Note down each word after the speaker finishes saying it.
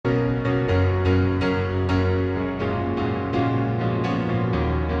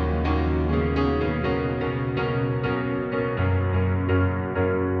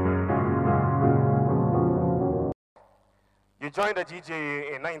joined the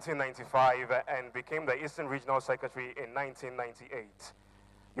GJA in 1995 and became the Eastern Regional Secretary in 1998.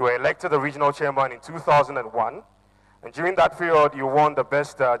 You were elected the Regional Chairman in 2001, and during that period, you won the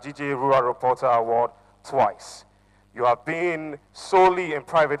Best GJA Rural Reporter Award twice. You have been solely in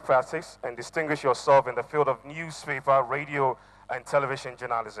private practice and distinguished yourself in the field of newspaper, radio, and television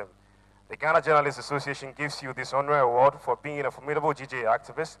journalism. The Ghana Journalists Association gives you this honorary award for being a formidable GJA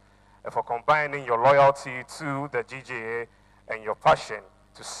activist and for combining your loyalty to the GJA and your passion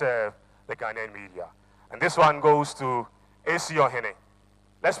to serve the Ghanaian media. And this one goes to AC Ohene.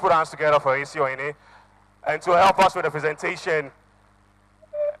 Let's put our hands together for AC Ohene. And to help us with the presentation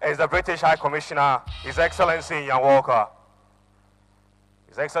is the British High Commissioner, His Excellency Ian Walker.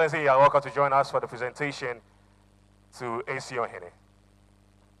 His Excellency Ian Walker to join us for the presentation to AC Ohene.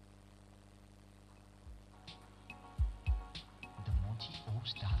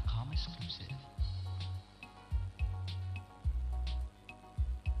 Exclusive.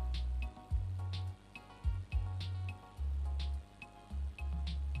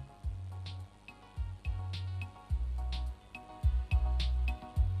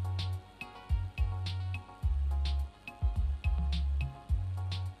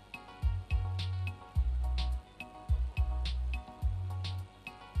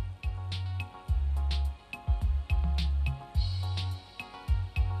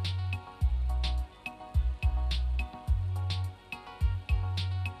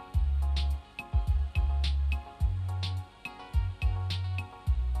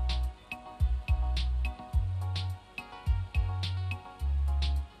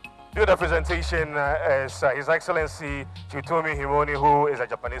 Do the presentation is His Excellency Chutomi Himoni, who is a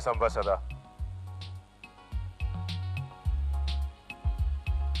Japanese ambassador.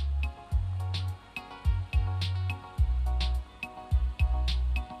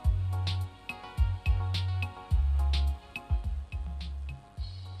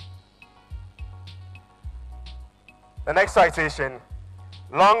 The next citation.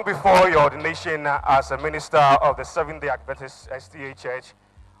 Long before your ordination as a minister of the Seventh-day Adventist SDA Church,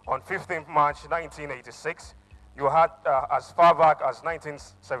 on 15th March 1986, you had, as far back as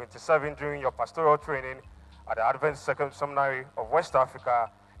 1977, during your pastoral training at the Adventist Second Seminary of West Africa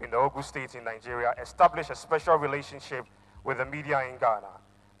in the Ogun State in Nigeria, established a special relationship with the media in Ghana.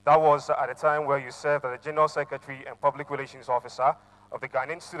 That was at a time where you served as the General Secretary and Public Relations Officer of the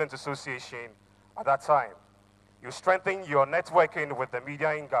Ghanaian Student Association at that time. You strengthened your networking with the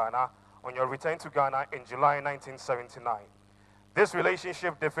media in Ghana on your return to Ghana in July 1979. This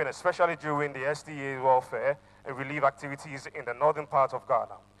relationship deepened especially during the SDA welfare and relief activities in the northern part of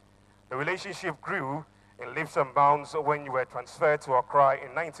Ghana. The relationship grew in leaps and bounds when you were transferred to Accra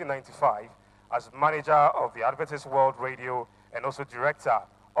in 1995 as manager of the Adventist World Radio and also director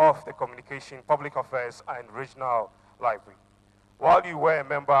of the Communication, Public Affairs and Regional Library. While you were a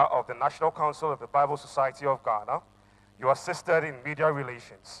member of the National Council of the Bible Society of Ghana, you assisted in media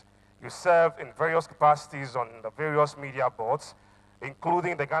relations. You served in various capacities on the various media boards,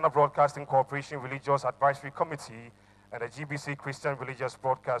 including the Ghana Broadcasting Corporation Religious Advisory Committee and the GBC Christian Religious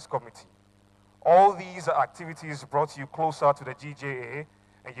Broadcast Committee. All these activities brought you closer to the GJA,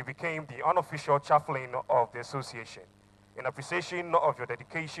 and you became the unofficial chaplain of the association. In appreciation of your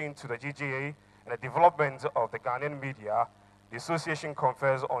dedication to the GJA and the development of the Ghanaian media, the association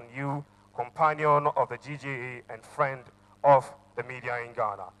confers on you companion of the GJA and friend of the media in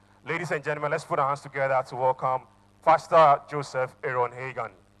Ghana. Ladies and gentlemen, let's put our hands together to welcome Pastor Joseph Aaron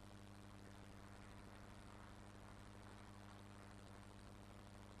Hagan.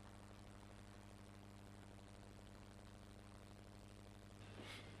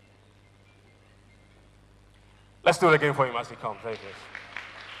 Let's do it again for him as he comes. Thank you.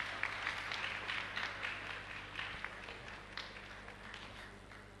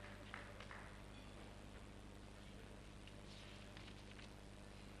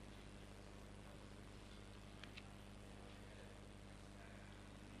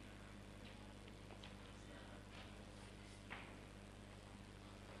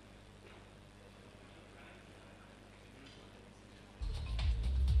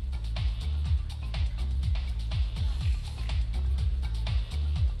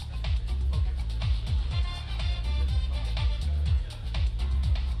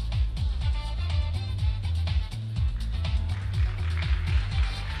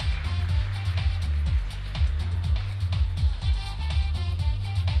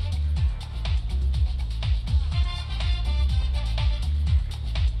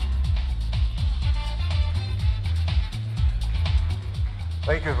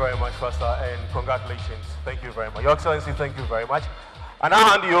 Thank you very much, Pastor, and congratulations. Thank you very much. Your Excellency, thank you very much. And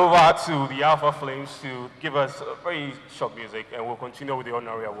I'll hand you over to the Alpha Flames to give us very short music, and we'll continue with the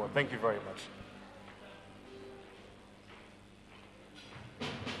honorary award. Thank you very much.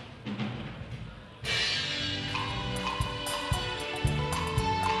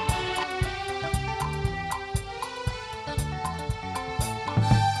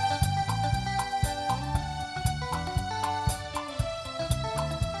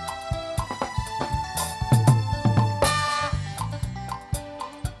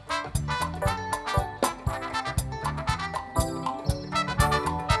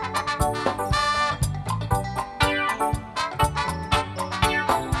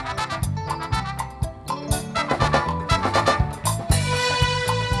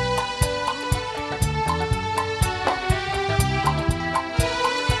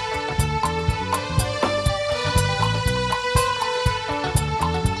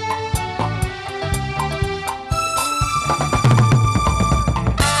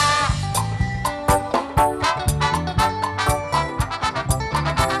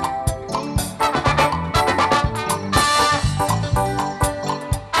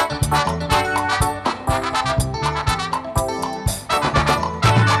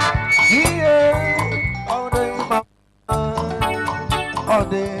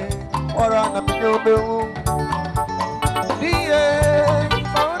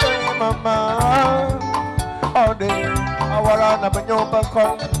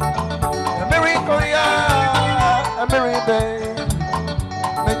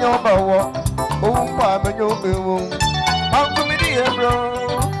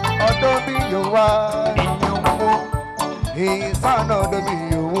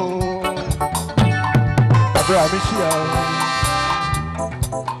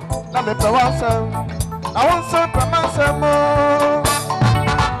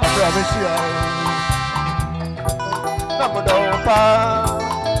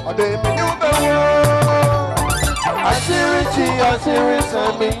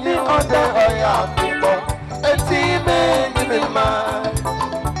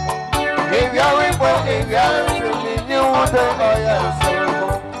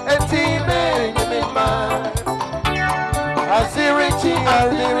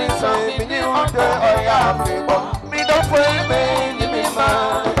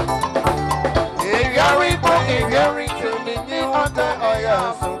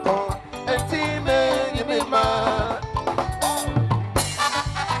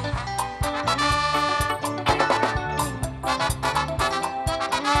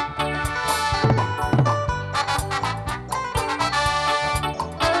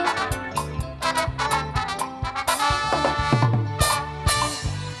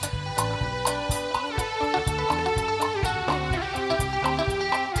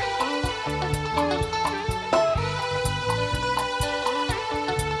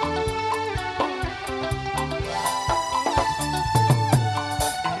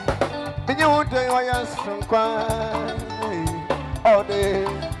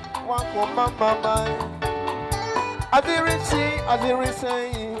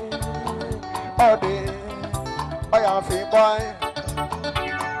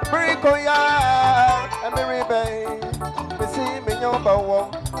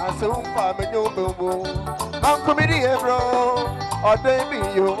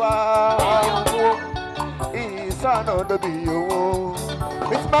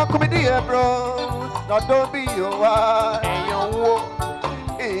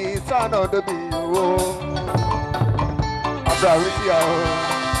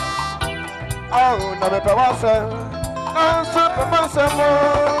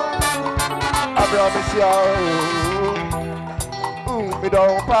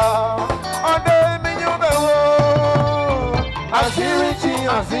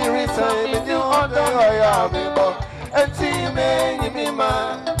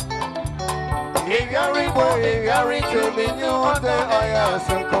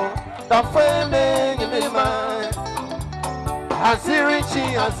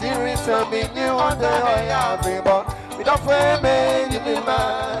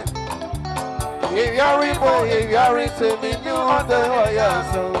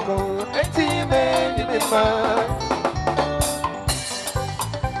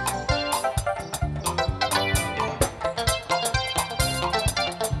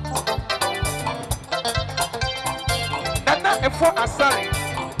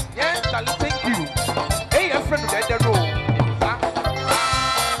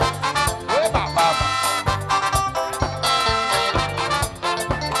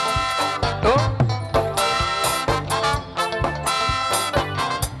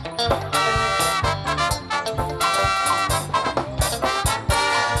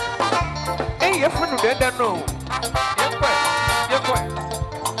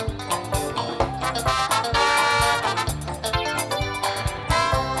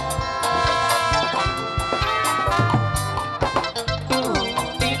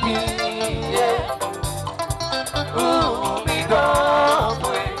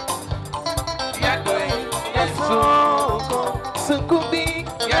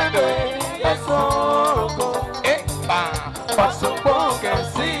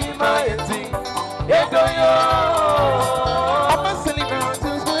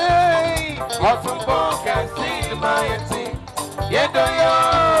 Awesome boy can see my team. Yeah, do you?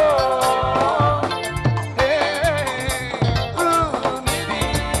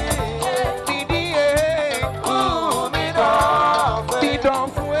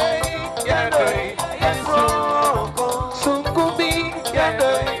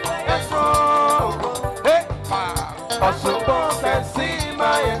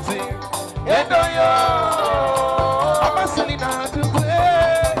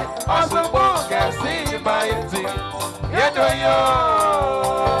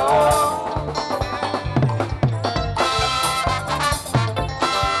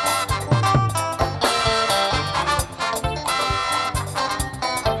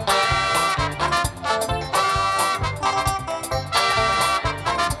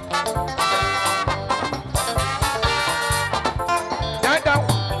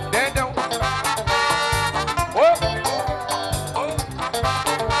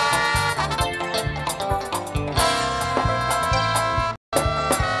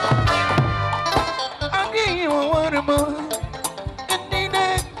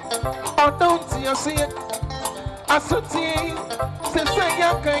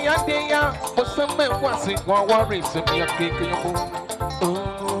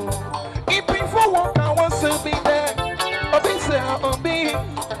 If before walk, I want to be there. Obi say, Obi,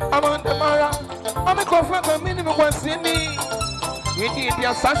 I'm on the Mara. I'm a coffee, a minimum was in me. You need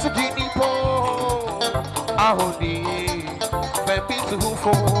your sausage, Nipo. I hold it. Baby, to who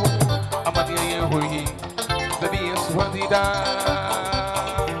for? I'm a dear, who he. Baby, is what he does.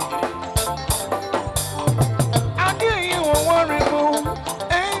 I knew you were worried.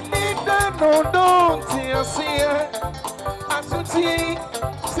 No, don't see it. I should see.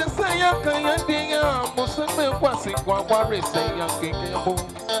 Since I am going to Muslim was in Guawari, say, young king.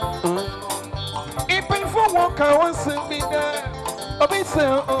 If before walk, I want to be there. Obi say,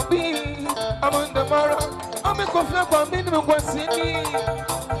 Obi, I'm on the Mara. I'm a coffee, a minimum was in me.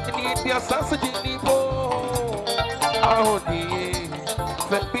 And eat the sausage in the bowl. Oh, dear.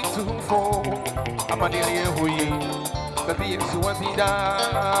 Let me to fall. I'm a dear, who ye. Baby, it's what he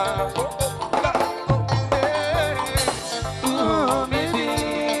does.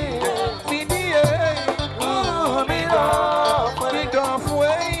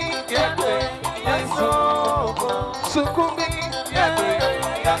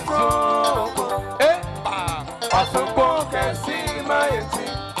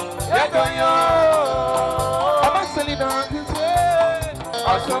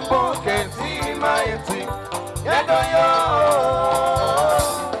 Some boy can see my team. Yeah, do you?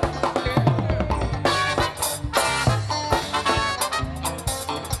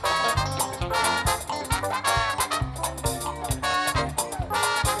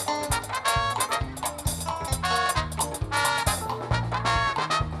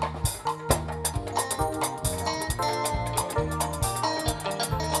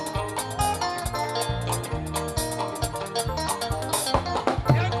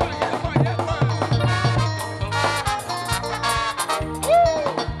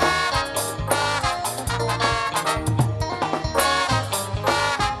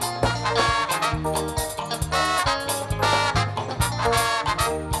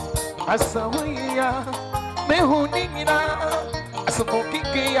 Asawaya, mehunina,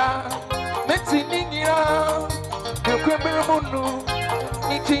 asamokiya, metinina, kwembermunu,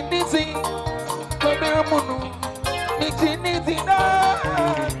 nichinizi, kwembermunu, nichinizi na.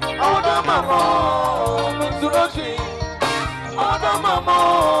 Oda mama, msuroshi, oda mama,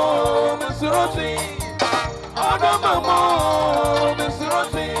 msuroshi, oda mama,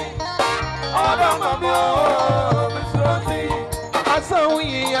 msuroshi, oda mama, msuroshi.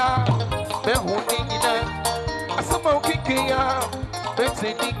 Asawaya. Behunina, Asamo Kikia,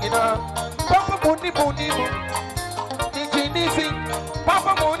 Betsinina, Papa Moni Bonimu, Nijinisi,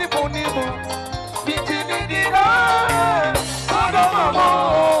 Papa Moni Bonimu, Nijinina, Adamamo,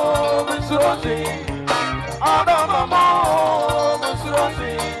 Misrosi, Adamamo,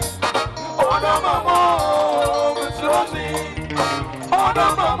 Misrosi, Adamamo, Misrosi,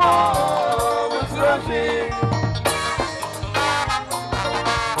 Adamamo, Misrosi.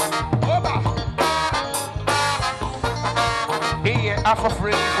 For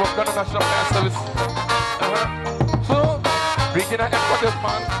free, we're gonna national dance service. So, regional headquarters,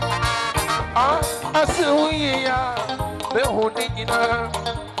 man. I see we are the holding in a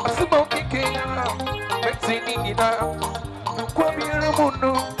smoking king, singing in a Quabira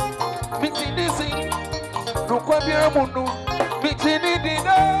Mundo, meeting the sing, no Quabira Mundo, meeting it in a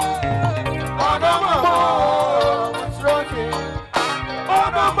Adamamo, Miss Rosie,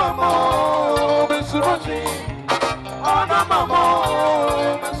 Adamamo, Miss Rosie. Adamamo,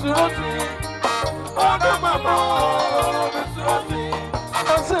 Miss Rosie,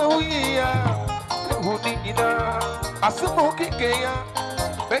 Asimuki Kaya,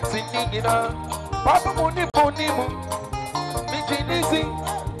 Betsy Nina, Papa Moni Bonimu, Mijinizi,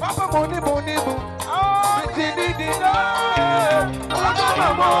 Papa Moni Bonimu, Mijinina,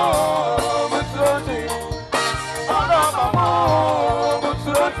 Mama, Mutsoti, Mama,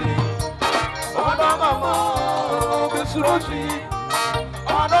 Mutsoti, Mama, Mutsoti,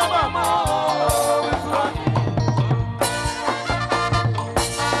 Mama, Mutsoti.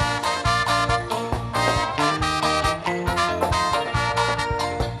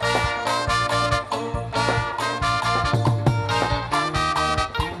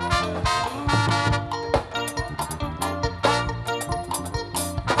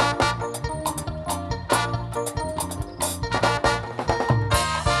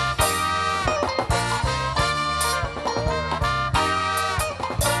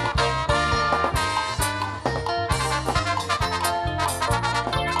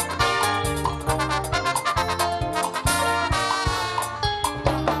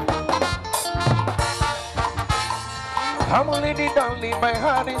 Come on, lady darling, my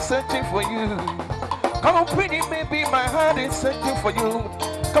heart is searching for you. Come on, pretty baby, my heart is searching for you.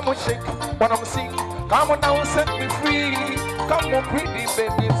 Come on, shake what I'm singing. Come on now, set me free. Come on, pretty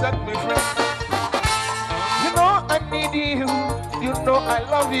baby, set me free. You know I need you. You know I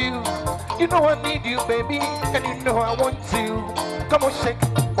love you. You know I need you, baby, and you know I want you. Come on, shake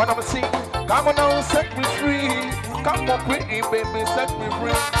what I'm singing. Come on now, set me free. Come on, pretty baby, set me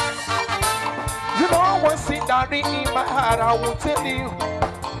free. You know what's in darling in my heart, I will tell you.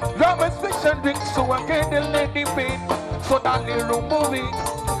 Love a special drink so I can let the pain. So darling, remove it,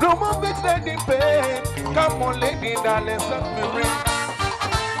 let the pain. Come on, lady, darling, set me free.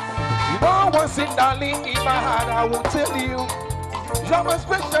 You know what's in darling in my heart, I will tell you. Love a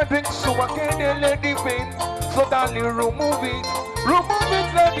special drink so I can let the pain. So darling, remove it,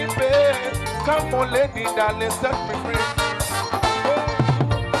 let the pain. Come on, lady, darling, set me free.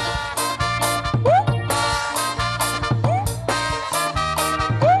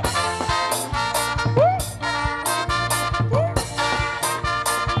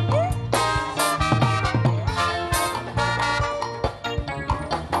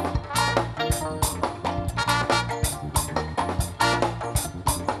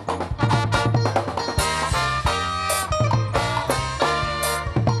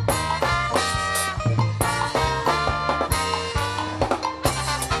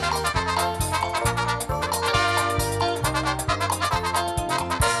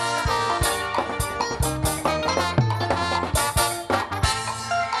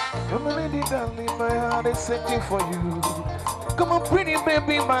 Searching for you. Come on, pretty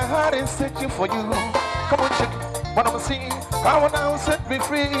baby, my heart is searching for you. Come on, check what I'm seeing. Come on now, set me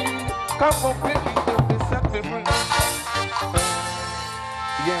free. Come on, pretty baby, set me free.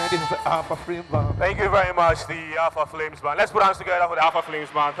 Yeah, this is the Alpha Flames Band. Thank you very much, the Alpha Flames Band. Let's put hands together for the Alpha Flames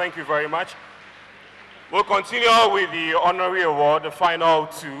Band. Thank you very much. We'll continue with the honorary award, the final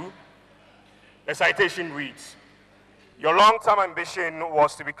two. The citation reads, your long-term ambition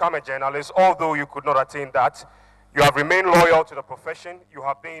was to become a journalist. Although you could not attain that, you have remained loyal to the profession. You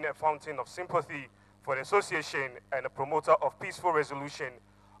have been a fountain of sympathy for the association and a promoter of peaceful resolution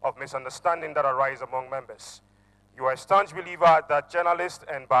of misunderstanding that arise among members. You are a staunch believer that journalists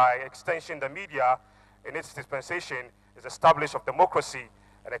and by extension the media in its dispensation is established of democracy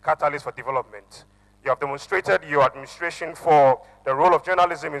and a catalyst for development. You have demonstrated your administration for the role of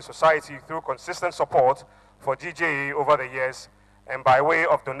journalism in society through consistent support for GJA over the years and by way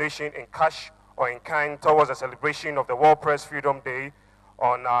of donation in cash or in kind towards the celebration of the World Press Freedom Day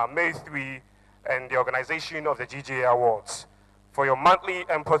on May 3 and the organization of the Gja Awards. For your monthly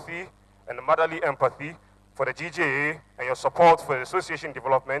empathy and motherly empathy for the GJA and your support for the association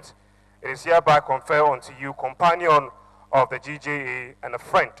development, it is hereby conferred unto you companion of the GJA and a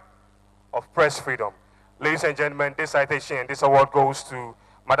friend of press freedom. Ladies and gentlemen, this citation and this award goes to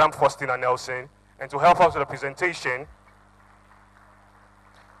Madam Faustina Nelson. And to help us with the presentation,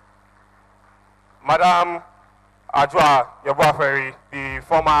 Madam Gja Awards, the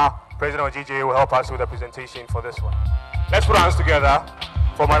former president of GJA, will help us with the presentation for this one. Let's put our hands together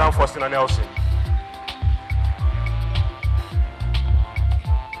for Madam Faustina Nelson.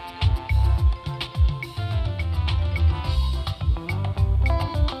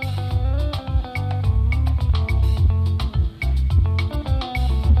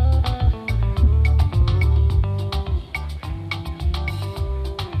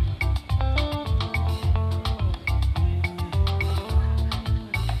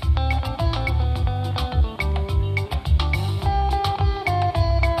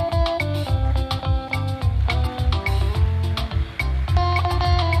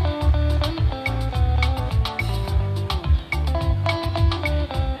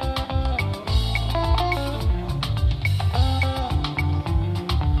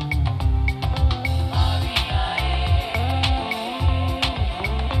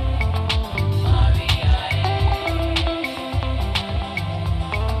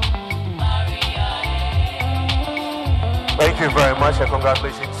 much and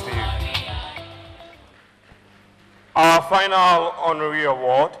congratulations to you. Our final honorary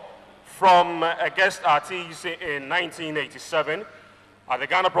award from a guest artist in 1987 at the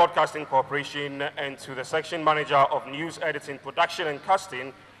Ghana Broadcasting Corporation and to the section manager of news editing, production and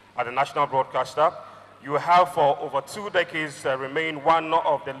casting at the National Broadcaster. You have for over 2 decades remained one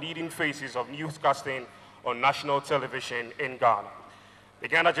of the leading faces of newscasting on national television in Ghana. The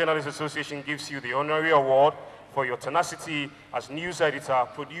Ghana Journalists Association gives you the honorary award for your tenacity as news editor,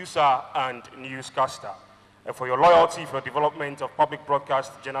 producer, and newscaster, and for your loyalty for the development of public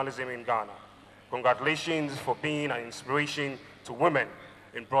broadcast journalism in Ghana. Congratulations for being an inspiration to women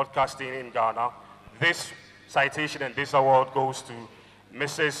in broadcasting in Ghana. This citation and this award goes to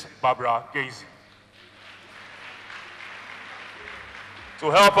Mrs. Barbara Gaze.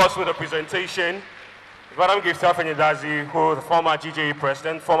 To help us with the presentation, Madam Gja Awards, who is the former GJA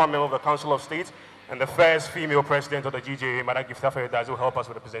president, former member of the Council of State, and the first female president of the GJA, Madam Gja Awards, will help us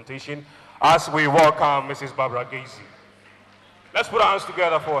with the presentation as we welcome Mrs. Barbara Gaze. Let's put our hands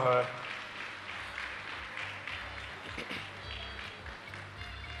together for her.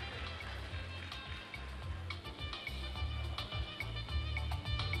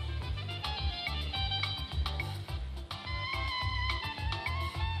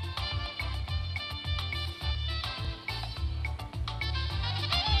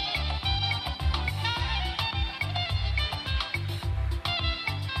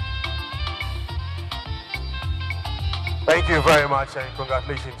 Thank you very much and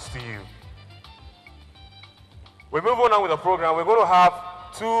congratulations to you. We're moving on with the program. We're going to have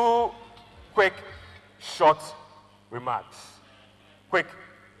 2 quick, short remarks. Quick,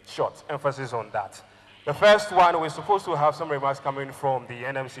 short, emphasis on that. The first one, we're supposed to have some remarks coming from the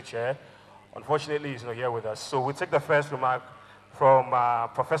NMC chair. Unfortunately, he's not here with us. So we'll take the first remark from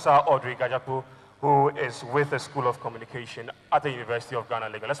Professor Audrey Gja, who is with the School of Communication at the University of Ghana,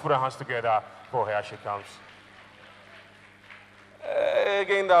 Lagos. Let's put our hands together for her as she comes.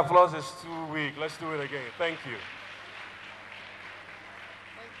 Again, the applause is too weak. Let's do it again. Thank you.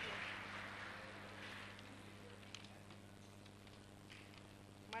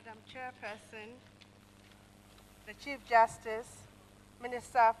 Madam Chairperson, the Chief Justice,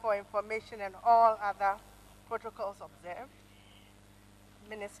 Minister for Information and all other protocols observed,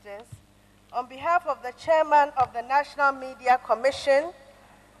 ministers, on behalf of the Chairman of the National Media Commission,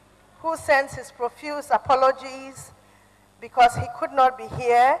 who sends his profuse apologies because he could not be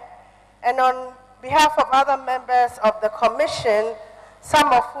here, and on behalf of other members of the Commission, some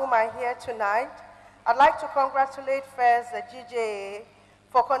of whom are here tonight, I'd like to congratulate first the GJA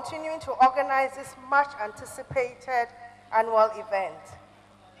for continuing to organize this much anticipated annual event.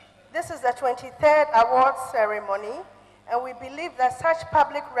 This is the 23rd awards ceremony, and we believe that such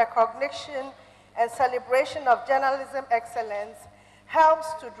public recognition and celebration of journalism excellence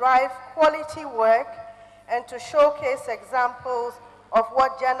helps to drive quality work and to showcase examples of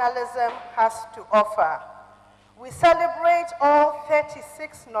what journalism has to offer. We celebrate all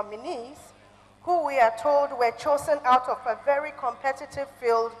 36 nominees who we are told were chosen out of a very competitive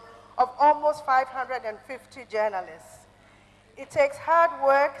field of almost 550 journalists. It takes hard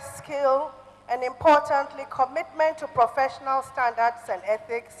work, skill, and importantly, commitment to professional standards and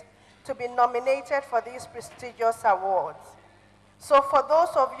ethics to be nominated for these prestigious awards. So for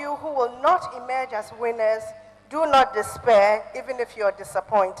those of you who will not emerge as winners, do not despair, even if you're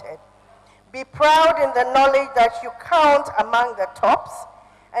disappointed. Be proud in the knowledge that you count among the tops,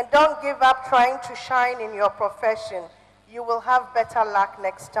 and don't give up trying to shine in your profession. You will have better luck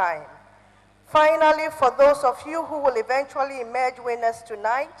next time. Finally, for those of you who will eventually emerge winners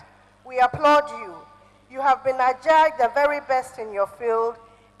tonight, we applaud you. You have been adjudged the very best in your field,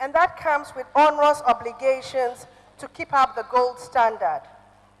 and that comes with onerous obligations to keep up the gold standard.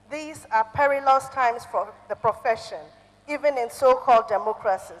 These are perilous times for the profession, even in so-called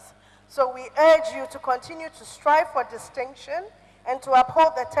democracies. So we urge you to continue to strive for distinction and to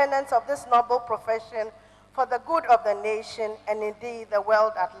uphold the tenets of this noble profession for the good of the nation and indeed the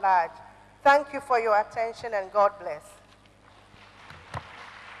world at large. Thank you for your attention and God bless.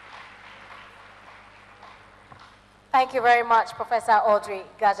 Thank you very much, Professor Audrey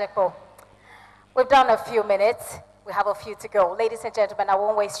Gja. We've done a few minutes. We have a few to go. Ladies and gentlemen, I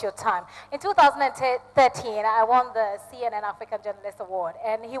won't waste your time. In 2013, I won the CNN African Journalist Award,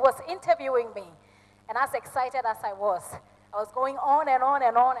 and he was interviewing me. And as excited as I was going on and on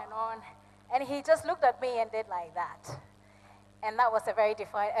and on and on, and he just looked at me and did like that. And that was a very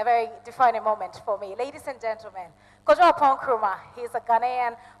defining moment for me. Ladies and gentlemen, Kojo Nkrumah, he's a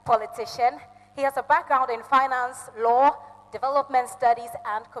Ghanaian politician. He has a background in finance, law, development studies,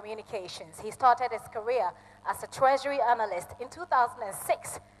 and communications. He started his career as a treasury analyst in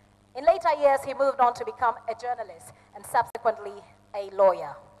 2006. In later years, he moved on to become a journalist and subsequently a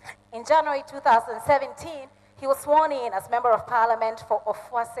lawyer. In January 2017, he was sworn in as Member of Parliament for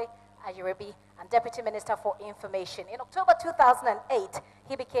Ofuase Ayurebi and Deputy Minister for Information. In October 2008,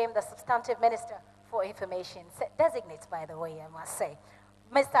 he became the Substantive Minister for Information, designate, by the way, I must say.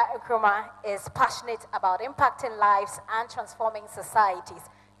 Mr. Nkrumah is passionate about impacting lives and transforming societies.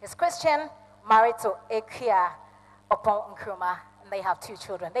 He's Christian, married to Ekia Opon Nkrumah, and they have 2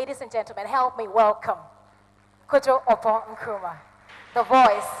 children. Ladies and gentlemen, help me welcome Kojo Opon Nkrumah, the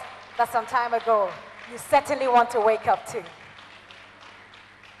voice that some time ago you certainly want to wake up to.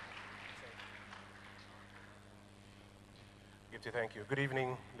 Thank you. Good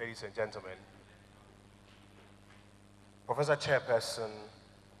evening, ladies and gentlemen. Professor Chairperson,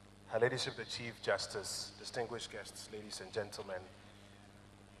 Her Ladyship the Chief Justice, distinguished guests, ladies and gentlemen.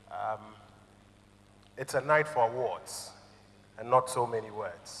 It's a night for awards and not so many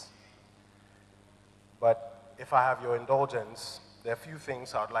words. But if I have your indulgence, there are a few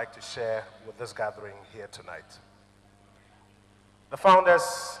things I would like to share with this gathering here tonight. The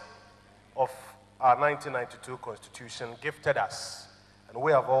founders of our 1992 Constitution gifted us, and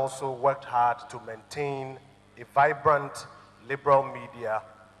we have also worked hard to maintain a vibrant liberal media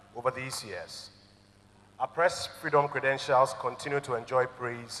over these years. Our press freedom credentials continue to enjoy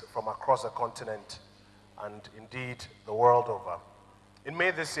praise from across the continent and indeed the world over. In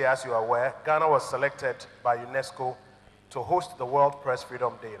May this year, as you are aware, Ghana was selected by UNESCO to host the World Press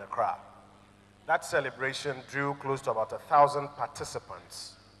Freedom Day in Accra. That celebration drew close to about 1,000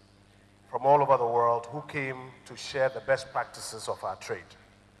 participants from all over the world who came to share the best practices of our trade.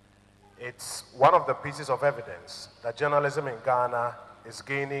 It's one of the pieces of evidence that journalism in Ghana is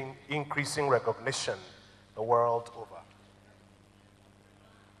gaining increasing recognition the world over.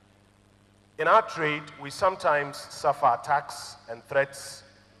 In our trade, we sometimes suffer attacks and threats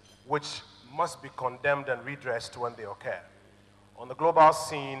which must be condemned and redressed when they occur. On the global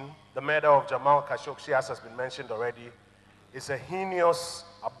scene, the murder of Jamal Khashoggi, as has been mentioned already, is a heinous,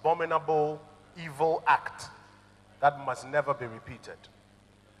 abominable, evil act that must never be repeated.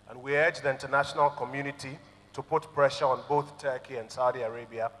 And we urge the international community to put pressure on both Turkey and Saudi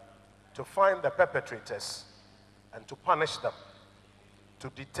Arabia to find the perpetrators and to punish them, to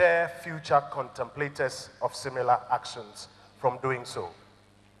deter future contemplators of similar actions from doing so.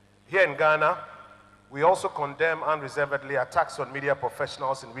 Here in Ghana, we also condemn unreservedly attacks on media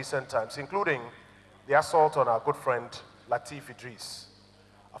professionals in recent times, including the assault on our good friend Lateef Idris.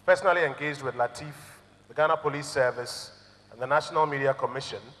 I've personally engaged with Lateef, the Ghana Police Service, and the National Media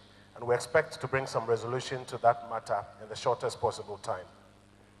Commission, and we expect to bring some resolution to that matter in the shortest possible time.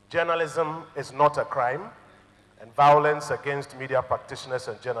 Journalism is not a crime, and violence against media practitioners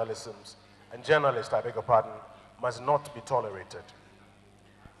and journalists, I beg your pardon, must not be tolerated.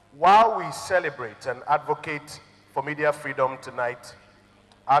 While we celebrate and advocate for media freedom tonight,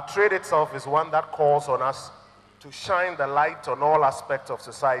 our trade itself is one that calls on us to shine the light on all aspects of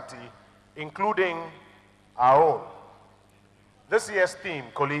society, including our own. This year's theme,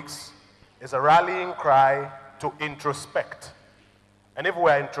 colleagues, is a rallying cry to introspect. And if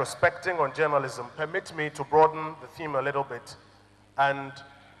we're introspecting on journalism, permit me to broaden the theme a little bit and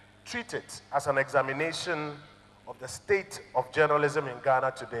treat it as an examination of the state of journalism in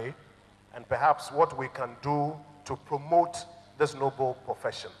Ghana today, and perhaps what we can do to promote this noble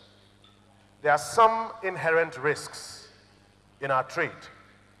profession. There are some inherent risks in our trade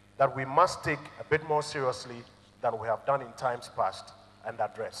that we must take a bit more seriously than we have done in times past and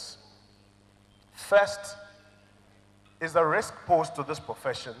address. First is the risk posed to this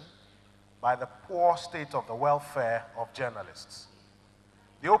profession by the poor state of the welfare of journalists.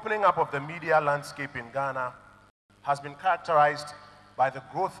 The opening up of the media landscape in Ghana has been characterized by the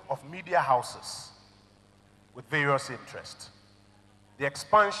growth of media houses with various interests. The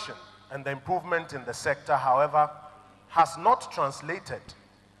expansion and the improvement in the sector, however, has not translated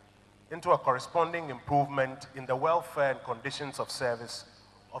into a corresponding improvement in the welfare and conditions of service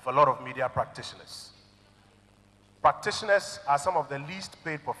of a lot of media practitioners. Practitioners are some of the least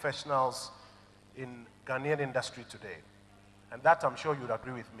paid professionals in Ghanaian industry today, and that, I'm sure you'd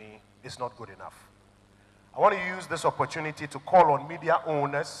agree with me, is not good enough. I want to use this opportunity to call on media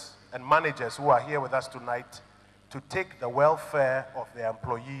owners and managers who are here with us tonight to take the welfare of their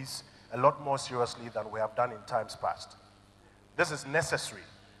employees a lot more seriously than we have done in times past. This is necessary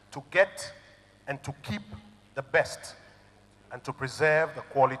to get and to keep the best and to preserve the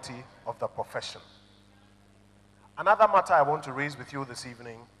quality of the profession. Another matter I want to raise with you this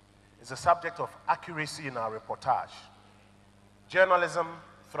evening is the subject of accuracy in our reportage. Journalism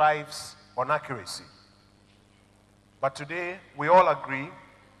thrives on accuracy. But today, we all agree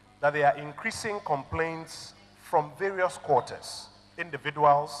that there are increasing complaints from various quarters,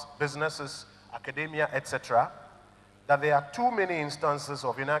 individuals, businesses, academia, etc., that there are too many instances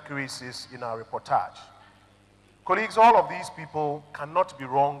of inaccuracies in our reportage. Colleagues, all of these people cannot be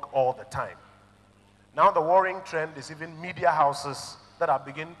wrong all the time. Now the worrying trend is even media houses that are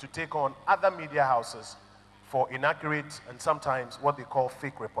beginning to take on other media houses for inaccurate and sometimes what they call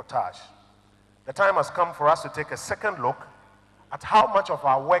fake reportage. The time has come for us to take a second look at how much of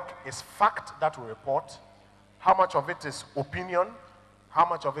our work is fact that we report, how much of it is opinion, how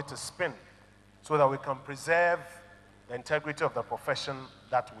much of it is spin, so that we can preserve the integrity of the profession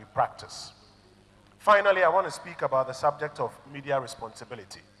that we practice. Finally, I want to speak about the subject of media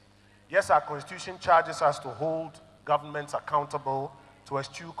responsibility. Yes, our Constitution charges us to hold governments accountable, to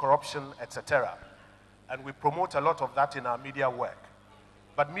eschew corruption, etc. And we promote a lot of that in our media work.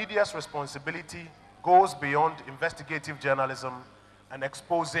 But media's responsibility goes beyond investigative journalism and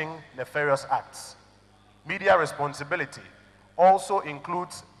exposing nefarious acts. Media responsibility also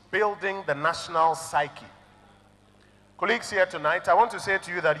includes building the national psyche. Colleagues here tonight, I want to say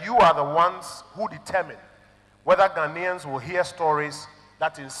to you that you are the ones who determine whether Ghanaians will hear stories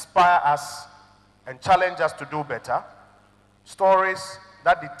that inspire us and challenge us to do better, stories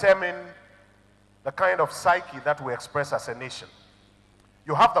that determine the kind of psyche that we express as a nation.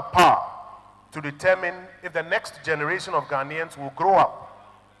 You have the power to determine if the next generation of Ghanaians will grow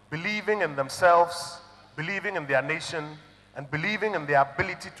up believing in themselves, believing in their nation, and believing in their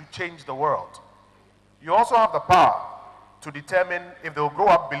ability to change the world. You also have the power to determine if they will grow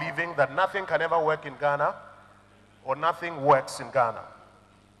up believing that nothing can ever work in Ghana or nothing works in Ghana.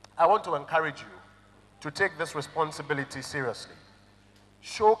 I want to encourage you to take this responsibility seriously.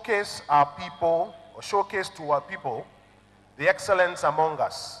 Showcase our people, or showcase to our people, the excellence among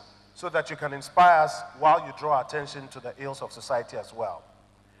us, so that you can inspire us while you draw attention to the ills of society as well.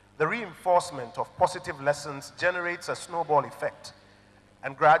 The reinforcement of positive lessons generates a snowball effect,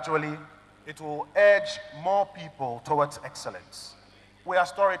 and gradually it will urge more people towards excellence. We are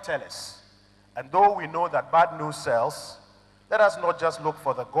storytellers, and though we know that bad news sells, let us not just look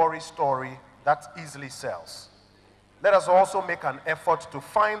for the gory story that easily sells. Let us also make an effort to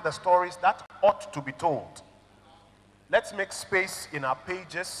find the stories that ought to be told. Let's make space in our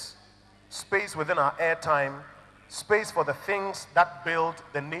pages, space within our airtime, space for the things that build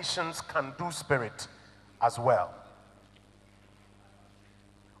the nation's can-do spirit as well.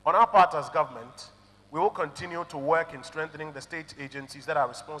 On our part as government, we will continue to work in strengthening the state agencies that are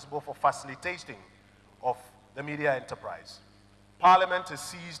responsible for facilitating of the media enterprise. Parliament is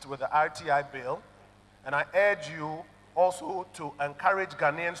seized with the RTI bill, and I urge you also to encourage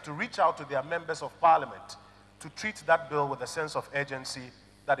Ghanaians to reach out to their members of parliament to treat that bill with a sense of urgency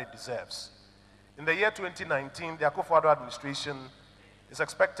that it deserves. In the year 2019, the Akufo-Addo administration is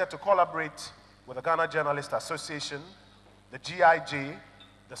expected to collaborate with the Ghana Journalists Association, the GIJ,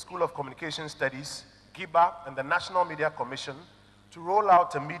 the School of Communication Studies, GIBA, and the National Media Commission to roll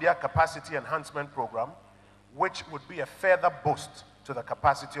out a media capacity enhancement program, which would be a further boost to the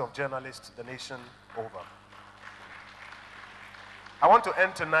capacity of journalists the nation over. I want to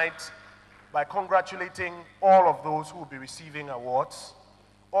end tonight by congratulating all of those who will be receiving awards,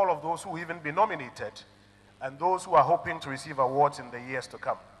 all of those who will even be nominated, and those who are hoping to receive awards in the years to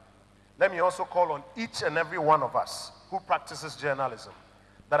come. Let me also call on each and every one of us who practices journalism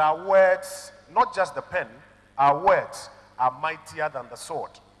that our words, not just the pen, our words are mightier than the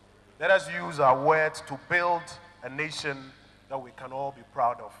sword. Let us use our words to build a nation that we can all be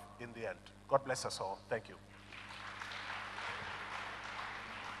proud of in the end. God bless us all. Thank you.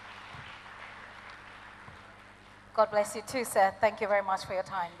 God bless you too, sir. Thank you very much for your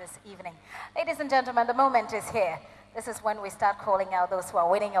time this evening. Ladies and gentlemen, the moment is here. This is when we start calling out those who are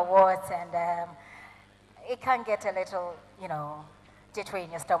winning awards, and it can get a little, jittery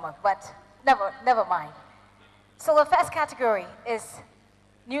in your stomach, but never mind. So the first category is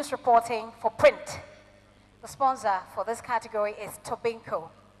news reporting for print. The sponsor for this category is Tobinco.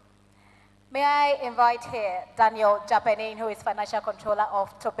 May I invite here Daniel Japanin, who is Financial Controller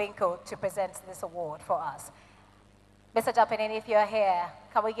of Tobinco, to present this award for us. Mr. Japanin, if you're here,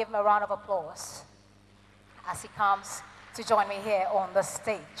 can we give him a round of applause as he comes to join me here on the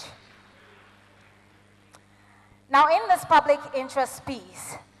stage? Now, in this public interest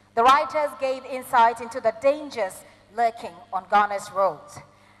piece, the writers gave insight into the dangers lurking on Ghana's roads.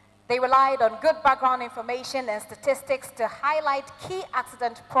 They relied on good background information and statistics to highlight key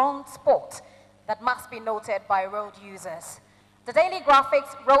accident-prone spots that must be noted by road users. The Daily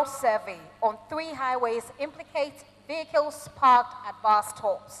Graphics Road Survey on 3 highways implicates vehicles parked at bus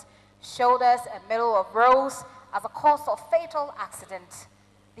stops, shoulders and middle of roads, as a cause of fatal accident.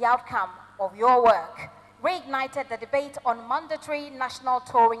 The outcome of your work reignited the debate on mandatory national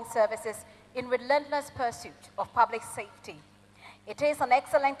towing services in relentless pursuit of public safety. It is an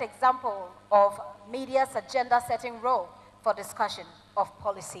excellent example of media's agenda-setting role for discussion of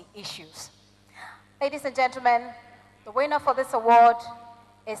policy issues. Ladies and gentlemen, the winner for this award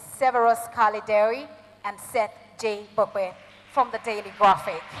is Severus Kalideri and Seth J. Bokwe from the Daily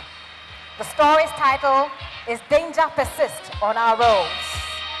Graphic. The story's title is Danger Persists on Our Roads.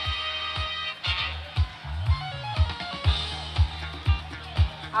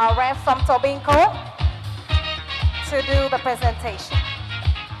 Our rep from Tobinco to do the presentation.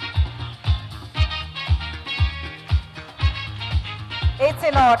 It's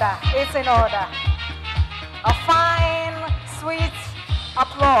in order, it's in order. A fine, sweet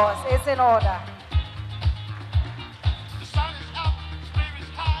applause is in order.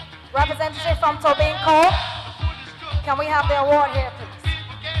 Representative from Tobinco, can we have the award here, please?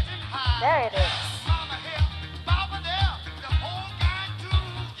 There it is.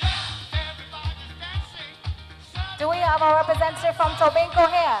 Do we have a representative from Tobinco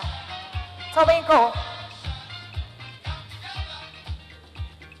here? Tobinco.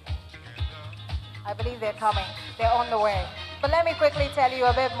 I believe they're coming. They're on the way. But let me quickly tell you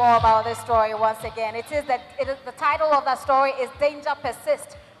a bit more about this story once again. The title of that story is Danger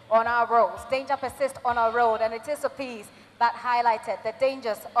Persists on Our Roads. Danger Persists on Our Road. And it is a piece that highlighted the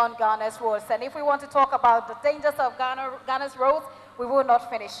dangers on Ghana's roads. And if we want to talk about the dangers of Ghana's roads, we will not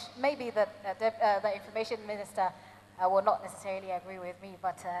finish. Maybe the information minister will not necessarily agree with me,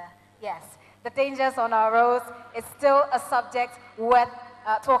 but yes, the dangers on our roads is still a subject worth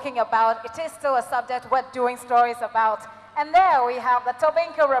talking about. It is still a subject worth doing stories about. And there we have the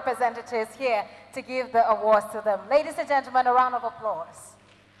Tobinco representatives here to give the awards to them. Ladies and gentlemen, a round of applause.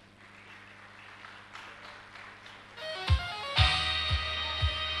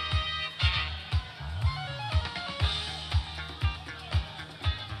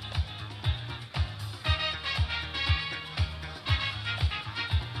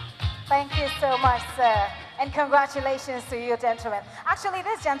 Thank you so much, sir. And congratulations to you, gentlemen. Actually,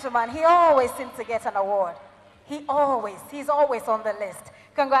 this gentleman, he always seems to get an award. He's always on the list.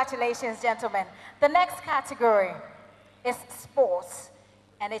 Congratulations, gentlemen. The next category is sports,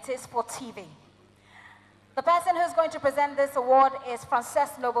 and it is for TV. The person who's going to present this award is Frances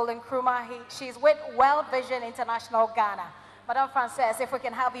Noble Nkrumah. She's with World Vision International Ghana. Madam Frances, if we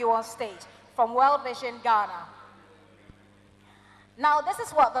can have you on stage from World Vision Ghana. Now, this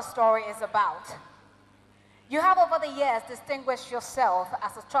is what the story is about. You have over the years distinguished yourself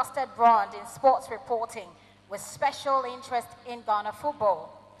as a trusted brand in sports reporting with special interest in Ghana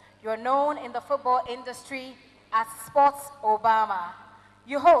football. You're known in the football industry as Sports Obama.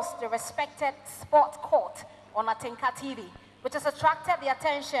 You host the respected Sports Court on Atinka TV, which has attracted the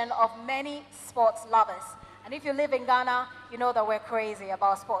attention of many sports lovers. And if you live in Ghana, you know that we're crazy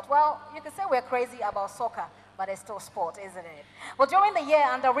about sport. Well, you can say we're crazy about soccer, but it's still sport, isn't it? Well, during the year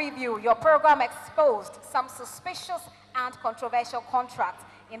under review, your program exposed some suspicious and controversial contracts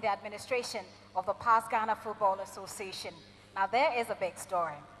in the administration of the past Ghana Football Association. Now, there is a big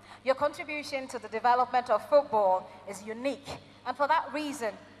story. Your contribution to the development of football is unique, and for that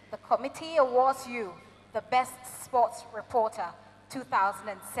reason, the committee awards you the Best Sports Reporter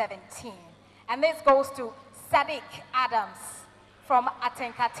 2017. And this goes to Sadiq Adams from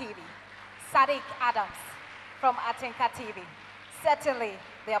Atinka TV. Sadiq Adams from Atinka TV. Certainly,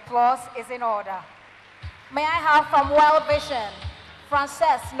 the applause is in order. May I have from World Vision,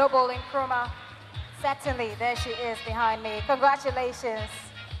 Frances Noble Nkrumah. Certainly, there she is behind me. Congratulations.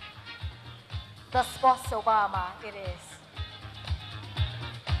 The Sports Obama, it is.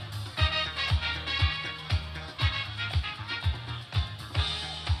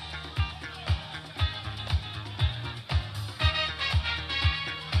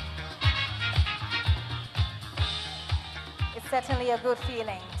 It's certainly a good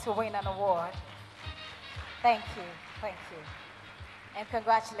feeling to win an award. Thank you, thank you. And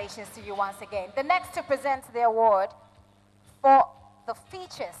congratulations to you once again. The next to present the award for the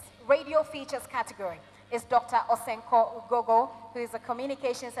features, radio features category is Dr. Osenko Ugogo, who is the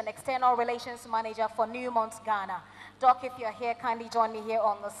Communications and External Relations Manager for Newmont, Ghana. Doc, if you're here, kindly join me here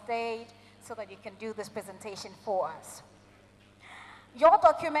on the stage so that you can do this presentation for us. Your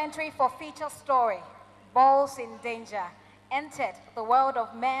documentary for feature story, Balls in Danger, entered the world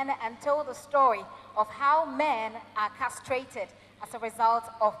of men and told the story of how men are castrated as a result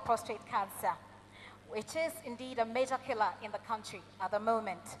of prostate cancer, which is indeed a major killer in the country at the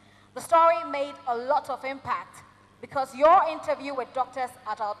moment. The story made a lot of impact because your interview with doctors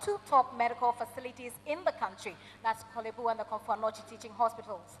at our two top medical facilities in the country, that's Kolebu and the Komfo Teaching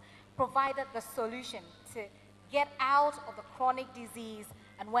Hospitals, provided the solution to get out of the chronic disease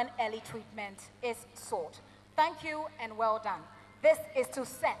and when early treatment is sought. Thank you and well done. This is to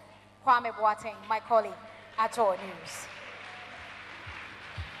Seth Kwame Boateng, my colleague at All News.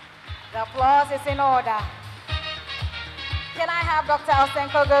 The applause is in order. Can I have Dr.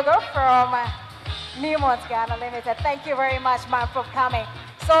 Alsenko Gogo from Newmont, Ghana Limited? Thank you very much, ma'am, for coming.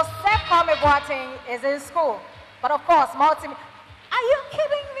 So Seth Kwame Boateng is in school, but of course, are you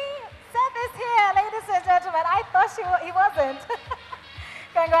kidding me? Seth is here, ladies and gentlemen. I thought he wasn't.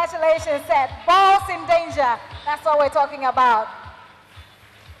 Congratulations, Seth. Balls in danger. That's what we're talking about.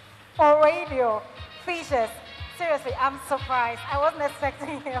 For radio features. Seriously, I'm surprised. I wasn't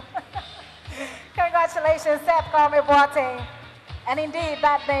expecting him. Congratulations, Seth Kwame Boateng. And indeed,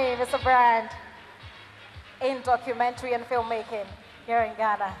 that name is a brand in documentary and filmmaking here in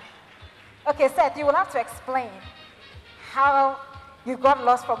Ghana. Okay, Seth, you will have to explain how you got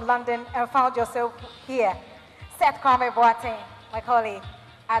lost from London and found yourself here. Seth Kwame Boateng, my colleague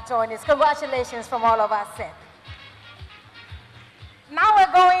at Joiners. Congratulations from all of us, Seth. Now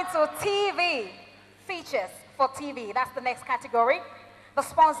we're going to TV, features for TV. That's the next category. The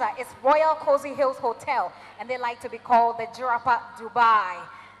sponsor is Royal Cozy Hills Hotel, and they like to be called the Jirapa Dubai.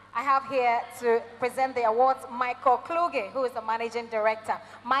 I have here to present the awards Michael Kluge, who is the managing director.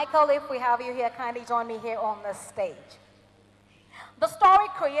 Michael, if we have you here, kindly join me here on the stage. The story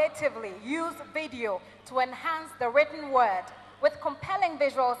creatively used video to enhance the written word with compelling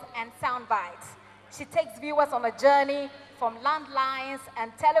visuals and sound bites. She takes viewers on a journey from landlines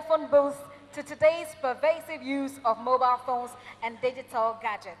and telephone booths to today's pervasive use of mobile phones and digital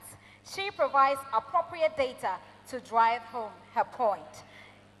gadgets. She provides appropriate data to drive home her point.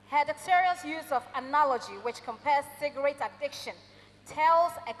 Her dexterous use of analogy, which compares cigarette addiction,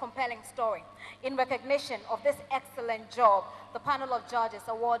 tells a compelling story. In recognition of this excellent job, the panel of judges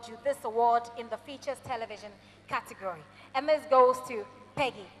award you this award in the features television category. And this goes to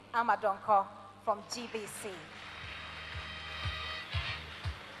Peggy Amadonko from GBC.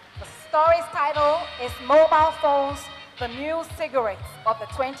 The story's title is Mobile Phones, the New Cigarettes of the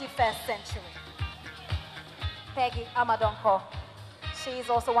 21st Century. Peggy Amadonko. She's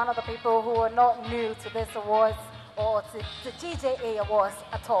also one of the people who are not new to this awards or to the GJA Awards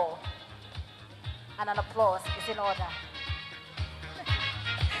at all. And an applause is in order.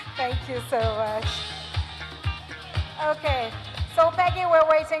 Thank you so much. Okay, so Peggy, we're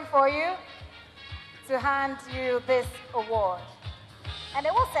waiting for you to hand you this award. And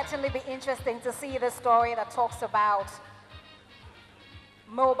it will certainly be interesting to see the story that talks about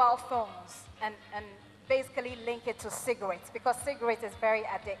mobile phones and basically link it to cigarettes, because cigarettes is very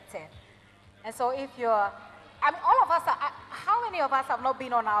addictive. And so if you're, I mean, all of us are, how many of us have not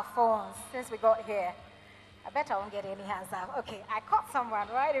been on our phones since we got here? I bet I won't get any hands up. Okay, I caught someone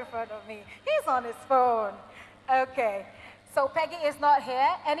right in front of me. He's on his phone. Okay, so Peggy is not here.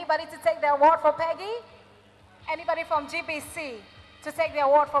 Anybody to take the award for Peggy? Anybody from GBC to take the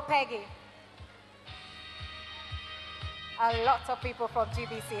award for Peggy? A lot of people from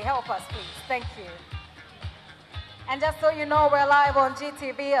GBC. Help us, please. Thank you. And just so you know, we're live on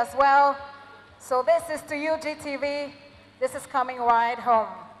GTV as well. So this is to you, GTV. This is coming right home.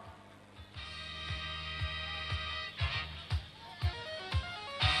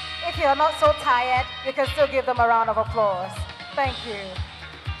 If you're not so tired, you can still give them a round of applause. Thank you.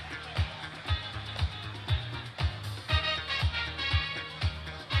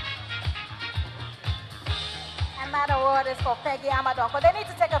 And that award is for Peggy Amadon. But they need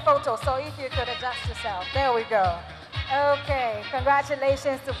to take a photo, so if you could adjust yourself. There we go. Okay,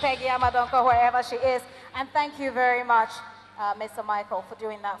 congratulations to Peggy Amadonko, wherever she is. And thank you very much, Mr. Michael, for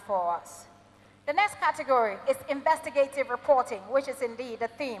doing that for us. The next category is investigative reporting, which is indeed the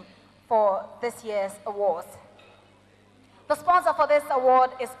theme for this year's awards. The sponsor for this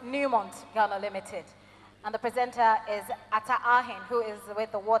award is Newmont, Ghana Limited. And the presenter is Atta Ahin, who is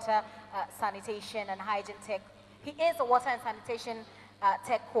with the Water Sanitation and Hygiene Tech. He is a Water and Sanitation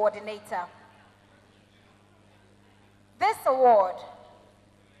Tech Coordinator. This award,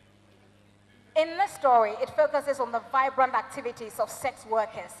 in this story, it focuses on the vibrant activities of sex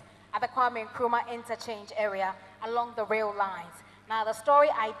workers at the Kwame Nkrumah interchange area along the rail lines. Now, the story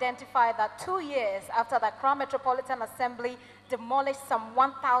identified that 2 years after the Accra Metropolitan Assembly demolished some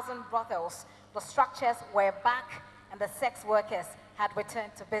 1,000 brothels, the structures were back and the sex workers had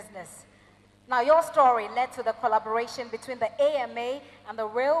returned to business. Now, your story led to the collaboration between the AMA and the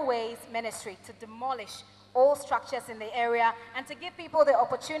Railways Ministry to demolish all structures in the area and to give people the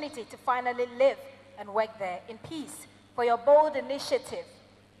opportunity to finally live and work there in peace. For your bold initiative,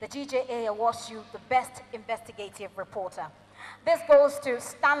 the GJA awards you the Best Investigative Reporter. This goes to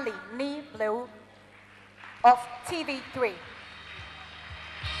Stanley Nee Blue of TV3.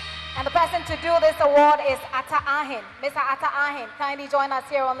 And the person to do this award is Atta Ahin. Mr. Atta Ahin, kindly join us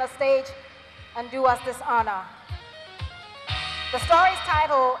here on the stage and do us this honor. The story's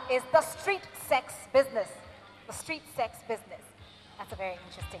title is The Street Sex Business. The Street Sex Business. That's a very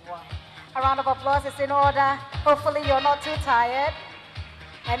interesting one. A round of applause is in order. Hopefully you're not too tired.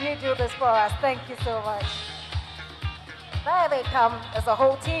 And you do this for us. Thank you so much. There they come as a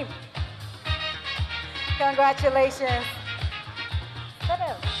whole team. Congratulations. Sit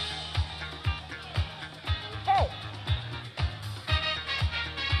down. Okay.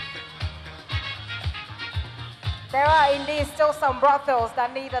 There are indeed still some brothels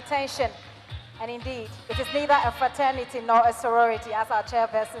that need attention. And indeed, it is neither a fraternity nor a sorority, as our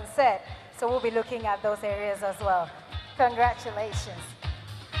chairperson said. So we'll be looking at those areas as well. Congratulations.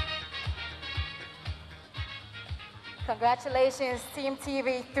 Congratulations, Team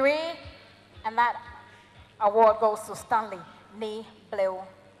TV3. And that award goes to Stanley Nee Blue.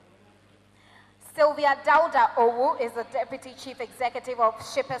 Sylvia Dauda Owu is the Deputy Chief Executive of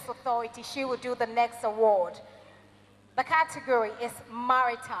Shippers Authority. She will do the next award. The category is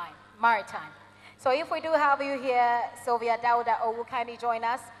maritime. Maritime. So if we do have you here, Sylvia Dauda Owu, kindly join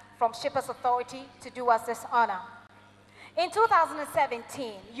us from Shippers Authority to do us this honor. In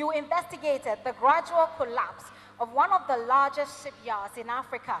 2017, you investigated the gradual collapse of one of the largest shipyards in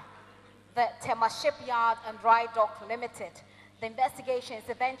Africa, the Tema Shipyard and Dry Dock Limited. The investigations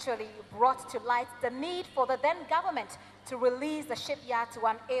eventually brought to light the need for the then government to release the shipyard to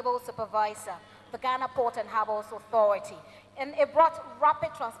an able supervisor, the Ghana Port and Harbours Authority, and it brought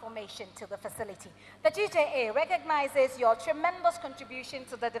rapid transformation to the facility. The GJA recognizes your tremendous contribution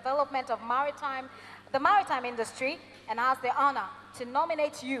to the development of the maritime industry, and has the honor to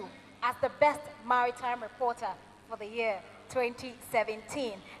nominate you as the Best Maritime Reporter for the year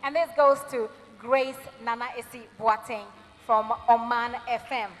 2017. And this goes to Grace Nana Esi Boateng from Oman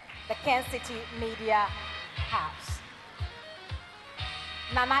FM, the Ken City Media House.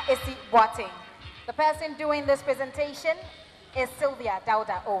 Nana Esi Boateng. The person doing this presentation is Sylvia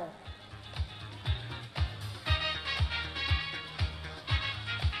Dauda O.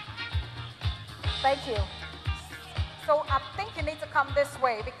 Thank you. So I think you need to come this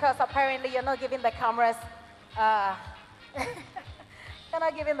way because apparently you're not giving the cameras, you're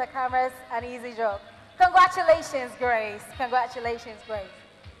not giving the cameras an easy job. Congratulations, Grace. Congratulations, Grace.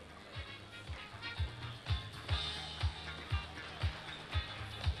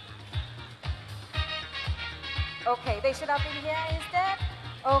 Okay, they should have been here instead?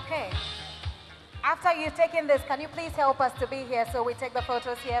 Okay. After you've taken this, can you please help us to be here so we take the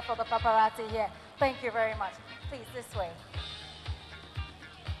photos here for the paparazzi here? Thank you very much. Please, this way.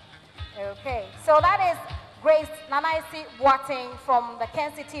 Okay, so that is Grace Nanaisi Boateng from the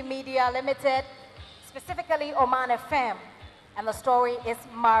Ken City Media Limited, specifically Oman FM, and the story is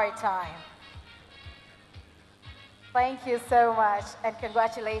maritime. Thank you so much, and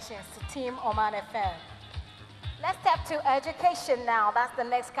congratulations to Team Oman FM. Let's step to education now. That's the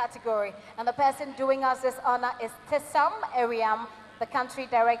next category. And the person doing us this honor is Tessam Eriam, the country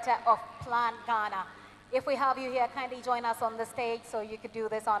director of Plan Ghana. If we have you here, kindly join us on the stage so you could do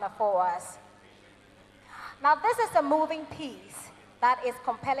this honor for us. Now, this is a moving piece that is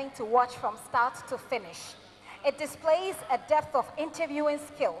compelling to watch from start to finish. It displays a depth of interviewing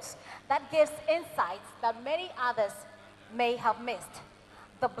skills that gives insights that many others may have missed.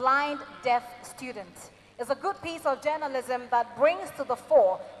 The Blind Deaf Student is a good piece of journalism that brings to the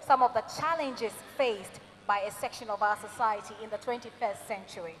fore some of the challenges faced by a section of our society in the 21st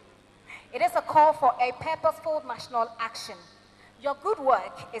century. It is a call for a purposeful national action. Your good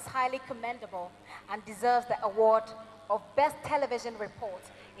work is highly commendable and deserves the award of Best Television Report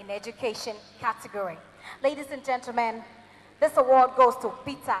in Education category. Ladies and gentlemen, this award goes to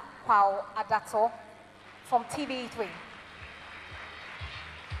Peter Kwao Adato from TV3.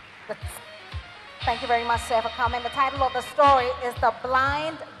 Thank you very much, sir, for coming. The title of the story is The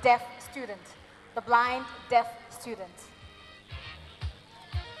Blind Deaf Student. The Blind Deaf Student.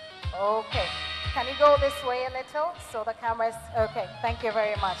 Okay. Can you go this way a little so the cameras, okay, thank you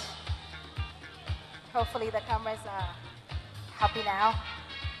very much. Hopefully the cameras are happy now.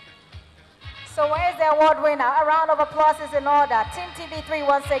 So where's the award winner? A round of applause is in order. Team TV3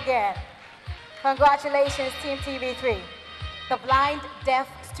 once again. Congratulations, Team TV3. The Blind Deaf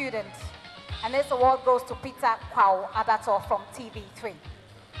Student. And this award goes to Peter Kwao Adato from TV3.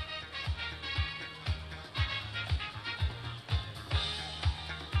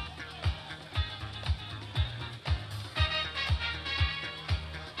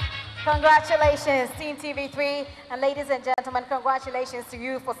 Congratulations, Team TV3. And ladies and gentlemen, congratulations to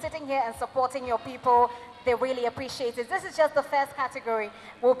you for sitting here and supporting your people. They really appreciate it. This is just the first category.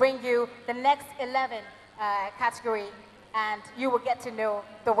 We'll bring you the next 11 category, and you will get to know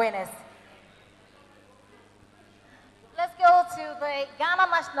the winners. Let's go to the Ghana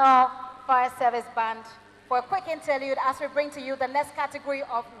National Fire Service Band for a quick interlude as we bring to you the next category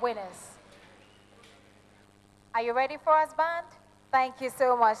of winners. Are you ready for us, band? Thank you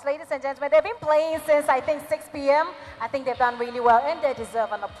so much. Ladies and gentlemen, they've been playing since, I think, 6 p.m. I think they've done really well, and they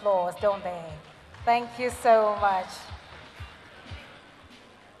deserve an applause, don't they? Thank you so much.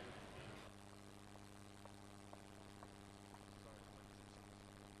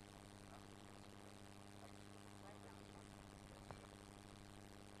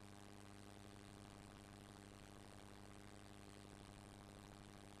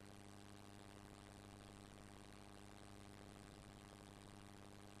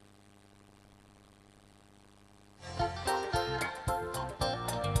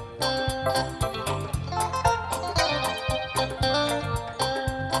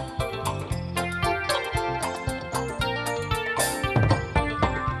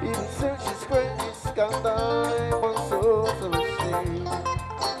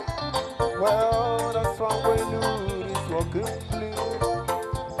 Well, that's why we lose is walking blue.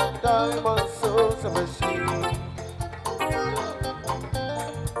 Diamond souls of a machine.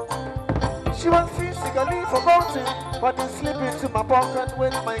 She was physically forgotten, but you slip into my pocket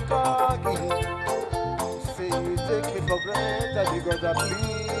with my car key. Say you take me for granted because I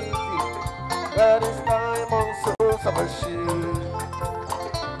please you. But it's diamond souls of a machine.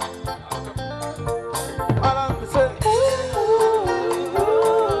 And I'm saying,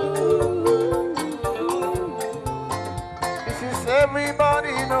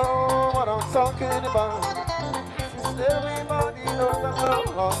 everybody know what I'm talking about. Since everybody knows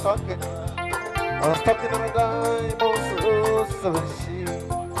what I'm talking about. I was talking about diamonds, roses, and sheep.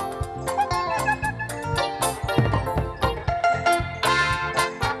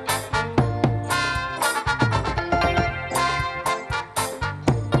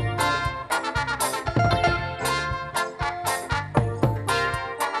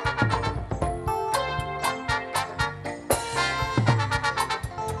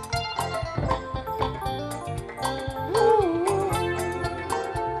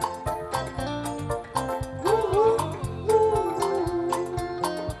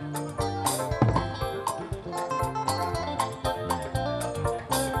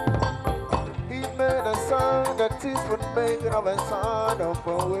 Of a son of a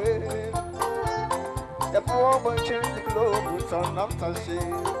way. The poor boy changed the globe with son after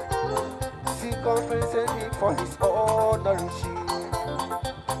shame. She compensated him for his ordinary sheep.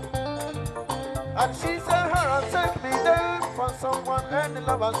 And she said her and take me there for someone and the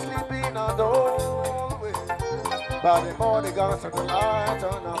lover sleeping on the hallway. But the bodyguards of the light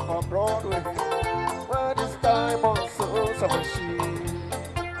on up on Broadway. Where this time on souls of a sheep.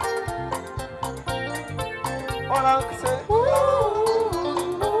 All I can say,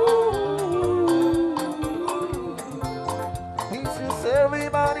 this is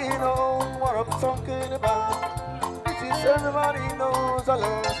everybody knows what I'm talking about. This is everybody knows what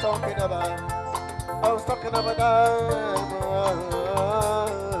I was talking about. I was talking about diamonds.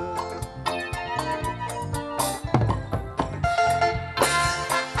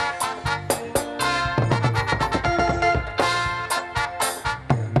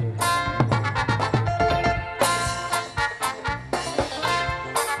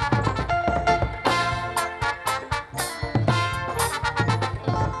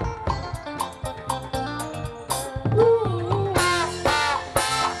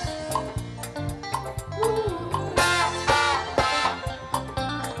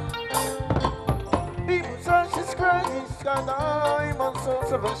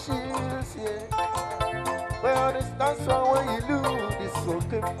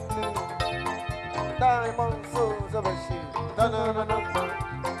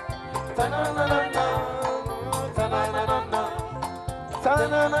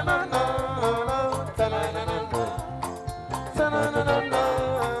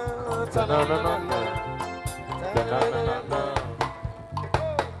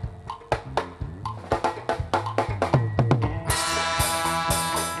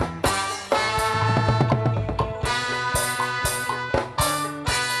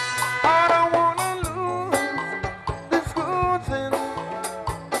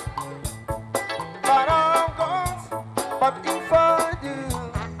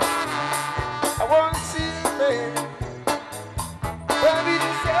 Baby,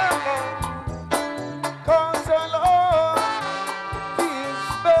 December, cause I love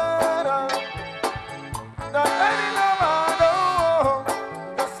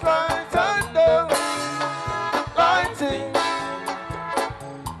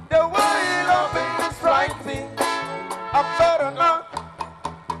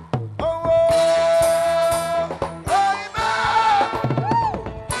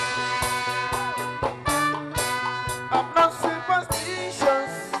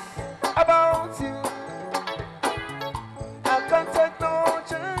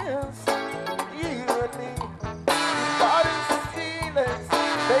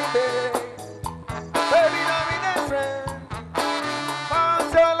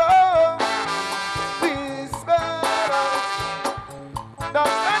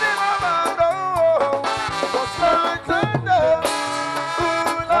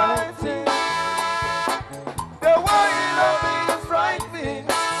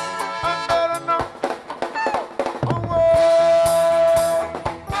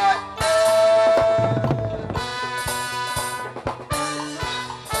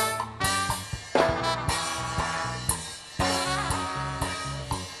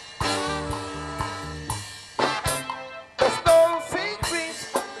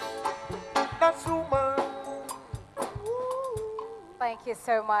you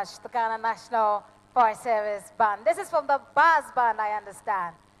so much, the Ghana National Forest Service Band. This is from the Bars Band, I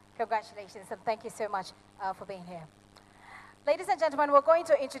understand. Congratulations, and thank you so much for being here. Ladies and gentlemen, we're going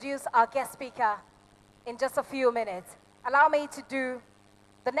to introduce our guest speaker in just a few minutes. Allow me to do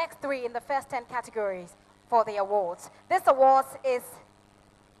the next 3 in the first 10 categories for the awards. This award is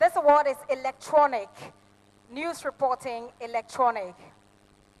electronic, news reporting electronic.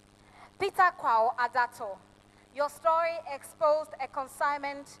 Peter Kwao Adato, your story exposed a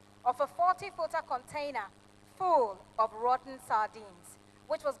consignment of a 40-footer container full of rotten sardines,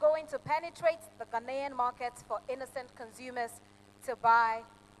 which was going to penetrate the Ghanaian markets for innocent consumers to buy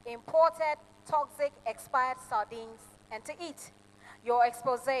imported, toxic, expired sardines and to eat. Your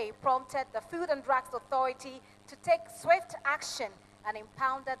expose prompted the Food and Drugs Authority to take swift action and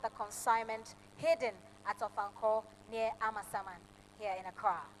impounded the consignment hidden at Ofanko near Amasaman here in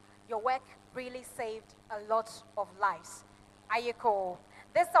Accra. Your work really saved a lot of lives. Ayeko.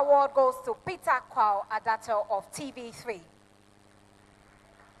 This award goes to Peter Kwao Adato of TV3.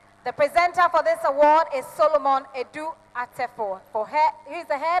 The presenter for this award is Solomon Edu Atefo. He's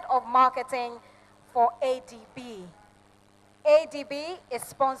the head of marketing for ADB. ADB is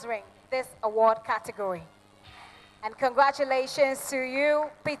sponsoring this award category. And congratulations to you,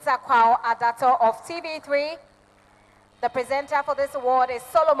 Peter Kwao Adato of TV3. The presenter for this award is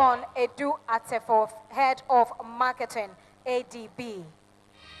Solomon Edu Atefo, head of marketing, ADB.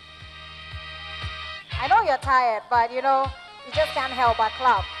 I know you're tired, but you know, you just can't help but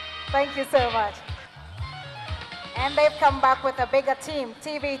clap. Thank you so much. And they've come back with a bigger team,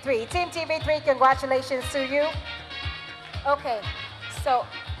 TV3. Team TV3, congratulations to you. Okay, so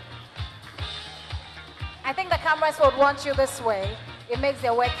I think the cameras would want you this way. It makes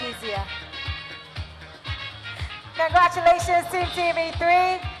their work easier. Congratulations, Team TV3,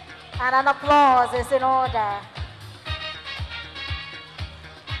 and an applause is in order.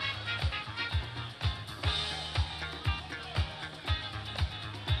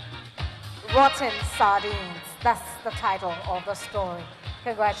 Rotten Sardines, that's the title of the story.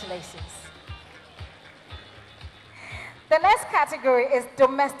 Congratulations. The next category is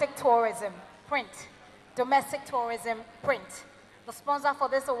domestic tourism, print. Domestic tourism, print. The sponsor for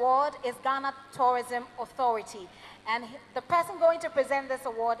this award is Ghana Tourism Authority. And the person going to present this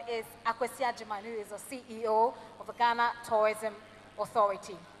award is Akwesia Jimanu, who is the CEO of the Ghana Tourism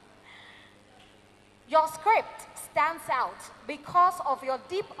Authority. Your script stands out because of your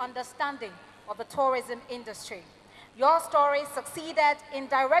deep understanding of the tourism industry. Your story succeeded in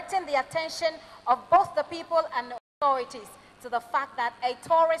directing the attention of both the people and the authorities to the fact that a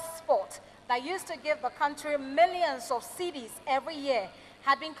tourist spot that used to give the country millions of cedis every year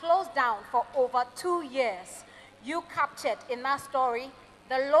had been closed down for over 2 years. You captured in that story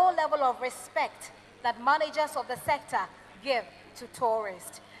the low level of respect that managers of the sector give to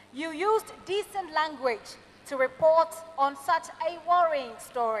tourists. You used decent language to report on such a worrying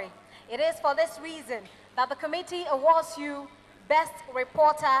story. It is for this reason that the committee awards you Best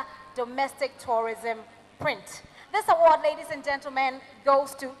Reporter Domestic Tourism Print. This award, ladies and gentlemen,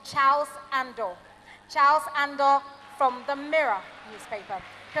 goes to Charles Ando. Charles Ando from the Mirror newspaper.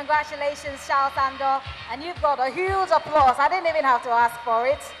 Congratulations, Charles Ando, and you've got a huge applause. I didn't even have to ask for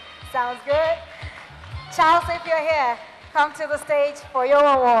it. Sounds good. Charles, if you're here, come to the stage for your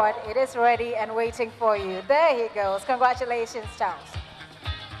award. It is ready and waiting for you. There he goes. Congratulations, Charles.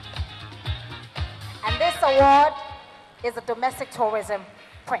 And this award is a domestic tourism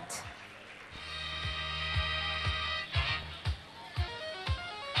print.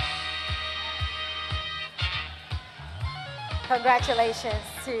 Congratulations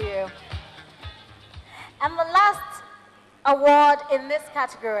to you. And the last award in this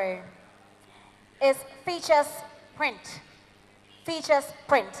category is Features Print. Features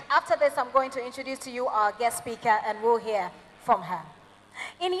Print. After this, I'm going to introduce to you our guest speaker, and we'll hear from her.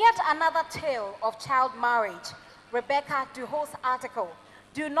 In yet another tale of child marriage, Rebecca Duho's article,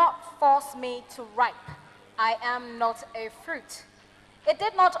 "Do Not Force Me to Ripe, I Am Not a Fruit." It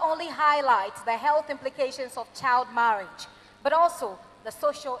did not only highlight the health implications of child marriage, but also the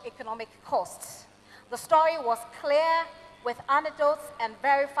socio-economic costs. The story was clear with anecdotes and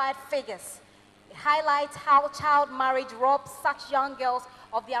verified figures. It highlights how child marriage robs such young girls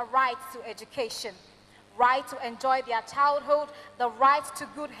of their rights to education, right to enjoy their childhood, the right to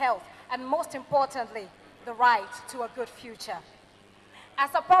good health, and most importantly, the right to a good future.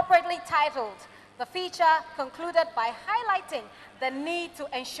 As appropriately titled, the feature concluded by highlighting the need to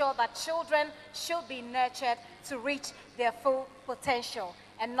ensure that children should be nurtured to reach their full potential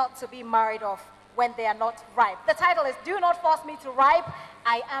and not to be married off when they are not ripe. The title is "Do Not Force Me to Ripe,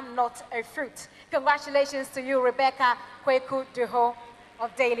 I Am Not a Fruit." Congratulations to you, Rebecca Kweku Duho.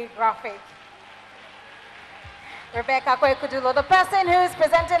 of Daily Graphic. Rebecca Kwekudulo. The person who's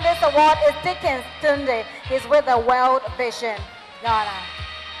presenting this award is Dickens Tunde. He's with the World Vision, Ghana.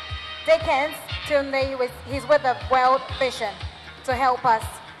 Dickens Tunde, he's with the World Vision to help us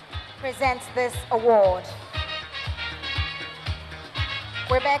present this award.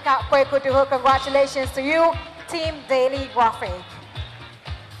 Rebecca Kwekudulo, congratulations to you, Team Daily Graphic.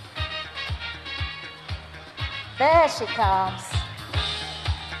 There she comes.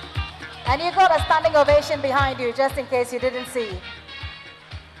 And you got a standing ovation behind you, just in case you didn't see.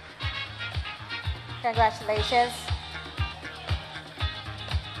 Congratulations.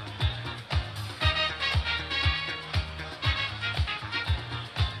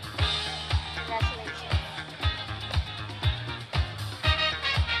 Congratulations.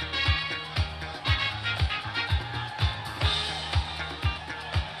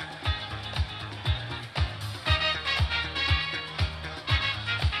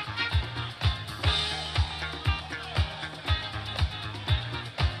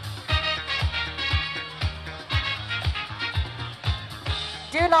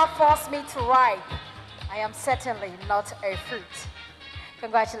 Do not force me to ripe. I am certainly not a fruit.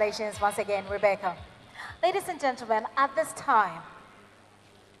 Congratulations once again, Rebecca. Ladies and gentlemen, at this time,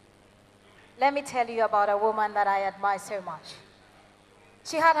 let me tell you about a woman that I admire so much.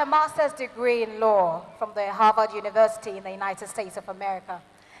 She had her master's degree in law from the Harvard University in the United States of America.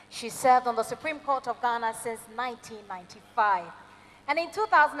 She served on the Supreme Court of Ghana since 1995. And in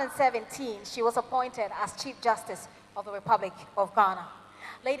 2017, she was appointed as Chief Justice of the Republic of Ghana.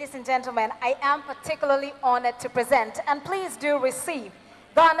 Ladies and gentlemen, I am particularly honored to present, and please do receive,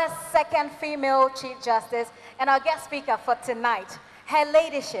 Ghana's second female Chief Justice and our guest speaker for tonight, Her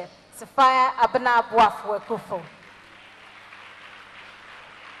Ladyship, Sophia Abena-Boafo-Akufo.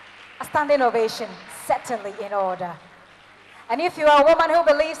 A standing ovation, certainly in order. And if you are a woman who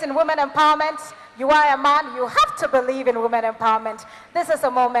believes in women empowerment, you are a man, you have to believe in women empowerment. This is a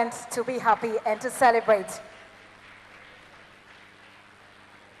moment to be happy and to celebrate.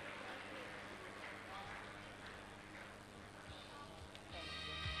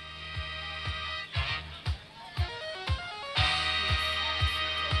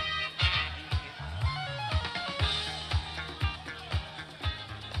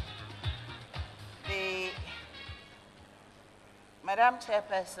 Madam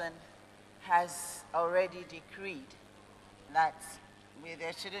Chairperson has already decreed that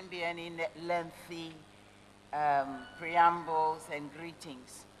there shouldn't be any lengthy preambles and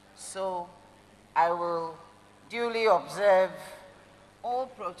greetings. So I will duly observe all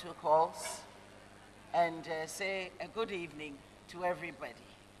protocols and say a good evening to everybody.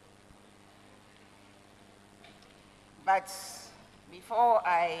 But before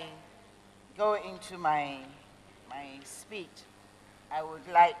I go into my speech, I would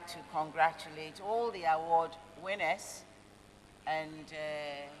like to congratulate all the award winners and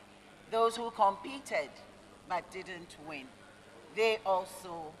those who competed but didn't win. They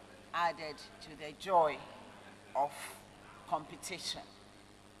also added to the joy of competition.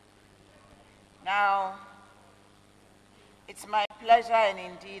 Now, it's my pleasure and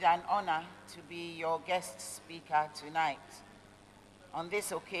indeed an honor to be your guest speaker tonight on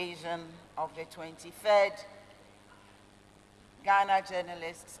this occasion of the 23rd Ghana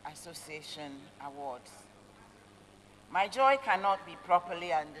Journalists Association Awards. My joy cannot be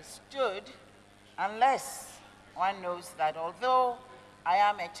properly understood unless one knows that although I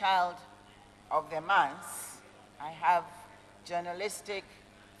am a child of the manse, I have journalistic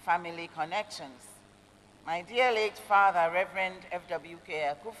family connections. My dear late father, Reverend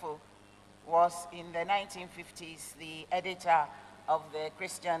F.W.K. Akufo, was in the 1950s the editor of the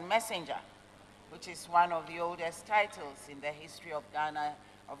Christian Messenger, which is one of the oldest titles in the history of Ghana,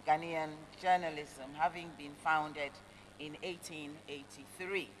 of Ghanaian journalism, having been founded in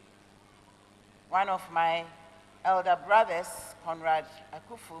 1883. One of my elder brothers, Conrad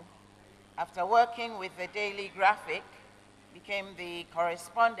Akufu, after working with the Daily Graphic, became the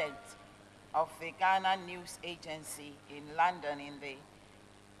correspondent of the Ghana News Agency in London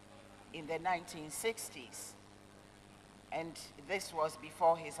in the 1960s. And this was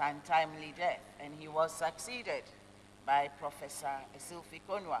before his untimely death, and he was succeeded by Professor Esilfi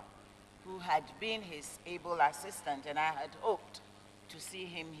Konwa, who had been his able assistant, and I had hoped to see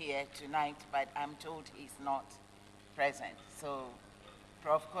him here tonight, but I'm told he's not present. So,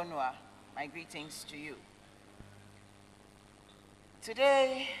 Prof. Konwa, my greetings to you.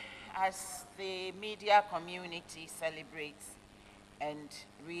 Today, as the media community celebrates and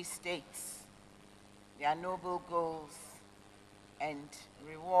restates their noble goals and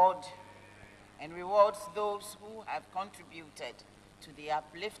rewards those who have contributed to the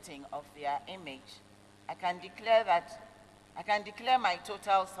uplifting of their image, I can declare my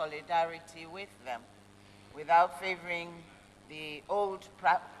total solidarity with them without favoring the old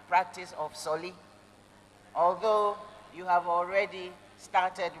practice of soli, although you have already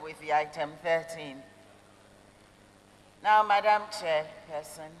started with the item 13. Now, Madam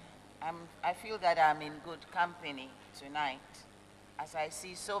Chairperson, I feel that I'm in good company tonight as I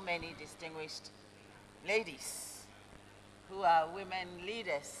see so many distinguished ladies who are women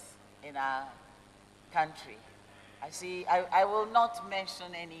leaders in our country. I will not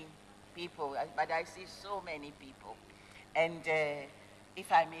mention any people, but I see so many people. And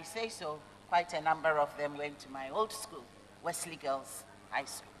if I may say so, quite a number of them went to my old school, Wesley Girls High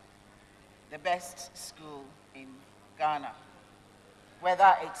School, the best school in Ghana,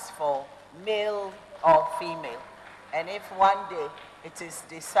 whether it's for male or female. And if one day it is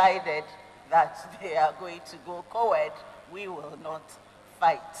decided that they are going to go co-ed, we will not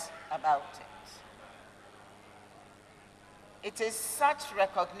fight about it. It is such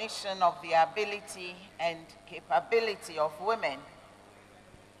recognition of the ability and capability of women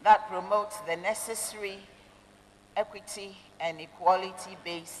that promotes the necessary equity and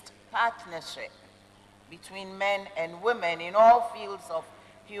equality-based partnership between men and women in all fields of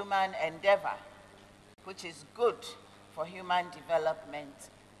human endeavor, which is good for human development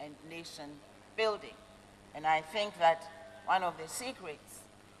and nation building. And I think that one of the secrets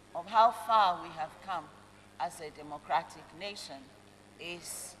of how far we have come as a democratic nation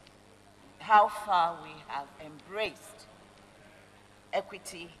is how far we have embraced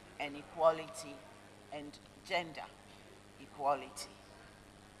equity and equality and gender equality.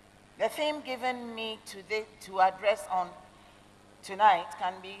 The theme given me to address on tonight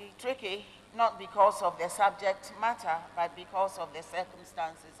can be tricky, not because of the subject matter, but because of the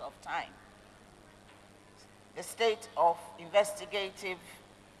circumstances of time. The state of investigative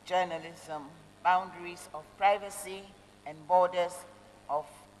journalism, boundaries of privacy, and borders of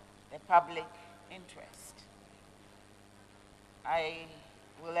the public interest. I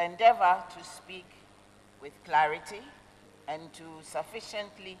will endeavor to speak with clarity and to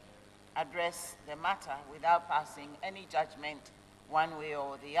sufficiently address the matter without passing any judgment one way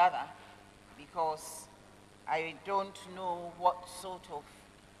or the other, because I don't know what sort of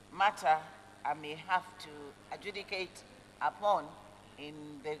matter I may have to adjudicate upon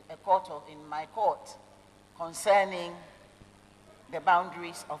in my court concerning the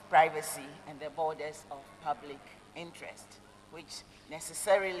boundaries of privacy and the borders of public interest, which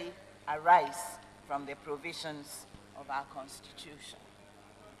necessarily arise from the provisions of our Constitution.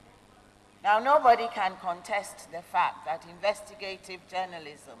 Now, nobody can contest the fact that investigative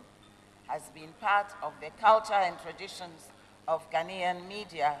journalism has been part of the culture and traditions of Ghanaian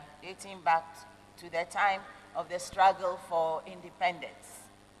media dating back to the time of the struggle for independence.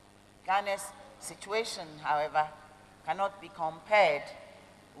 Ghana's situation, however, cannot be compared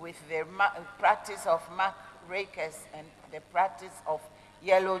with the practice of muck rakers and the practice of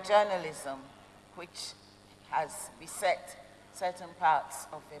yellow journalism, which has beset certain parts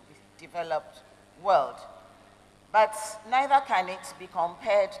of the developed world. But neither can it be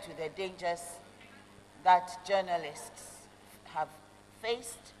compared to the dangers that journalists have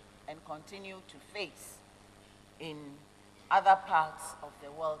faced and continue to face in other parts of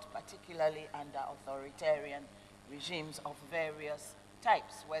the world, particularly under authoritarian regimes of various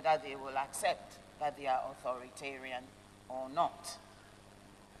types, whether they will accept that they are authoritarian or not.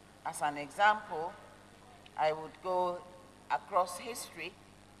 As an example, I would go across history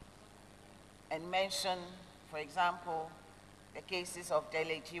and mention, for example, the cases of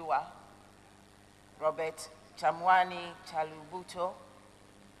Dele Giwa, Robert Chamwani Chalubuto,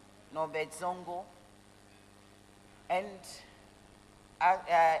 Norbert Zongo, and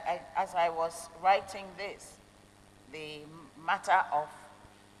as I was writing this, the matter of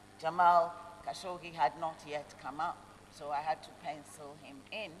Jamal Khashoggi had not yet come up, so I had to pencil him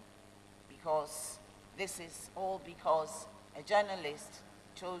in, because this is all because a journalist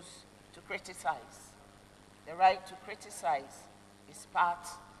chose to criticize. The right to criticize is part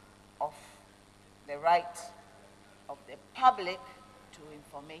of the right of the public to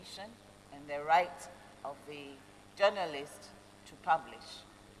information and the right of the journalist to publish.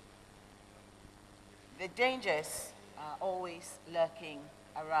 The dangers are always lurking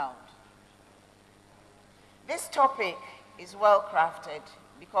around. This topic is well crafted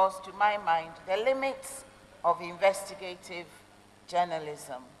because, to my mind, the limits of investigative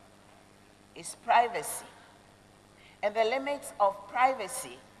journalism is privacy. And the limits of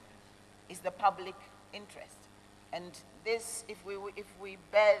privacy is the public interest. And this, if we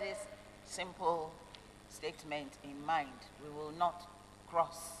bear this simple statement in mind, we will not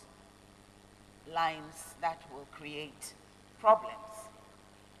cross lines that will create problems.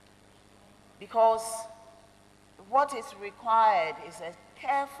 Because what is required is a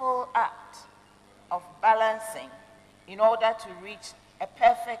careful act of balancing in order to reach a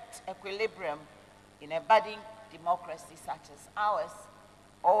perfect equilibrium in a budding democracy such as ours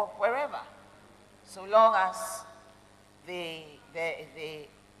or wherever, so long as there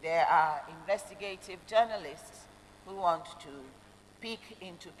are investigative journalists who want to peek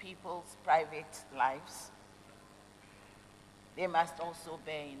into people's private lives. They must also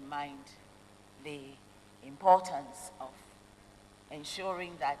bear in mind the importance of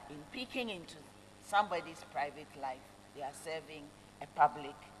ensuring that in peeking into somebody's private life, they are serving a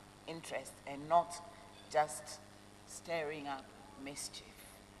public interest and not just stirring up mischief.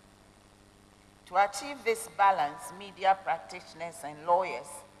 To achieve this balance, media practitioners and lawyers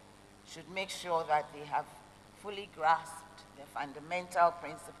should make sure that they have fully grasped the fundamental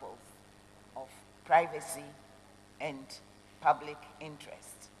principles of privacy and public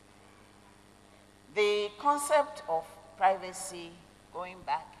interest. The concept of privacy, going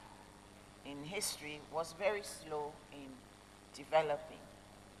back in history, was very slow in developing.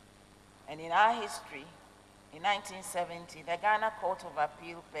 And in our history, in 1970, the Ghana Court of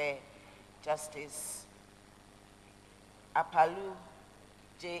Appeal per Justice Apalu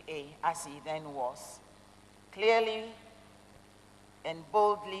Gja, as he then was, clearly and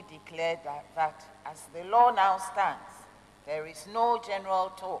boldly declared that as the law now stands, there is no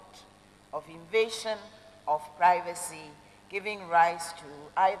general tort of invasion of privacy giving rise to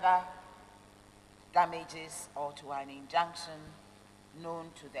either damages or to an injunction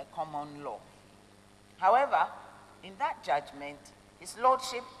known to the common law. However, in that judgment, His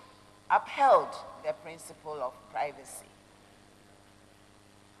Lordship upheld the principle of privacy.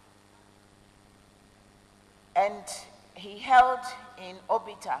 And he held in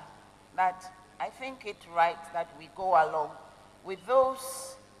obita that I think it right that we go along with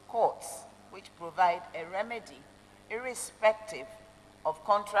those courts which provide a remedy irrespective of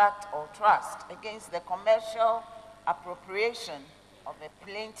contract or trust against the commercial appropriation of a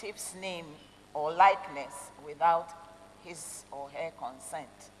plaintiff's name or likeness without his or her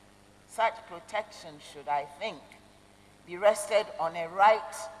consent. Such protection should, I think, be rested on a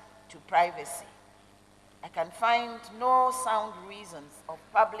right to privacy. I can find no sound reasons of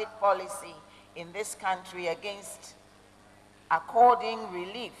public policy in this country against according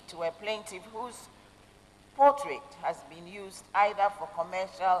relief to a plaintiff whose portrait has been used either for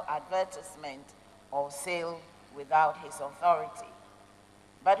commercial advertisement or sale without his authority.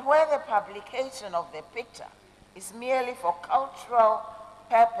 But where the publication of the picture is merely for cultural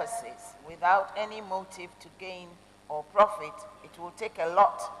purposes without any motive to gain or profit, it will take a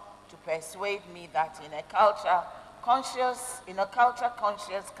lot to persuade me that in a culture-conscious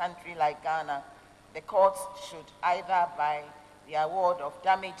country like Ghana, the courts should either by the award of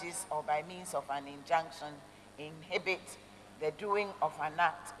damages or by means of an injunction inhibit the doing of an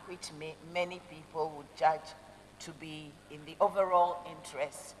act which many people would judge to be in the overall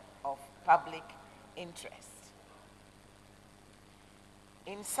interest of public interest.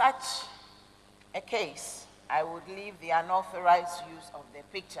 In such a case, I would leave the unauthorized use of the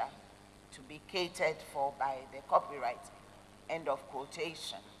picture to be catered for by the copyright. End of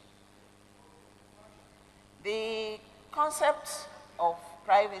quotation. The concept of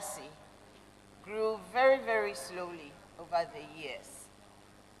privacy grew very, very slowly over the years.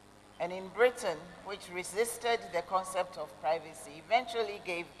 And in Britain, which resisted the concept of privacy, eventually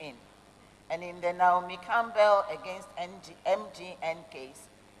gave in. And in the Naomi Campbell against MGN case,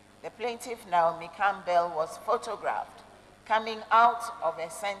 the plaintiff Naomi Campbell was photographed coming out of a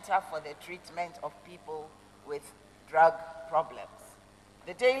center for the treatment of people with drug problems.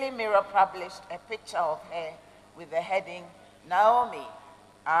 The Daily Mirror published a picture of her with the heading, "Naomi,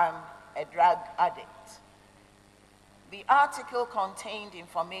 I'm a drug addict." The article contained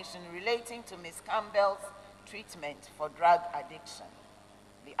information relating to Ms. Campbell's treatment for drug addiction.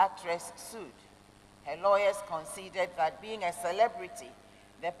 The actress sued. Her lawyers conceded that being a celebrity,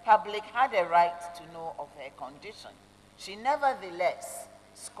 the public had a right to know of her condition. She nevertheless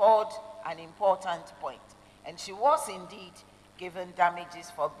scored an important point, and she was indeed given damages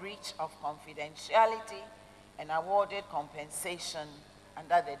for breach of confidentiality and awarded compensation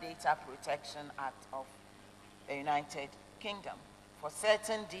under the Data Protection Act of the United Kingdom for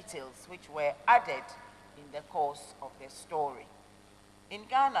certain details which were added in the course of the story. In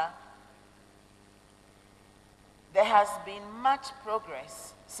Ghana, there has been much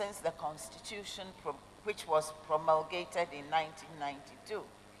progress since the Constitution, which was promulgated in 1992.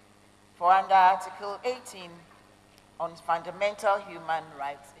 For under Article 18 on fundamental human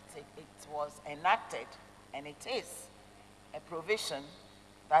rights, it was enacted, and it is a provision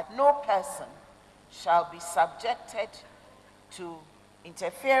that no person shall be subjected to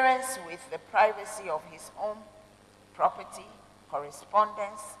interference with the privacy of his own property,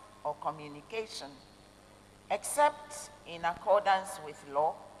 correspondence, or communication, except in accordance with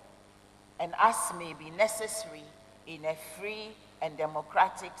law and as may be necessary in a free and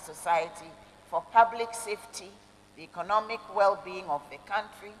democratic society for public safety, the economic well-being of the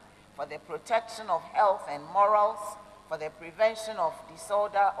country, for the protection of health and morals, for the prevention of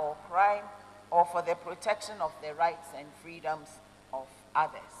disorder or crime, or for the protection of the rights and freedoms of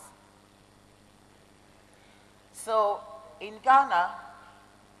others. So in Ghana,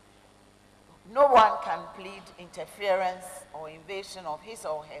 no one can plead interference or invasion of his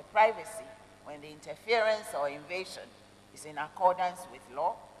or her privacy when the interference or invasion is in accordance with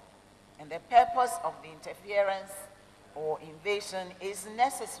law, and the purpose of the interference or invasion is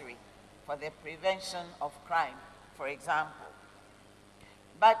necessary for the prevention of crime, for example.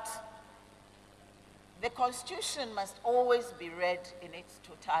 But the Constitution must always be read in its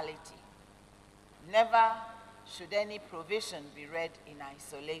totality. Never should any provision be read in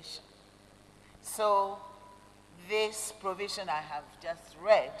isolation. So this provision I have just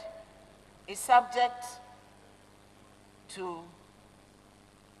read is subject to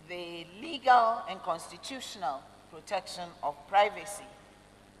the legal and constitutional protection of privacy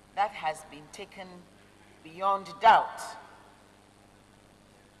that has been taken beyond doubt,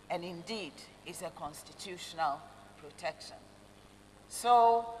 and indeed is a constitutional protection.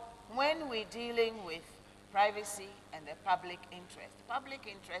 So when we're dealing with privacy and the public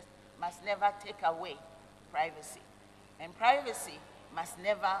interest must never take away privacy, and privacy must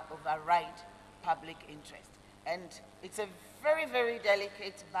never override public interest. And it's a very, very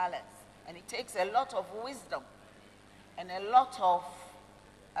delicate balance, and it takes a lot of wisdom and a lot of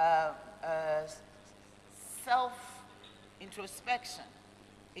self-introspection.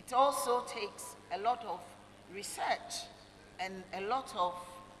 It also takes a lot of research and a lot of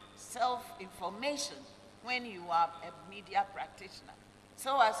self-information when you are a media practitioner,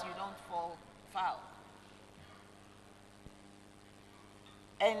 so as you don't fall foul.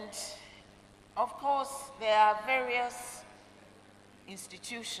 And of course, there are various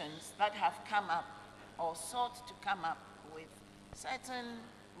institutions that have come up or sought to come up with certain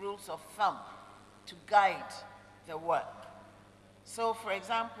rules of thumb to guide the work. So, for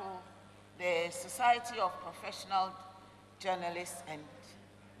example, the Society of Professional Journalists and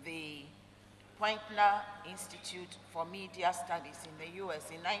the Pointner Institute for Media Studies in the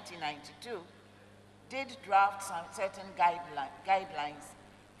US in 1992 did draft some certain guidelines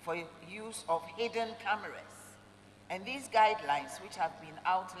for use of hidden cameras. And these guidelines, which have been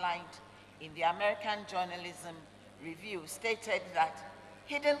outlined in the American Journalism Review, stated that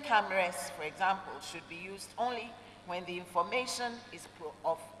hidden cameras, for example, should be used only when the information is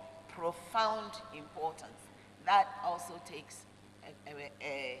of profound importance. That also takes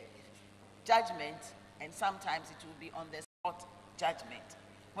a judgment, and sometimes it will be on the spot judgment.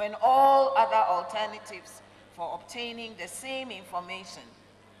 When all other alternatives for obtaining the same information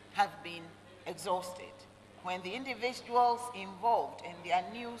have been exhausted, when the individuals involved and their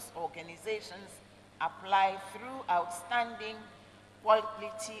news organizations apply through outstanding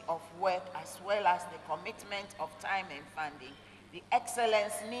quality of work as well as the commitment of time and funding, the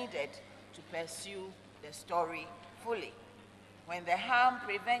excellence needed to pursue the story fully. When the harm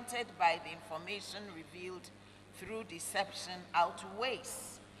prevented by the information revealed through deception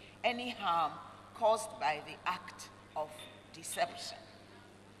outweighs any harm caused by the act of deception.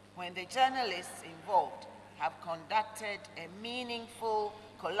 When the journalists involved have conducted a meaningful,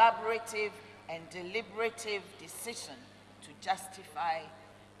 collaborative, and deliberative decision to justify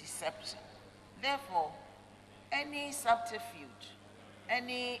deception. Therefore, any subterfuge,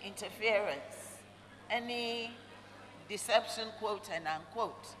 any interference, any deception, quote and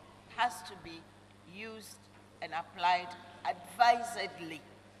unquote, has to be used and applied advisedly,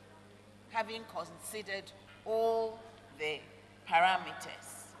 having considered all the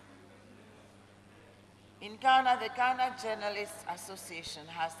parameters. In Ghana, the Ghana Journalists Association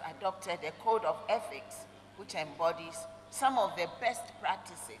has adopted a code of ethics which embodies some of the best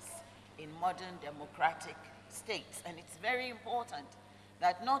practices in modern democratic states. And it's very important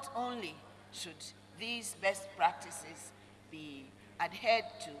that not only should these best practices be adhered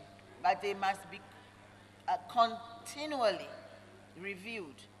to, but they must be continually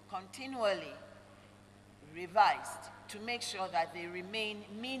reviewed, continually revised to make sure that they remain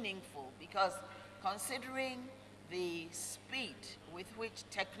meaningful, because considering the speed with which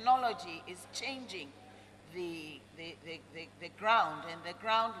technology is changing the ground and the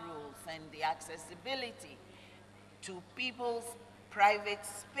ground rules and the accessibility to people's private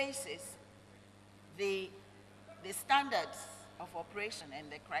spaces, the standards of operation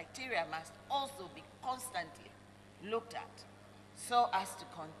and the criteria must also be constantly looked at so as to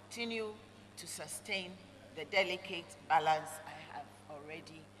continue to sustain the delicate balance I have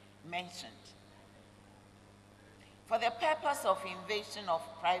already mentioned. For the purpose of invasion of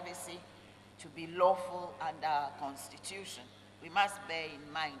privacy to be lawful under our Constitution, we must bear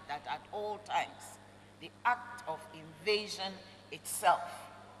in mind that at all times, the act of invasion itself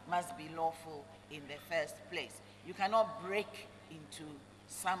must be lawful in the first place. You cannot break into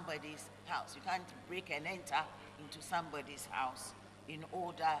somebody's house. You can't break and enter into somebody's house in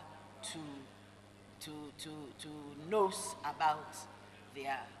order to nose about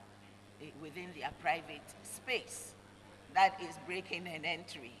within their private space. That is breaking and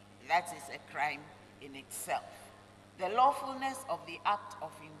entry. That is a crime in itself. The lawfulness of the act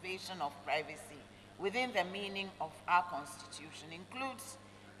of invasion of privacy within the meaning of our Constitution includes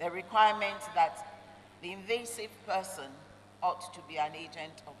the requirement that the invasive person ought to be an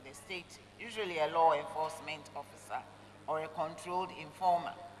agent of the state, usually a law enforcement officer or a controlled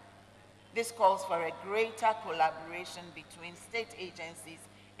informer. This calls for a greater collaboration between state agencies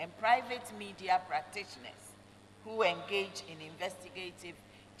and private media practitioners who engage in investigative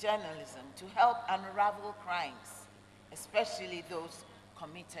journalism to help unravel crimes, especially those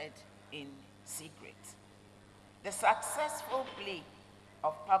committed in secret. The successful plea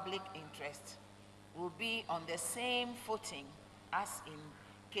of public interest will be on the same footing as in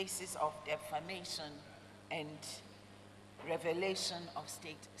cases of defamation and revelation of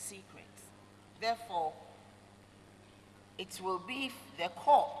state secrets. Therefore, it will be the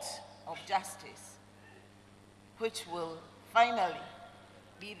court of justice which will finally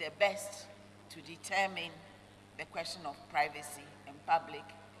be the best to determine the question of privacy and public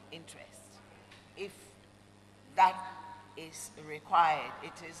interest. If that is required,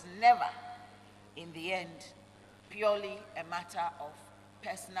 it is never, in the end, purely a matter of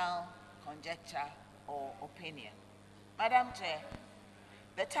personal conjecture or opinion. Madam Chair,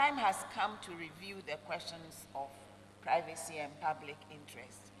 the time has come to review the questions of privacy and public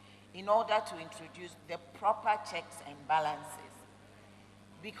interest in order to introduce the proper checks and balances,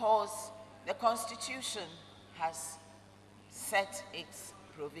 because the Constitution has set its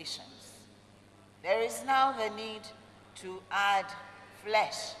provisions. There is now the need to add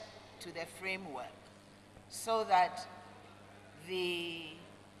flesh to the framework so that the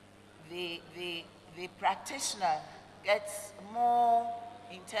practitioner gets more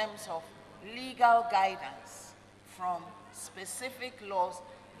in terms of legal guidance from specific laws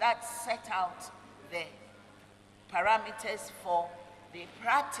that set out the parameters for the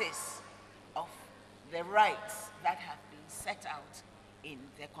practice of the rights that have been set out in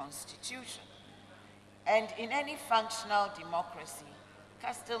the Constitution. And in any functional democracy,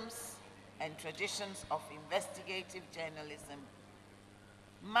 customs and traditions of investigative journalism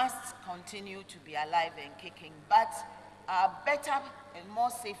must continue to be alive and kicking, but are better and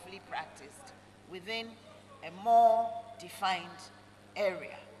more safely practiced within a more defined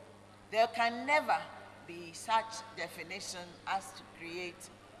area. There can never be such definition as to create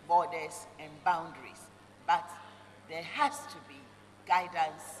borders and boundaries, but there has to be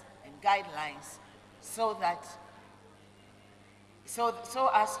guidance and guidelines so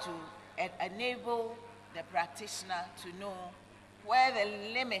as to enable the practitioner to know where the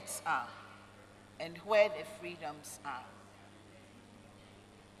limits are and where the freedoms are.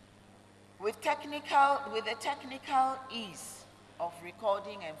 With the technical ease of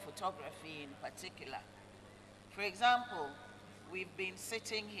recording and photography in particular, for example, we've been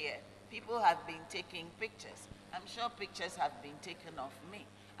sitting here, people have been taking pictures. I'm sure pictures have been taken of me.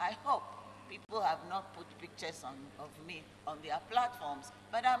 I hope people have not put pictures of me on their platforms,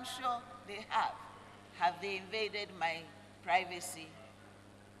 but I'm sure they have. Have they invaded my privacy?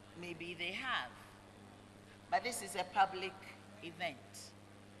 Maybe they have. But this is a public event.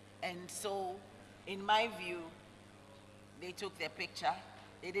 And so, in my view, they took their picture.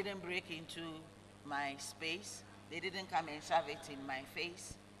 They didn't break into my space. They didn't come and shove it in my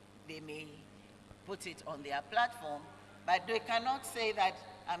face. They may put it on their platform, but they cannot say that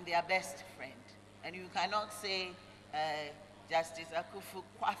I'm their best friend. And you cannot say Justice Akufu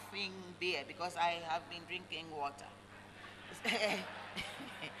quaffing beer because I have been drinking water.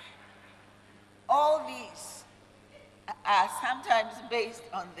 All these are sometimes based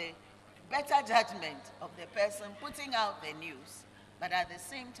on the better judgment of the person putting out the news, but at the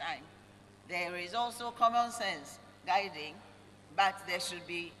same time, there is also common sense guiding, but there should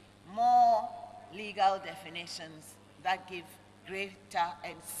be more legal definitions that give greater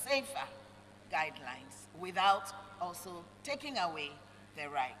and safer guidelines without also taking away the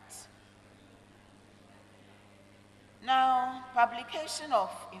rights. Now, publication of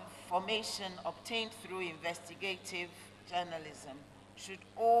information obtained through investigative journalism should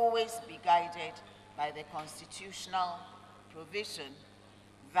always be guided by the constitutional provision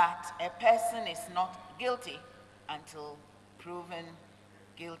that a person is not guilty until proven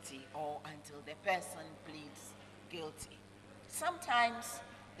guilty or until the person pleads guilty. Sometimes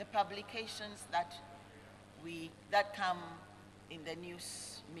the publications that come in the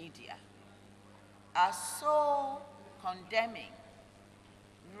news media are so condemning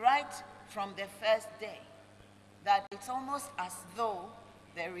right from the first day that it's almost as though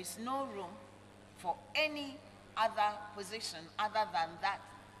there is no room for any other position other than that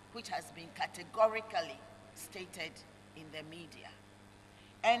which has been categorically stated in the media.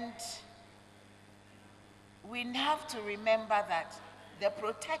 And we have to remember that the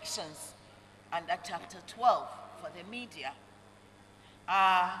protections under Chapter 12 for the media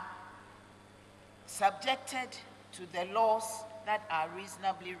are subjected to the laws that are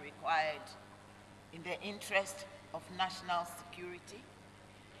reasonably required in the interest of national security,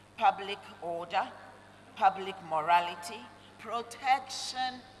 public order, public morality,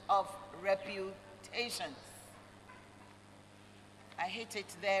 protection of reputations. I hit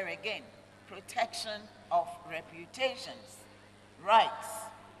it there again. Protection of reputations, rights,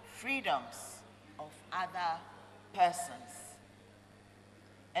 freedoms of other persons.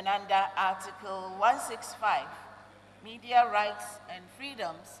 And under Article 165, media rights and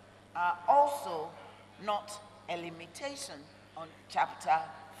freedoms are also not a limitation on Chapter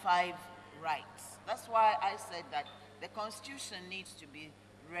 5 rights. That's why I said that the Constitution needs to be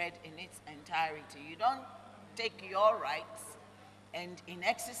read in its entirety. You don't take your rights and in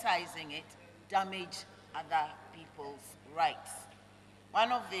exercising it, damage other people's rights.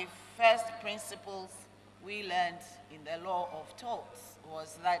 One of the first principles we learned in the law of torts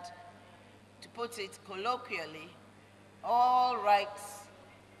was that, to put it colloquially, all rights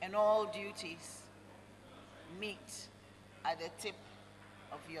and all duties meet at the tip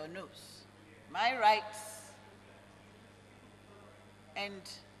of your nose. My rights end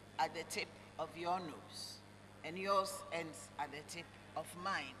at the tip of your nose, and yours ends at the tip of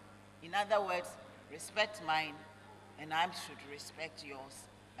mine. In other words, respect mine, and I should respect yours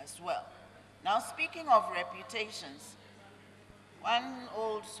as well. Now, speaking of reputations, one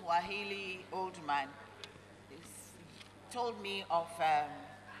old Swahili old man told me of a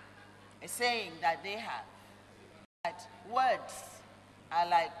saying that they have, that words are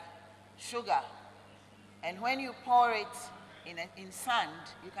like sugar, and when you pour it in sand,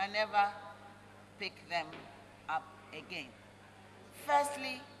 you can never pick them up again.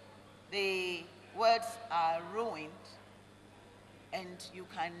 Firstly, the words are ruined, and you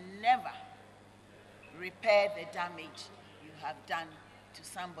can never repair the damage you have done to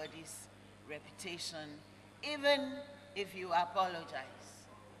somebody's reputation, even if you apologize,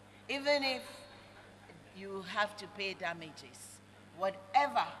 even if you have to pay damages,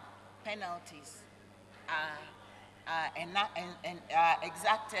 whatever penalties are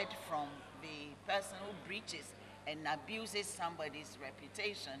exacted from the person who breaches and abuses somebody's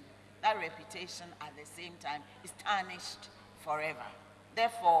reputation, that reputation at the same time is tarnished forever.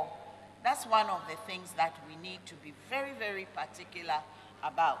 Therefore, that's one of the things that we need to be very, very particular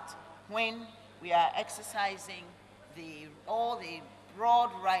about when we are exercising all the broad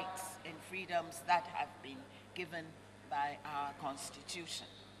rights and freedoms that have been given by our Constitution.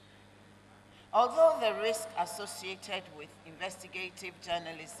 Although the risk associated with investigative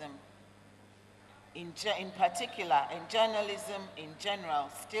journalism in particular, and journalism in general,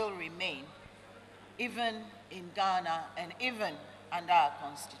 still remain, even in Ghana and even under our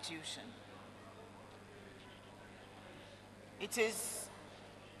Constitution, it is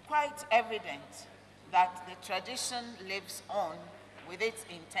quite evident that the tradition lives on with its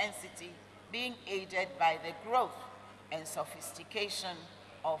intensity, being aided by the growth and sophistication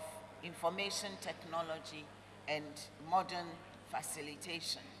of information technology and modern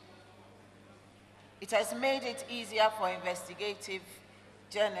facilitation. It has made it easier for investigative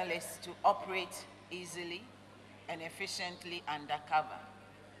journalists to operate easily and efficiently undercover.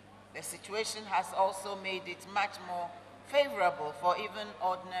 The situation has also made it much more favorable for even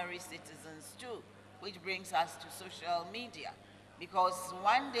ordinary citizens too, which brings us to social media, because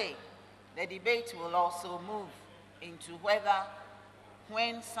one day the debate will also move into whether,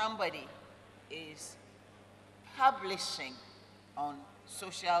 when somebody is publishing on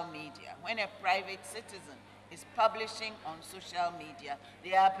social media, when a private citizen is publishing on social media,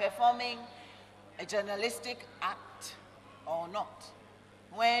 they are performing a journalistic act or not.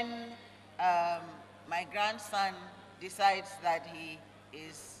 When my grandson decides that he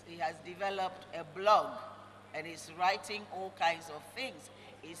has developed a blog and is writing all kinds of things,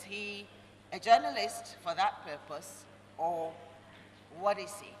 is he a journalist for that purpose, or what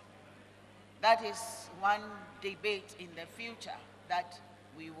is he? That is one debate in the future that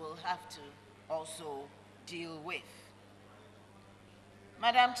we will have to also deal with.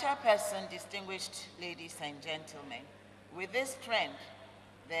 Madam Chairperson, distinguished ladies and gentlemen, with this trend,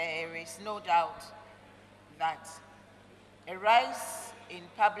 there is no doubt that a rise in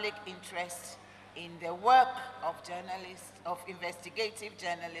public interest in the work of journalists, of investigative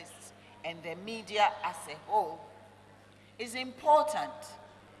journalists, and the media as a whole is important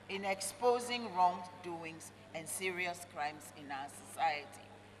in exposing wrongdoings and serious crimes in our society.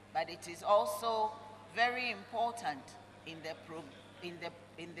 But it is also very important in the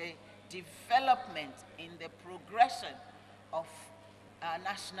development, in the progression of our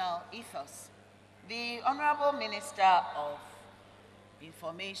national ethos. The Honorable Minister of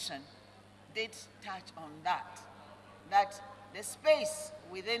Information did touch on that the space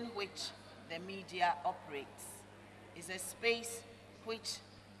within which the media operates is a space which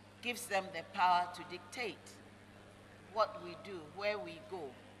gives them the power to dictate what we do, where we go,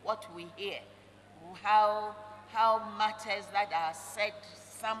 what we hear, how matters that are said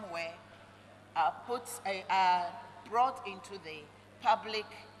somewhere are brought into the public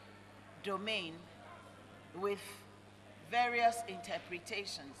domain with various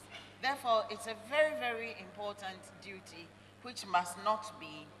interpretations. Therefore, it's a very, very important duty which must not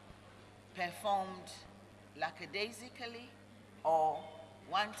be performed lackadaisically or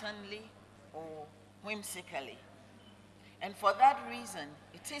wantonly or whimsically. And for that reason,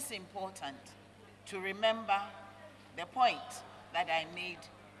 it is important to remember the point that I made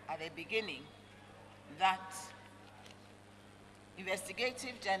at the beginning, that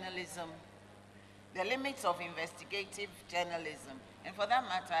investigative journalism, the limits of investigative journalism, and for that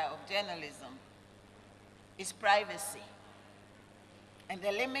matter of journalism, is privacy. And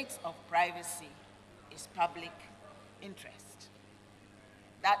the limits of privacy is public interest.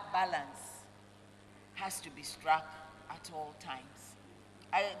 That balance has to be struck at all times.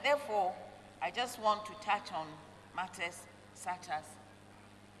 Therefore, I just want to touch on matters such as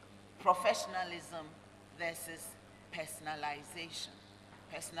professionalism versus personalization.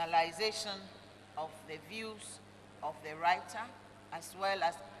 Personalization of the views of the writer, as well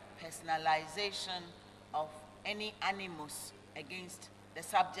as personalization of any animus against the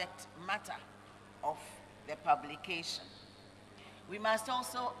subject matter of the publication. We must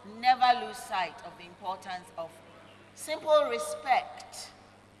also never lose sight of the importance of simple respect,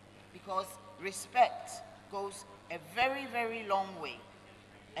 because respect goes a very, very long way,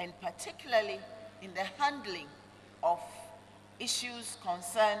 and particularly in the handling of issues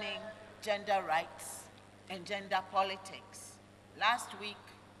concerning gender rights and gender politics. Last week,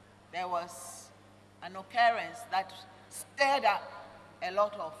 there was an occurrence that stirred up a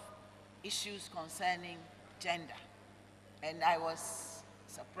lot of issues concerning gender. And I was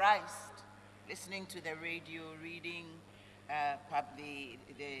surprised listening to the radio, reading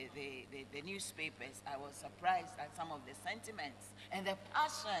the newspapers. I was surprised at some of the sentiments and the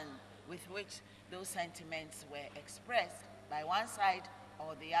passion with which those sentiments were expressed by one side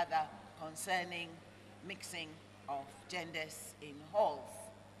or the other concerning mixing of genders in halls.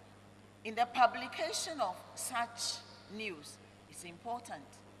 In the publication of such news, it's important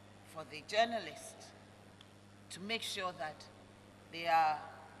for the journalist to make sure that they are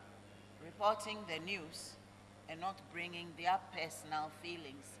reporting the news and not bringing their personal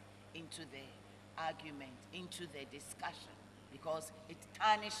feelings into the argument, into the discussion, because it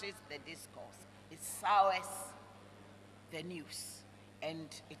tarnishes the discourse, it sours the news,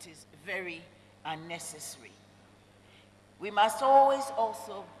 and it is very unnecessary. We must always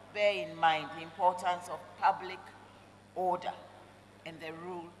also bear in mind the importance of public order and the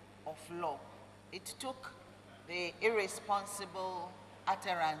rule of law. It took the irresponsible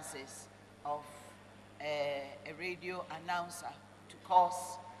utterances of a radio announcer to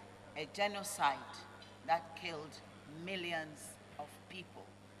cause a genocide that killed millions of people.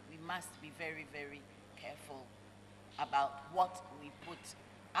 We must be very, very careful about what we put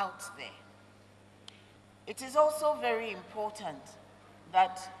out there. It is also very important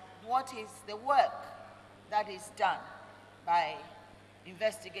that what is the work that is done by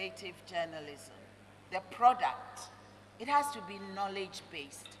investigative journalism, the product, it has to be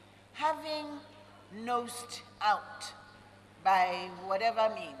knowledge-based. Having nosed out by whatever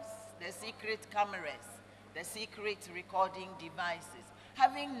means, the secret cameras, the secret recording devices,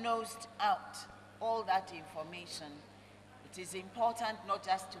 having nosed out all that information, it is important not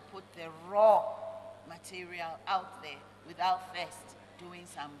just to put the raw material out there without first doing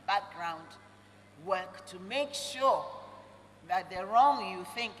some background work to make sure that the wrong you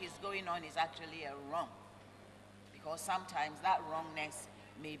think is going on is actually a wrong. Because sometimes that wrongness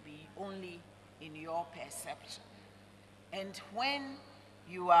may be only in your perception. And when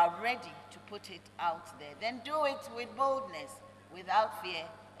you are ready to put it out there, then do it with boldness, without fear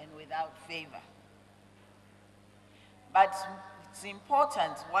and without favor. But it's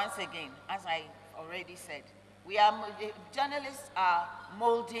important, once again, as I already said, journalists are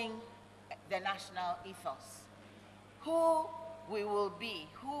molding the national ethos. Who we will be,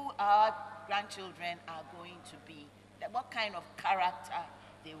 who our grandchildren are going to be, what kind of character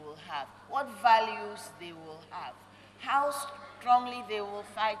they will have, what values they will have, how strongly they will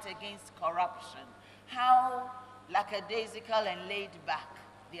fight against corruption, how lackadaisical and laid back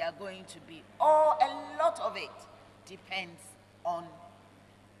they are going to be. A lot of it depends on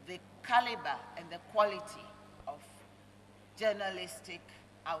the caliber and the quality of journalistic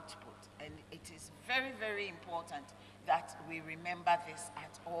output. And it is very, very important that we remember this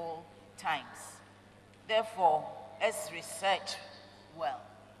at all times. Therefore, let's research well.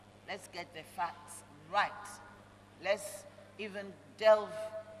 Let's get the facts right. Let's even delve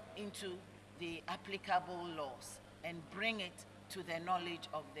into the applicable laws and bring it to the knowledge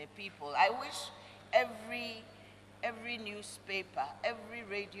of the people. I wish every newspaper, every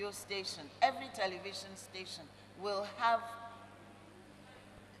radio station, every television station will have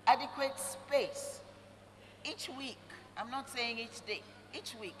adequate space each week. I'm not saying each day,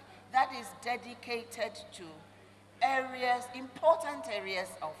 each week, that is dedicated to areas, important areas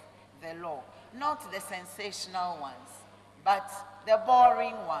of the law, not the sensational ones, but the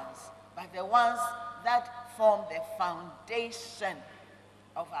boring ones, but the ones that form the foundation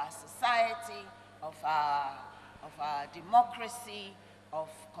of our society, of our democracy, of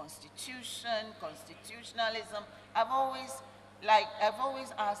constitution, constitutionalism. I've always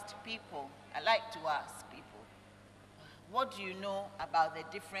asked people, I like to ask people, what do you know about the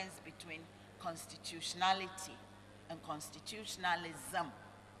difference between constitutionality and constitutionalism?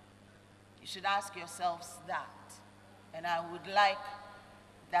 You should ask yourselves that. And I would like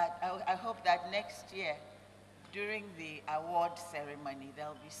that, I hope that next year, during the award ceremony,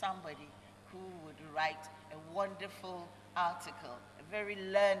 there'll be somebody who would write a wonderful article, a very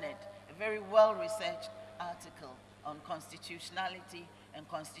learned, a very well-researched article on constitutionality and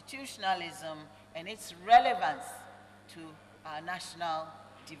constitutionalism and its relevance to our national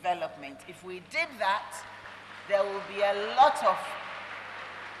development. If we did that, there will be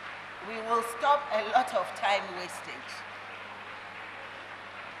we will stop a lot of time wastage.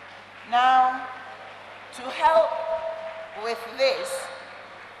 Now, to help with this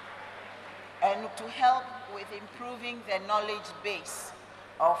and to help with improving the knowledge base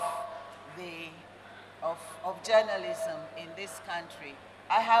of journalism in this country,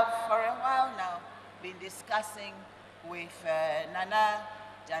 I have for a while now been discussing with Nana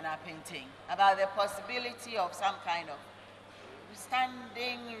Jana Painting about the possibility of some kind of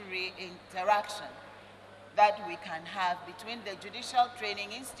standing interaction that we can have between the Judicial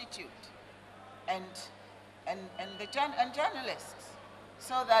Training Institute and journalists,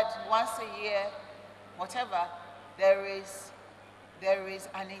 so that once a year, whatever, there is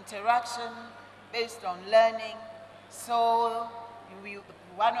an interaction based on learning. So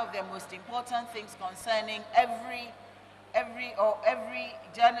one of the most important things concerning every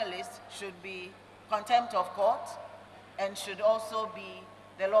journalist should be contempt of court, and should also be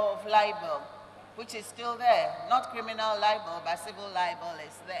the law of libel, which is still there. Not criminal libel, but civil libel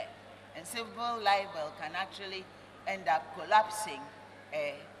is there. And civil libel can actually end up collapsing,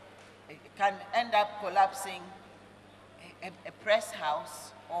 a press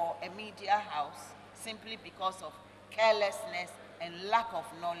house or a media house simply because of carelessness and lack of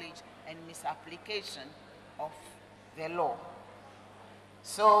knowledge and misapplication of the law.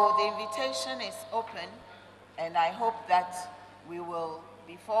 So the invitation is open, and I hope that we will,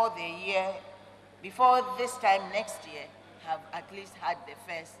 before this time next year, have at least had the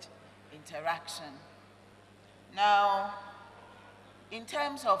first interaction. Now, in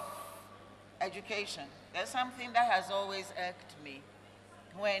terms of education, there's something that has always irked me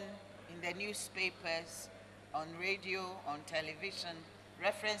when in the newspapers, on radio, on television,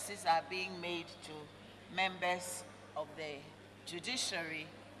 references are being made to members of the judiciary,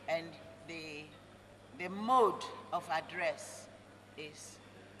 and the mode of address is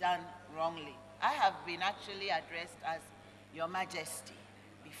done wrongly. I have been actually addressed as Your Majesty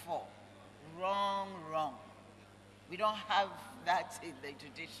before. Wrong, wrong. We don't have that in the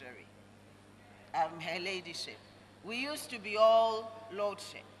judiciary. Her Ladyship. We used to be all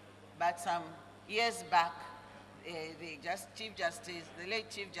Lordship, but some years back, Chief Justice, the late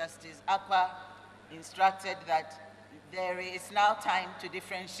Chief Justice Akwa, instructed that there is now time to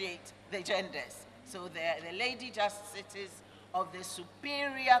differentiate the genders. So the Lady Justices of the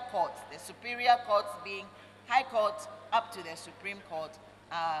Superior Court, the Superior Courts being High Court up to the Supreme Court,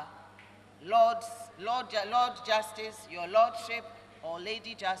 are Lord Justice, your Lordship, or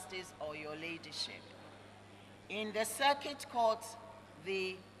Lady Justice, or your Ladyship. In the Circuit Court,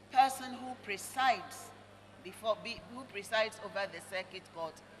 the person who presides who presides over the Circuit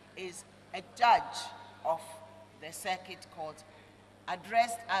Court is a judge of the Circuit Court,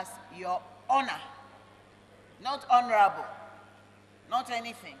 addressed as Your Honor, not honorable, not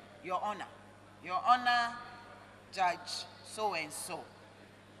anything, Your Honor. Your Honor, Judge so-and-so.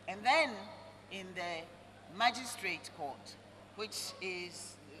 And then in the Magistrate Court, which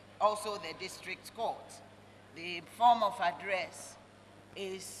is also the District Court, the form of address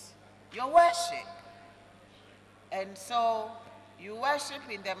is Your Worship. And so you worship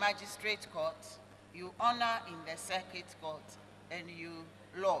in the Magistrate Court, you honor in the Circuit Court, and you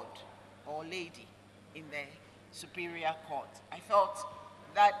Lord or Lady in the Superior Court. I thought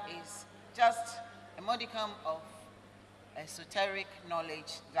that is just a modicum of esoteric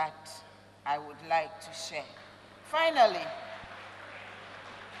knowledge that I would like to share. Finally,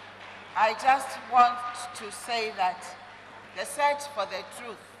 I just want to say that the search for the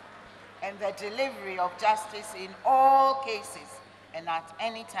truth and the delivery of justice in all cases and at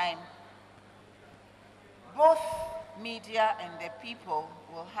any time, both media and the people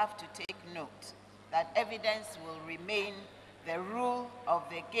will have to take note that evidence will remain the rule of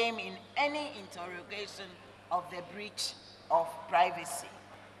the game in any interrogation of the breach of privacy.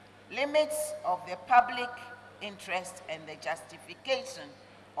 Limits of the public interest and the justification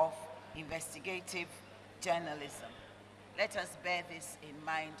of investigative journalism. Let us bear this in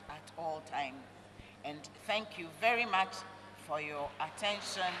mind at all times. And thank you very much for your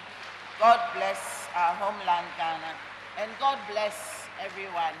attention. God bless our homeland, Ghana, and God bless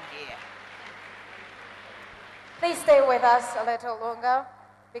everyone here. Please stay with us a little longer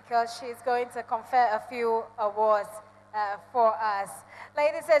because she's going to confer a few awards for us.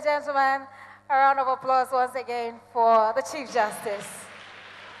 Ladies and gentlemen, a round of applause once again for the Chief Justice.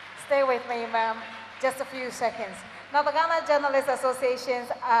 Stay with me, ma'am, just a few seconds. Now, the Ghana Journalists Association's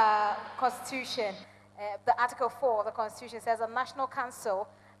constitution, the Article 4 of the Constitution says a national council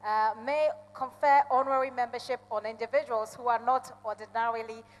may confer honorary membership on individuals who are not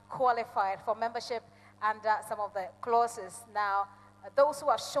ordinarily qualified for membership under some of the clauses. Now, those who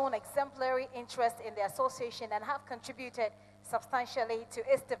have shown exemplary interest in the association and have contributed substantially to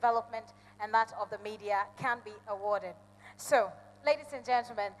its development and that of the media can be awarded. So, ladies and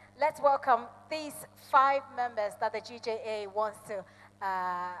gentlemen, let's welcome these 5 members that the GJA wants to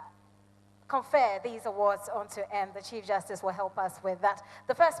confer these awards onto, and the Chief Justice will help us with that.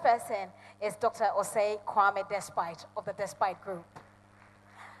 The first person is Dr. Osei Kwame Despite of the Despite Group.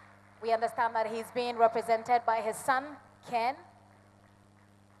 We understand that he's being represented by his son, Ken.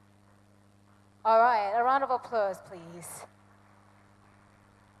 All right, a round of applause, please.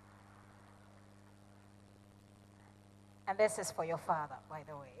 And this is for your father, by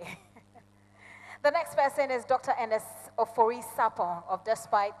the way. The next person is Dr. Enes Ofori Sapong of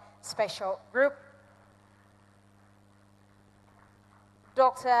Despite Special Group.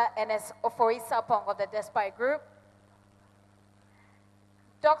 Dr. Enes Ofori Sapong of the Despite Group.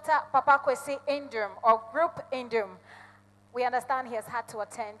 Dr. Papakwesi Indum of Group Indum. We understand he has had to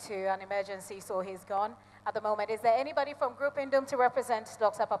attend to an emergency, so he's gone at the moment. Is there anybody from Group Indum to represent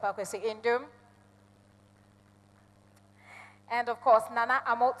Dr. Papakwesi Indum? And of course, Nana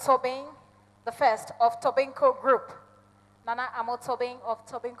Amot Tobing, the first of Tobinco Group. Nana Amot Tobing of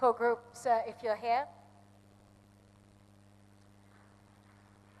Tobinco Group, sir, if you're here.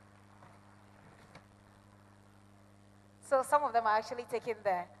 So some of them are actually taking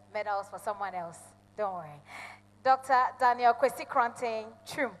the medals for someone else. Don't worry. Dr. Daniel Kwesi Kranting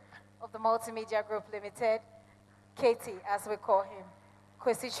Chum of the Multimedia Group Limited, Katie, as we call him.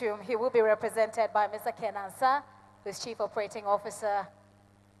 Kwesi Chum, he will be represented by Mr. Ken Ansah, who's Chief Operating Officer.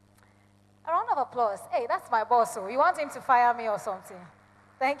 A round of applause. Hey, that's my boss, so you want him to fire me or something?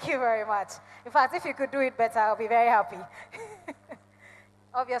 Thank you very much. In fact, if you could do it better, I'll be very happy.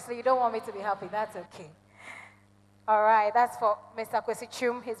 Obviously, you don't want me to be happy. That's okay. All right, that's for Mr. Kwesi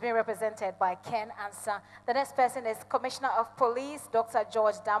Chum. He's being represented by Ken Ansah. The next person is Commissioner of Police, Dr.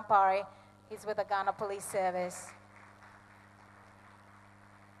 George Dampare. He's with the Ghana Police Service.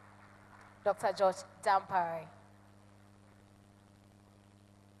 Dr. George Dampare.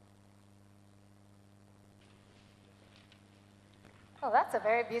 Oh, that's a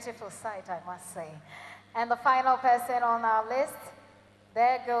very beautiful sight, I must say. And the final person on our list,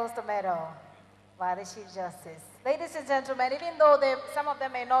 there goes the medal by the Chief Justice. Ladies and gentlemen, even though some of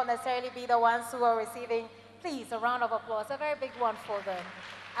them may not necessarily be the ones who are receiving, please, a round of applause, a very big one for them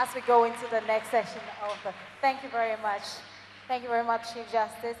as we go into the next session of the... Thank you very much. Thank you very much, Chief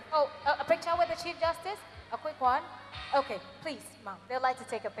Justice. Oh, a picture with the Chief Justice? A quick one? Okay, please, ma'am. They'd like to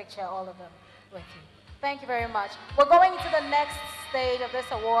take a picture, all of them, with you. Thank you very much. We're going into the next stage of this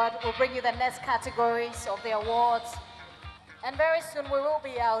award. We'll bring you the next categories of the awards. And very soon we will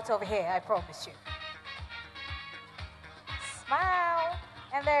be out of here, I promise you. Smile.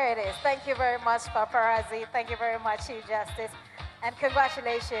 And there it is. Thank you very much, Paparazzi. Thank you very much, Chief Justice. And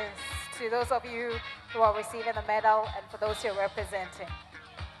congratulations to those of you who are receiving the medal and for those you're representing.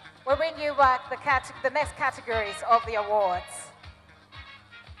 We'll bring you back the next categories of the awards.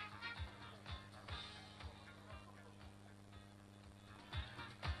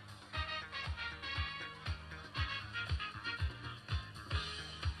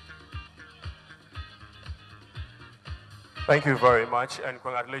 Thank you very much, and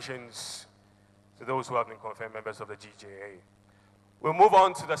congratulations to those who have been confirmed members of the GJA. We'll move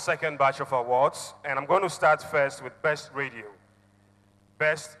on to the second batch of awards, and I'm going to start first with Best Radio.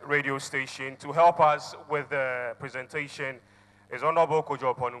 Best Radio Station. To help us with the presentation is Honorable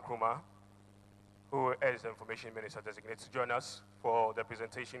Kojo Nkrumah, who is the Information Minister designated to join us for the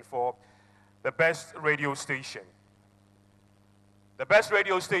presentation for the Best Radio Station. The Best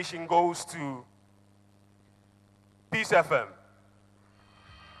Radio Station goes to Peace FM.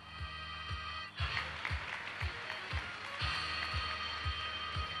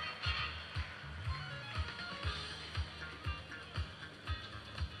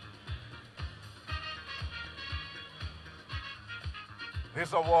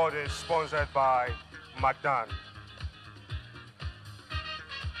 This award is sponsored by McDan.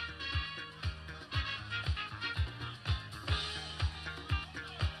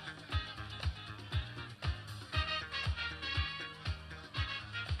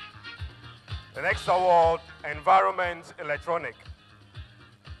 The next award, Environment Electronic.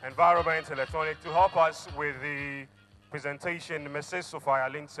 Environment Electronic. To help us with the presentation, Mrs. Sophia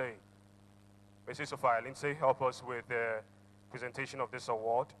Lindsay. Mrs. Sophia Lindsay, help us with the presentation of this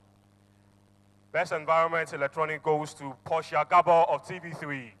award. Best Environment Electronic goes to Portia Gabor of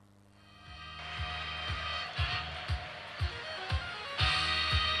TV3.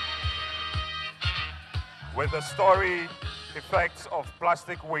 With the story, Effects of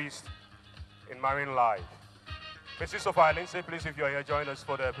Plastic Waste in Marine Life. Mrs. Sophia Lindsay, please, if you're here, join us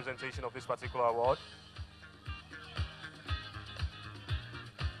for the presentation of this particular award.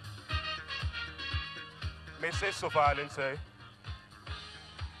 Mrs. Sophia Lindsay.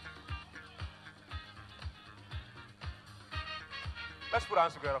 Let's put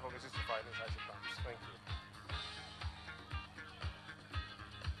hands together for Mrs. Sophia Lindsay as she comes. Thank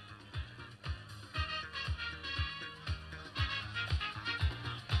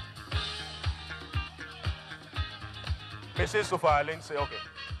you. Mrs. Sophia Lindsay, okay.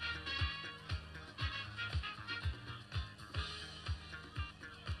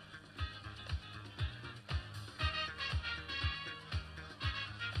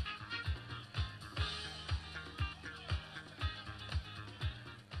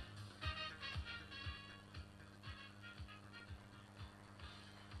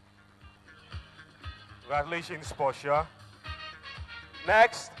 Congratulations, Portia.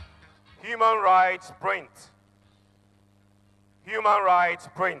 Next, Human Rights Print. Human Rights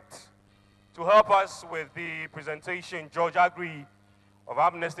Print. To help us with the presentation, George Agri of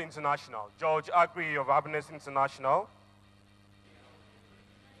Amnesty International. George Agri of Amnesty International.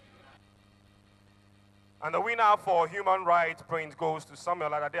 And the winner for Human Rights Print goes to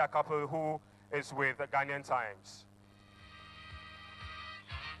Samuel Adade Akapo, who is with the Ghanaian Times.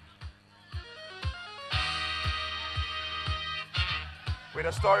 With a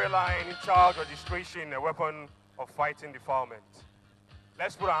storyline, child registration, a weapon of fighting defilement.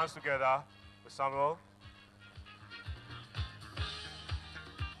 Let's put our hands together with Samuel.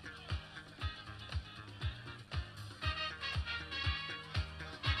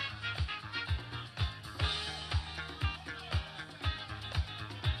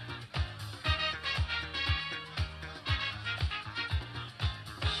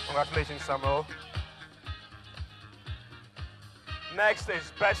 Congratulations, Samuel. Next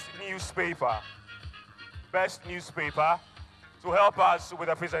is Best Newspaper. Best Newspaper. To help us with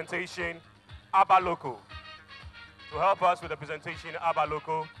the presentation, Abaloko. To help us with the presentation,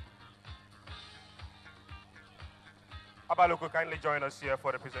 Abaloko. Abaloko, kindly join us here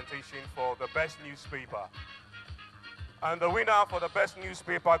for the presentation for the Best Newspaper. And the winner for the best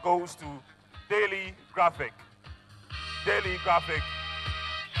newspaper goes to Daily Graphic. Daily Graphic.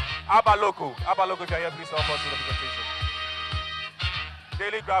 Abaloko, if you're here, please help us with the presentation.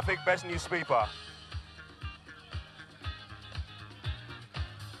 Daily Graphic, best newspaper.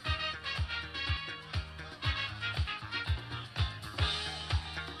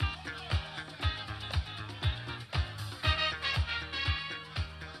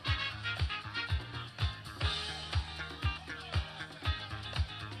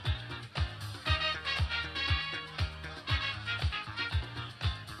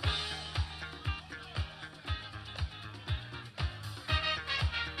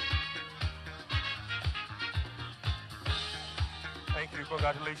 Thank you,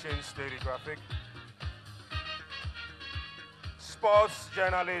 congratulations, Daily Graphic. Sports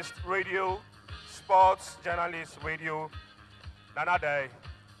Journalist Radio, Nanade,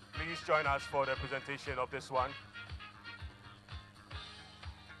 please join us for the presentation of this one.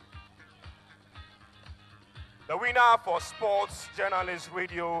 The winner for Sports Journalist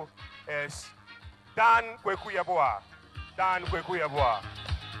Radio is Dan Kwekuyeboa. Dan Kwekuyeboa.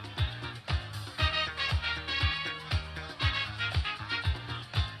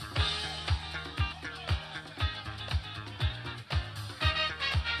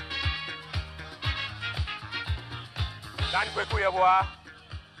 Dan Kwekuyeboa.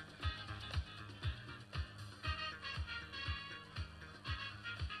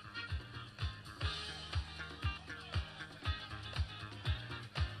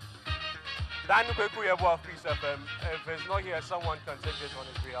 Dan Kwekuyeboa of Peace FM. If it's not here, someone can take this on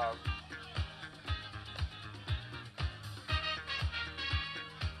his behalf.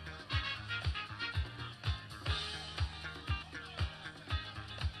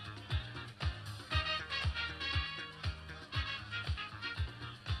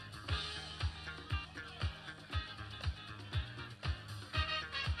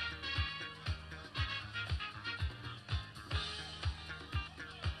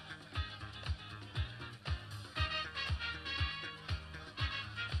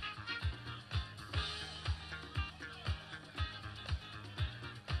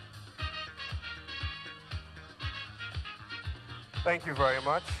 Thank you very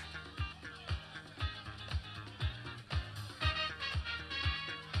much.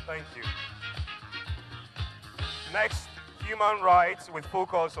 Thank you. Next, human rights with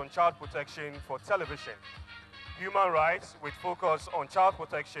focus on child protection for television. Human rights with focus on child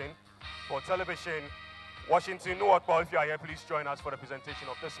protection for television. Washington Newark, if you are here, please join us for the presentation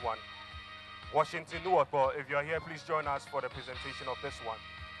of this one. Washington Newark, if you are here, please join us for the presentation of this one.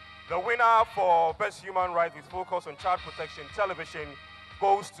 The winner for Best Human Rights with focus on child protection television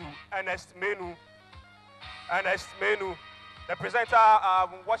goes to Ernest Menu. Ernest Menu. The presenter,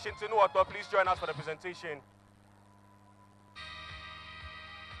 Washington Newark, please join us for the presentation.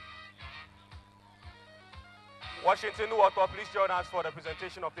 Washington Newark, please join us for the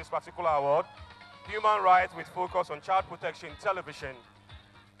presentation of this particular award. Human Rights with focus on child protection television.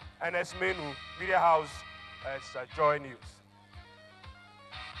 Ernest Menu, Media House, as Joy News.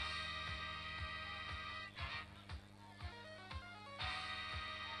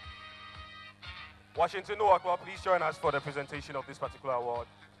 Washington Newark, please join us for the presentation of this particular award.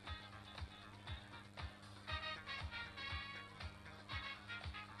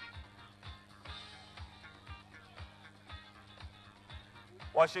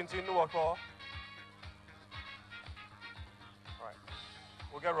 Washington Newark. All right.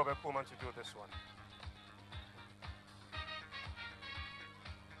 We'll get Robert Pullman to do this one.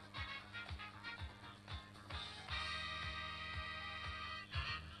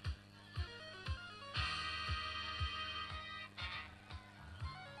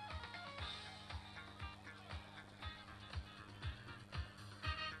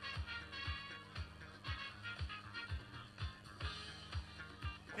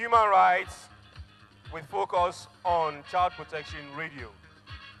 Human rights with focus on child protection radio.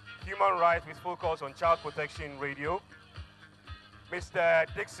 Human rights with focus on child protection radio. Mr.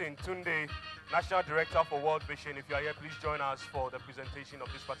 Dixon Tunde, National Director for World Vision, if you are here, please join us for the presentation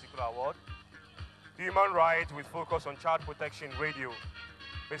of this particular award. Human rights with focus on child protection radio.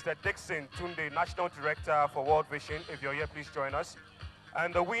 Mr. Dixon Tunde, National Director for World Vision, if you're here, please join us.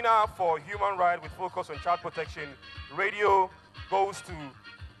 And the winner for human rights with focus on child protection radio goes to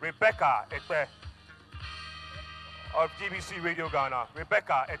Rebecca Ekpe of GBC Radio Ghana.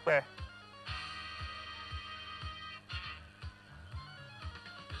 Rebecca Ekpe.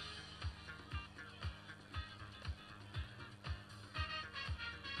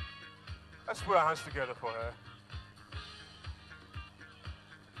 Let's put our hands together for her.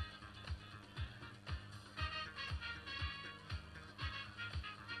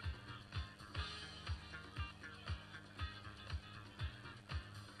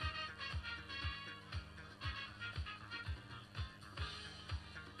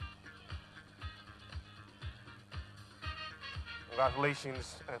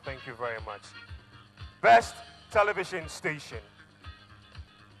 Congratulations and thank you very much. Best television station.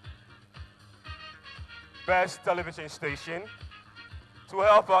 Best television station. To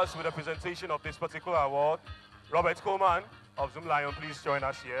help us with the presentation of this particular award, Robert Coleman of Zoom Lion, please join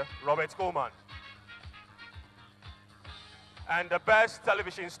us here. Robert Coleman. And the best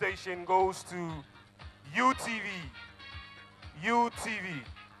television station goes to UTV. UTV.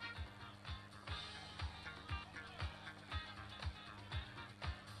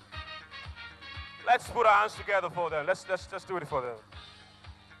 Let's put our hands together for them. Let's do it for them.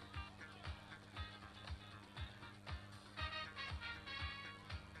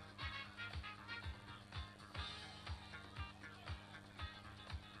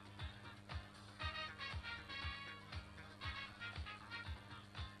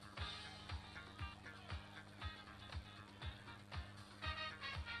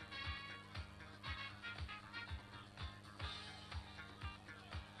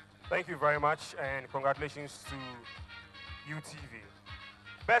 Thank you very much, and congratulations to UTV.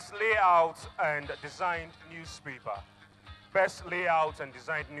 Best layout and designed newspaper. Best layout and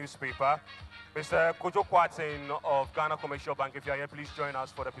designed newspaper. Mr. Kojo Kwatin of Ghana Commercial Bank, if you are here, please join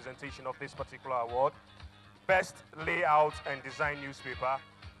us for the presentation of this particular award. Best layout and design newspaper.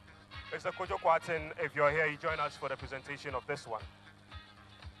 Mr. Kojo Kwatin, if you're here, you join us for the presentation of this one.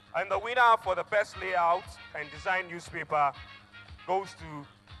 And the winner for the best layout and design newspaper goes to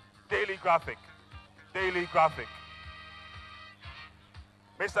Daily Graphic. Daily Graphic.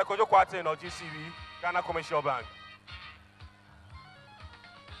 Mr. Kojo Kwatin of GCB, Ghana Commercial Bank.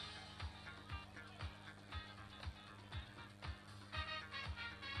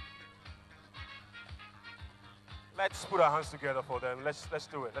 Let's put our hands together for them. Let's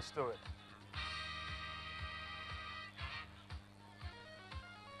do it. Let's do it.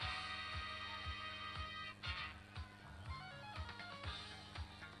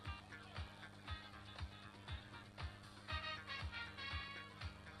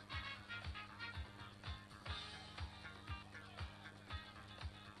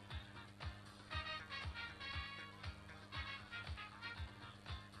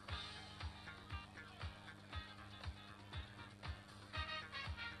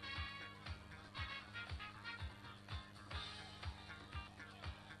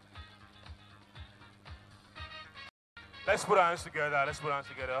 Let's put our hands together. Let's put our hands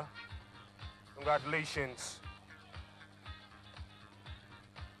together. Congratulations.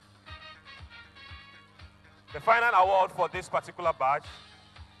 The final award for this particular badge,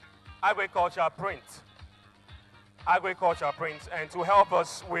 Agriculture Print. Agriculture Print. And to help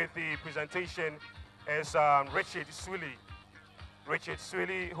us with the presentation is Richard Swilly. Richard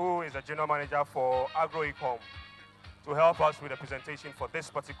Swilly, who is the General Manager for AgroEcom, to help us with the presentation for this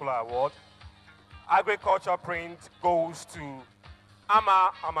particular award. Agriculture Print goes to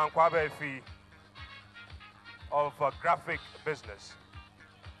Ama Amankwabefi of Graphic Business.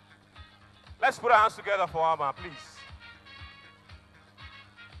 Let's put our hands together for Ama, please.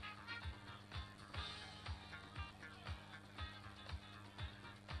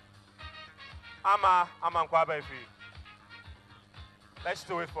 Ama Amankwabefi. Let's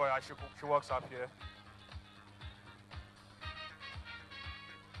do it for her. She walks up here.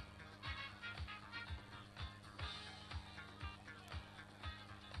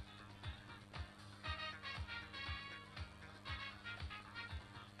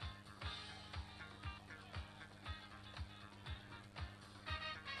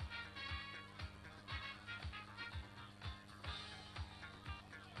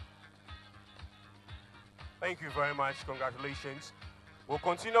 Thank you very much. Congratulations. We'll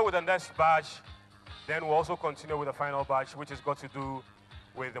continue with the next badge. Then we'll also continue with the final badge, which has got to do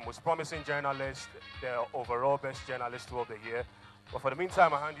with the most promising journalist, the overall best journalist of the year. But for the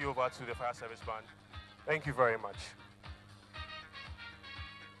meantime, I'll hand you over to the Fire Service Band. Thank you very much.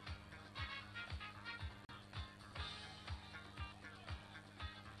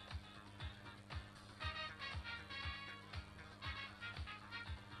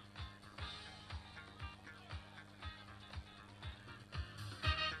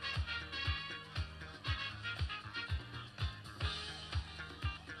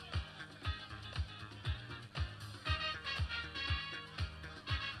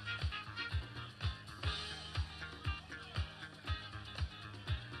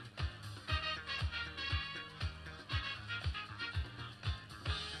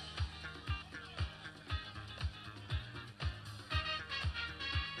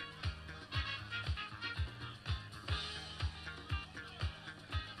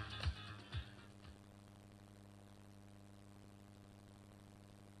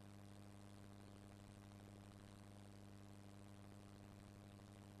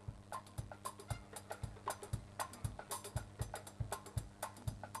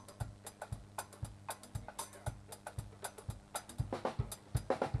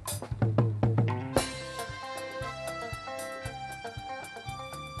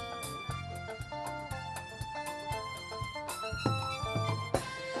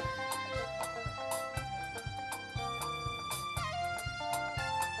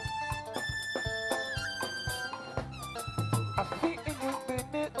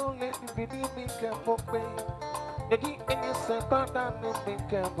 careful, baby. Negi enye se pata ne me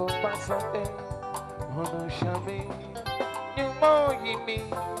careful, pasate. Ono shami, ni mo yimi,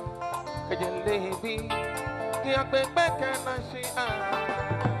 kaje lebi, ki akbe beke na shi ah.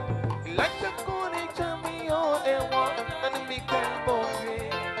 Like the kuni chami o ewa, and me careful,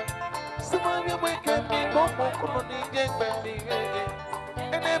 Suma mi weke mi go mo kuno ni jengbe mi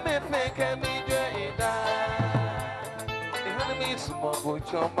ene me feke mi je ida. Ihana mi sumo go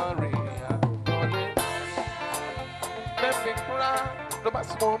Maria, dole. Me fikra, no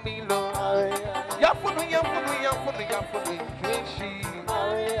bas mo mi lo. Yafunu jeshi.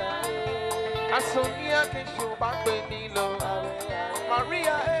 Asonia ke shu ba pe mi lo.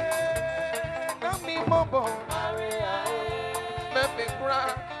 Maria na mi mobo. Me fikra,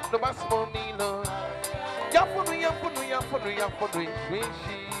 no bas mo mi lo. Yafunu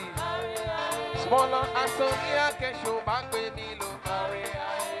jeshi. Smaller Asonia ke shu ba pe mi lo. Maria.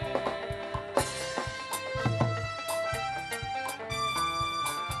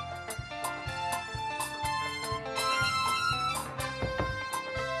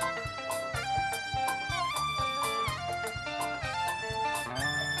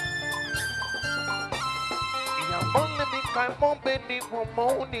 Only me can mom beni mo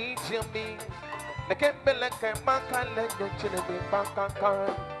ni jimi. Ne ke bele ke maka le yo chile me baka kan.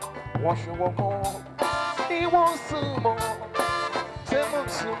 Wash your mo. He wants sumo. Temo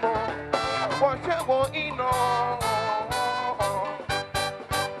sumo. Wash your mo ino.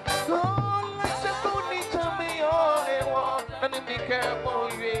 So like the boni jimi o ewa. And me ke mo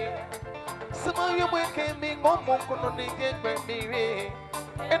ye. Sumo yo we ke mi ngomo kono ni ke mi re.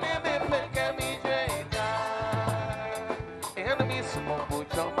 And me ke mi je. Enemy smoke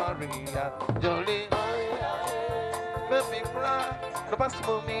Maria, Jolie, let me cry, the best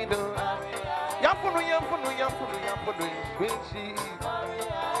for me, do Yapunu, Squishy.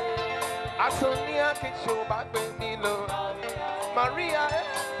 I saw Nia can show back with me, Lord Maria,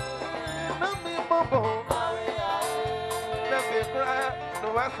 let me bubble, let me cry, the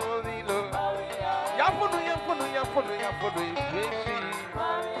best for me, Lord Yapunu, Squishy.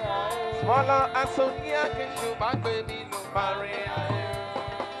 Smaller, I saw Nia can show back with me, Lord Maria.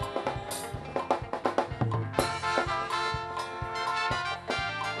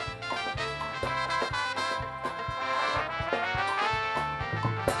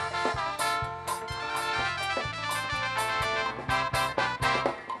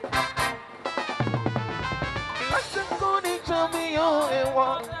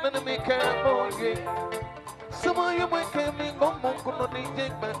 Let me careful, some of you will come in, go Mongo,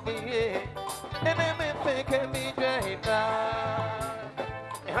 and then make me Jada.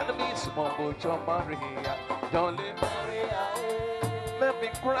 And me small Maria, don't let Maria. Let me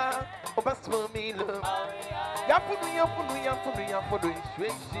cry, oh, best for me, love. Yapunu,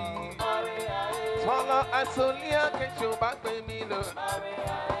 Swishy. Swallow, I saw Lia can show back by me, love.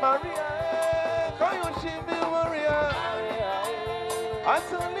 Maria, go you ship me, Maria. I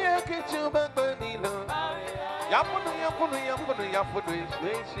saw Lia can show back by me, love. Yapunu,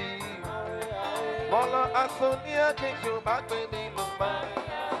 Swishy. Swallow, I saw Lia can show back by me, love.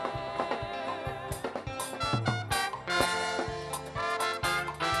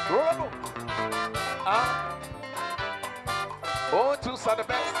 Oh, two are the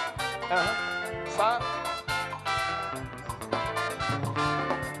best. Sir.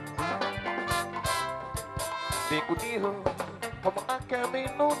 They could hear come on, I can't be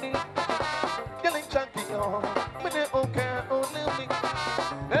no need. Yelling champion, minute okay, only me.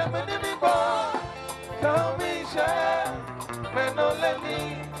 Let me go. Come me share. Man, no let me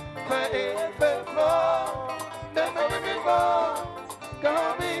play it floor. Let me go.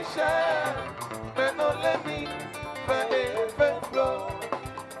 Come me share. Man, no let me play it floor.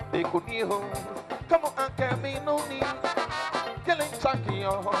 They could hear come on, I can't be no need. Killing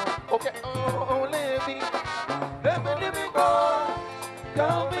champion, okay, oh, let me go.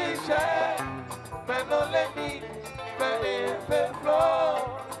 Come be shy, man, no let me play it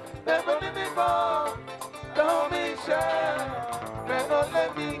floor. Let me go. Come be shy, man, no let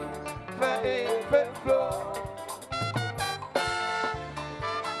me play it floor.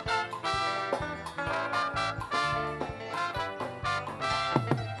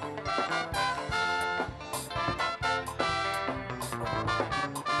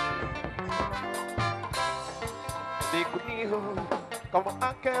 Come on,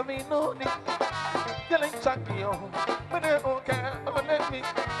 I can't be no need. Yelling champion, but they don't care. Let me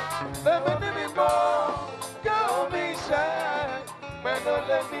go. Go be shy, but don't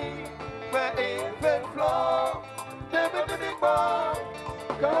let me play the floor. Let me go.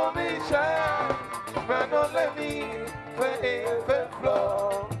 Go be shy, but don't let me play the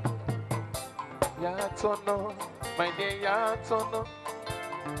floor. Yatono, my dear Yatono,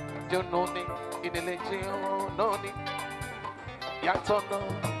 Jononi, in the legion, noni. Yatono,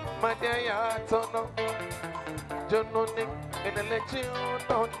 my dear Yatono, Jononi, in the legion,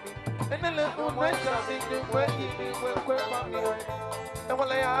 noni. And the little pressure in the way you will and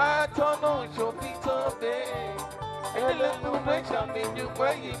while I don't know, show me today. And the little pressure in the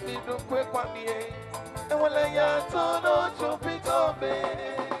way you don't quick on me. And while I don't know, show me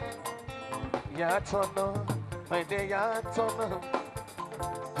today. Yatono, my dear Yatono,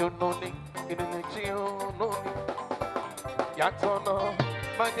 Jononi, in the legion, noni. Yatono,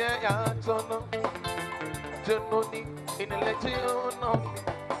 my dear Yatono, Jononi, in the legion, noni.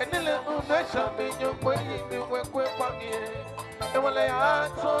 And the little nation in your way, you were quick for me. And when I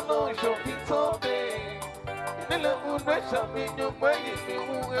don't know, you'll be so big. And the little nation in your way, you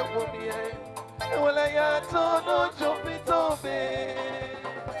were for me. And when I don't know, you'll be so big.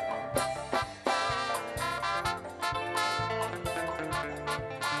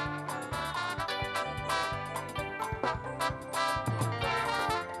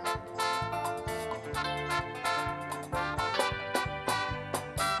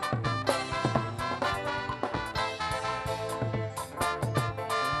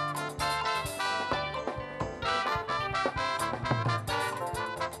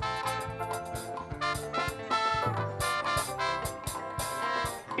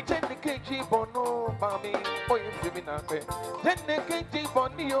 Bono, mami, oh, you feel me now, then the KG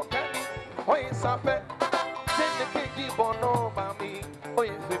Bonnie, oh, can you, oh, it's a pet. Then the KG Bono, mami, oh,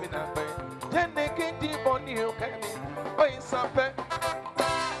 you feel me now, then the KG Bonnie, oh, can you, oh, it's a pet.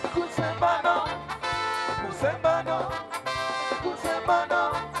 Kusembano, Kusembano, Kusembano,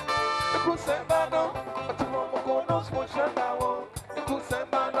 Kusembano, Atumo knows what Shanao,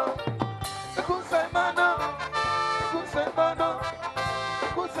 Kusembano, Kusembano, Kusembano.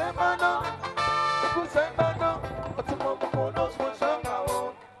 Kusembano, Kusembano, Atumo knows what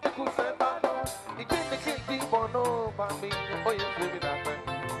Shanao, Kusembano, he can't keep Bono, Bambi, oh, you feel me that way.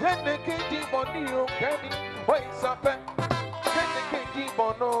 Then they can't keep Bonnie, oh, Kenny, oh, it's a pet. Then they can't keep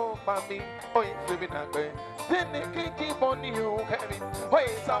Bono, Bambi, oh, you feel me that way. Then they can't keep Bonnie, oh, Kenny, oh,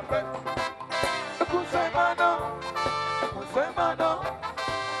 it's a pet. Kusembano, Kusembano,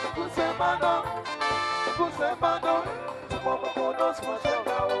 Kusembano, Kusembano, Atumo knows what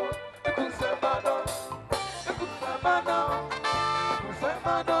Shanao. Kusembano, Kusembano,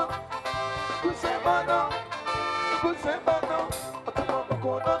 Kusembano, Kusembano, Kusembano,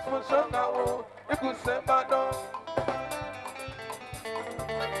 Atumo knows what Shanao. Kusembano.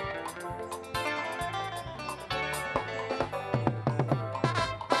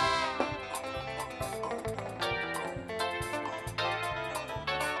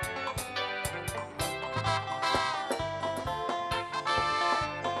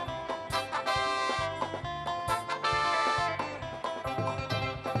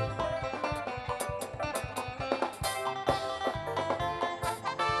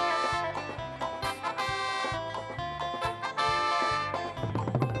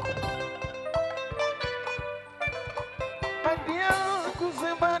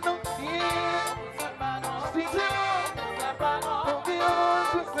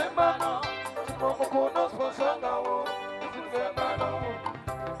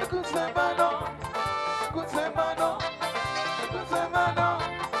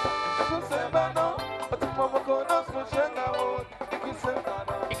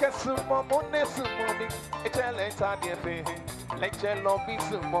 Lecture lobby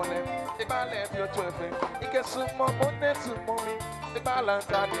some money, the balance your traffic. You get some more money, some money, the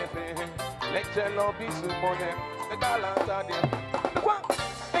balance are there. Lecture lobby some money, the balance are there. The one,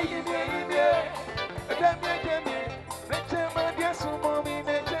 hey, lecture my dear some money,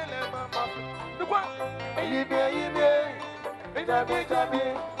 they tell them the one, hey,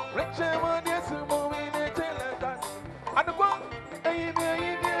 lecture my dear some money, they tell them that. And the one, hey,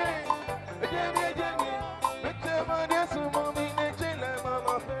 lecture my dear some money.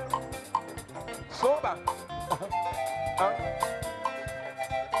 Soba.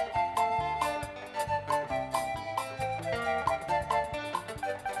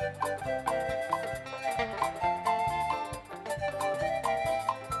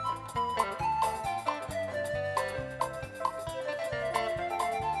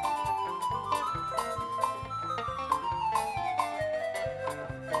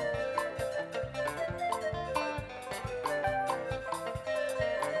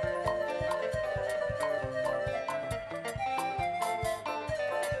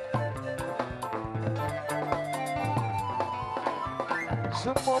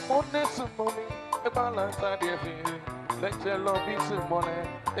 Some more money, a balance at the Let your love be some money.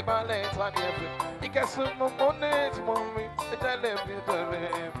 The ballet on the effort. You get some money, mommy. Let your love be the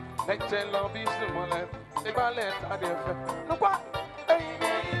name. Let your love be some money. The ballet on the effort. Look what? Hey,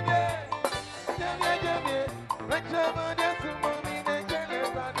 yeah. Let your money some money. Let your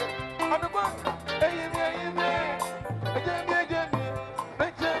love on the effort. Look what? Hey, yeah. Let your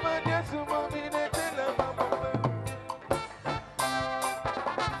money some money. Let your love on the effort.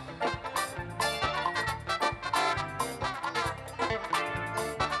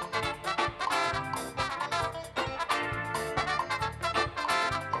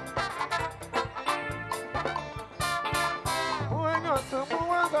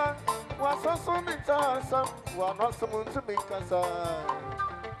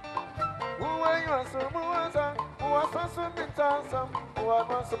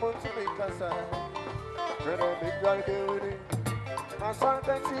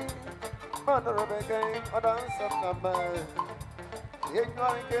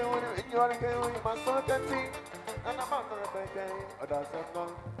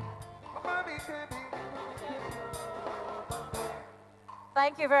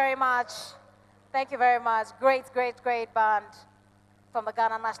 Thank you very much. Thank you very much. Great band from the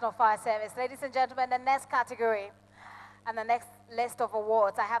Ghana National Fire Service. Ladies and gentlemen, the next category and the next list of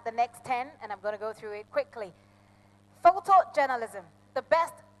awards. I have the next 10, and I'm going to go through it quickly. Photojournalism. The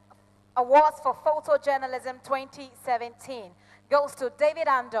best awards for photojournalism 2017 goes to David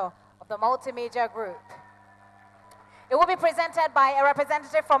Ando of the Multimedia Group. It will be presented by a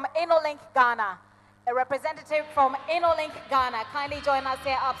representative from InnoLink Ghana. A representative from InnoLink Ghana. Kindly join us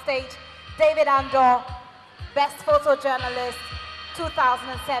here upstage. David Ando, Best Photojournalist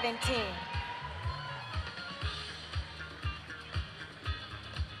 2017.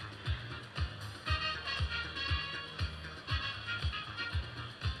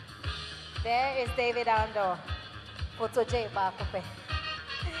 There is David Ando. Photo J Bakupe.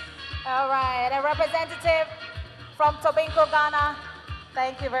 All right, a representative from Tobinco, Ghana.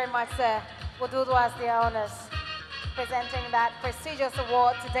 Thank you very much, sir. Will do us the honors presenting that prestigious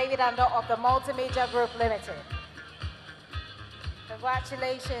award to David Ando of the Multimedia Group Limited.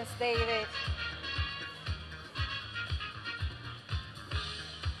 Congratulations, David.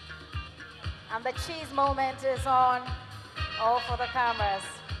 And the cheese moment is on, all for the cameras.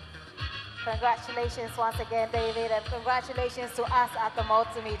 Congratulations once again, David, and congratulations to us at the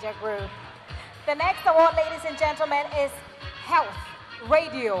Multimedia Group. The next award, ladies and gentlemen, is Health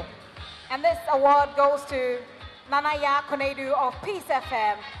Radio. And this award goes to Nanaya Konedu of Peace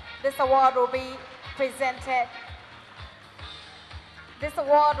FM. This award will be presented.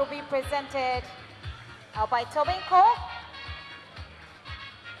 By Tobinco.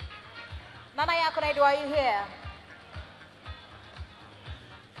 Nanaya Konedu, are you here?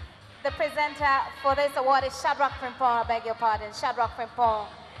 The presenter for this award is Shadrach Frimpong, I beg your pardon, Shadrach Frimpong,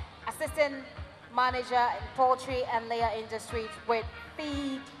 Assistant Manager in Poultry and Layer Industries with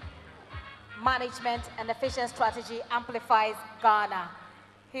Feed Management and Efficient Strategy Amplifies Ghana.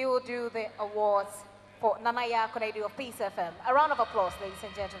 He will do the awards for Nanaya Konedu of Peace FM. A round of applause, ladies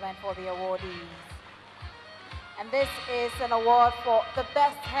and gentlemen, for the awardees. And this is an award for the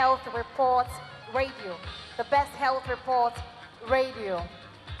Best Health Report Radio. The Best Health Report Radio.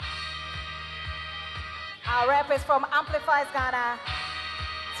 Our rep is from Amplifies Ghana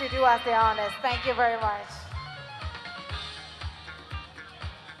to do us the honors. Thank you very much.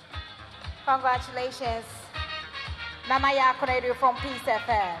 Congratulations, Nanaya Konedu from Peace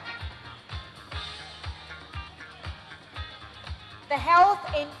FM. The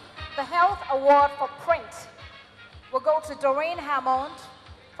Health Award for Print will go to Doreen Hammond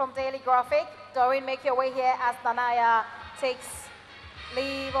from Daily Graphic. Doreen, make your way here as Nanaya takes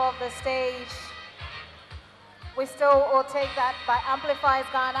leave of the stage. We still will take that by Amplifies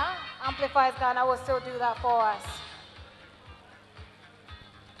Ghana. Amplifies Ghana will still do that for us.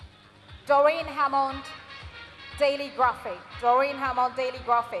 Doreen Hammond, Daily Graphic. Doreen Hammond, Daily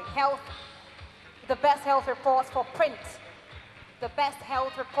Graphic. Health, the best health reports for print. The best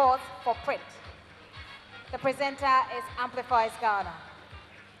health reports for print. The presenter is Amplifies Ghana.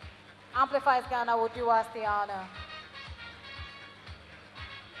 Amplifies Ghana will do us the honor.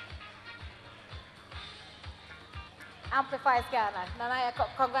 Amplifies Ghana. Nanaya,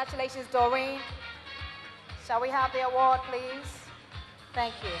 congratulations, Doreen. Shall we have the award, please?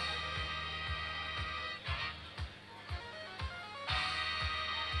 Thank you.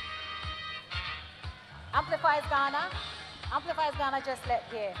 Amplifies Ghana. Amplifies Ghana, just let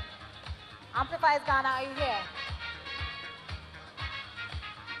here. Amplifies Ghana, are you here?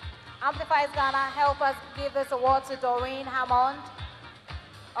 Amplifies Ghana, help us give this award to Doreen Hammond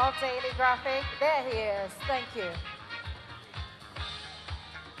of Daily Graphic. There he is. Thank you.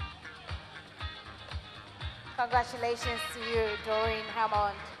 Congratulations to you, Doreen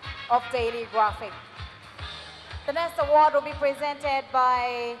Hammond of Daily Graphic. The next award will be presented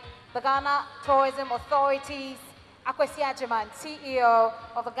by the Ghana Tourism Authority's Akwesi Agyemang, CEO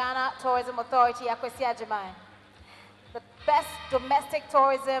of the Ghana Tourism Authority, Akwesi Agyemang. The Best Domestic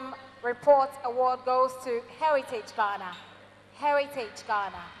Tourism Report Award goes to Heritage Ghana. Heritage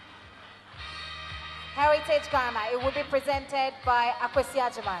Ghana. Heritage Ghana. It will be presented by Akwesi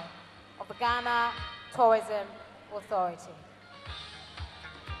Agyemang of the Ghana Tourism Authority.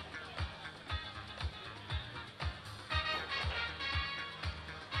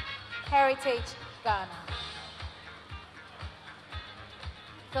 Heritage Ghana.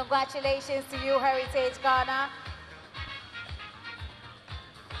 Congratulations to you, Heritage Ghana.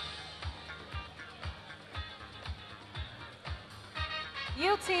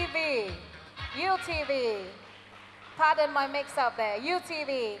 UTV, UTV. Pardon my mix-up there.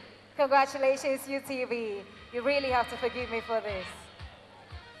 UTV. Congratulations, UTV. You really have to forgive me for this.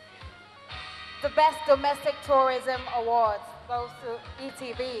 The Best Domestic Tourism Awards goes to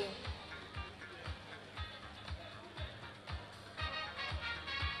ETV.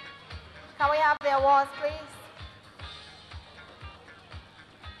 Can we have the awards, please?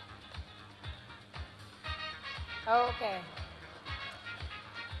 Okay.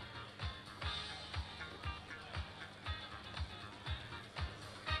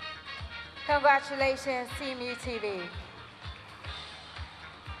 Congratulations, Team UTV.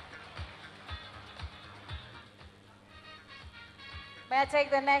 May I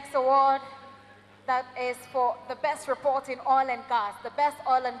take the next award? That is for the best report in oil and gas, the best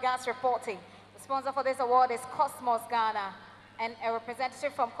oil and gas reporting. The sponsor for this award is Cosmos Ghana, and a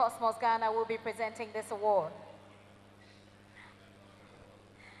representative from Cosmos Ghana will be presenting this award.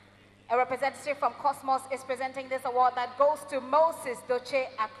 A representative from Cosmos is presenting this award that goes to Moses Doche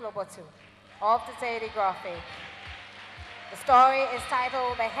Aklobotu of the Daily Graphic. The story is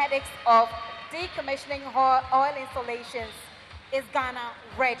titled The Headaches of Decommissioning Oil Installations. Is Ghana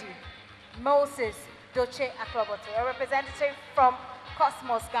Ready? Moses Doche Aklobotu, a representative from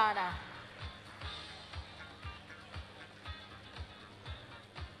Cosmos Ghana.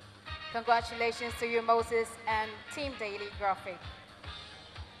 Congratulations to you, Moses, and Team Daily Graphic.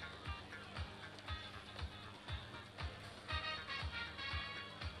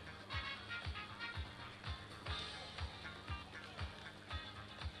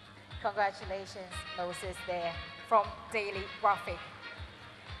 Congratulations, Moses, there from Daily Graphic.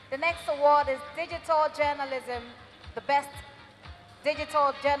 The next award is Digital Journalism, the Best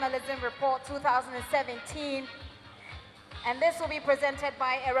Digital Journalism Report 2017. And this will be presented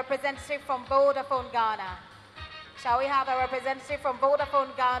by a representative from Vodafone Ghana. Shall we have a representative from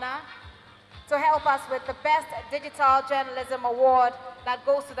Vodafone Ghana to help us with the Best Digital Journalism Award that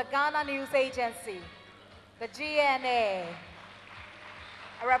goes to the Ghana News Agency, the GNA.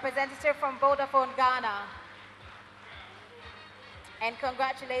 A representative from Vodafone Ghana. And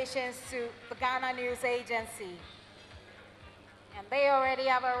congratulations to the Ghana News Agency. And they already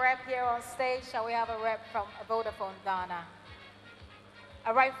have a rep here on stage. Shall we have a rep from Vodafone Ghana?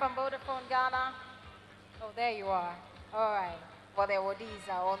 A rep from Vodafone Ghana? Oh, there you are. All right. Well, the awardees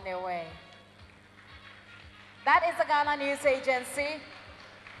are on their way. That is the Ghana News Agency.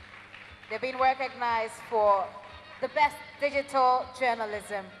 They've been recognized for the Best Digital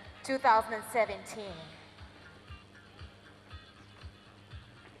Journalism 2017.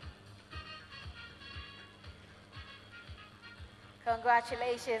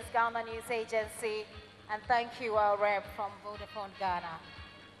 Congratulations, Ghana News Agency, and thank you, our rep from Vodafone Ghana.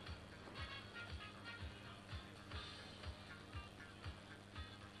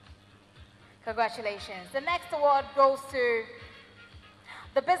 Congratulations. The next award goes to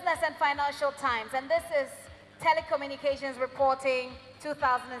the Business and Financial Times, and this is Telecommunications Reporting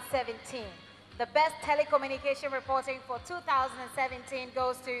 2017. The best telecommunication reporting for 2017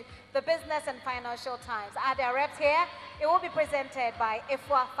 goes to the Business and Financial Times. Are there reps here? It will be presented by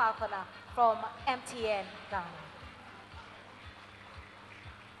Ifwa Falconer from MTN Ghana.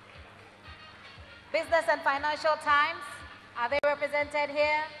 Business and Financial Times, are they represented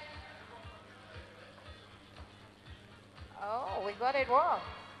here? Oh, we got it wrong.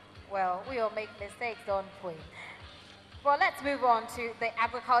 Well, we all make mistakes, don't we? Well, let's move on to the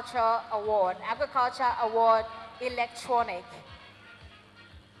Agriculture Award. Agriculture Award Electronic.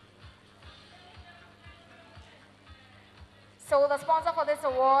 So the sponsor for this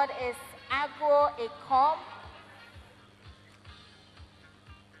award is AgroEcom.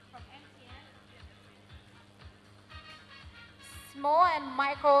 From MTN. Small and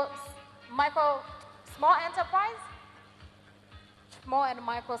small enterprise? Small and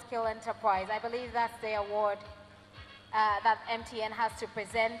Micro Scale Enterprise. I believe that's the award that MTN has to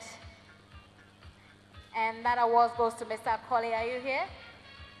present. And that award goes to Mr. Colley. Are you here?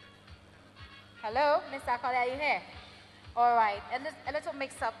 Hello, Mr. Colley, are you here? All right, a little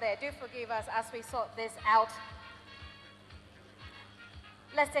mix up there. Do forgive us as we sort this out.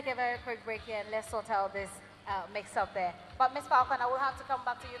 Let's take a very quick break here and let's sort out this mix up there. But Ms. Falcon, I will have to come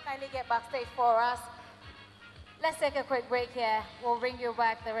back to you. Kindly get backstage for us. Let's take a quick break here. We'll bring you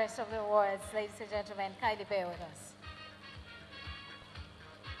back the rest of the awards, ladies and gentlemen. Kindly bear with us.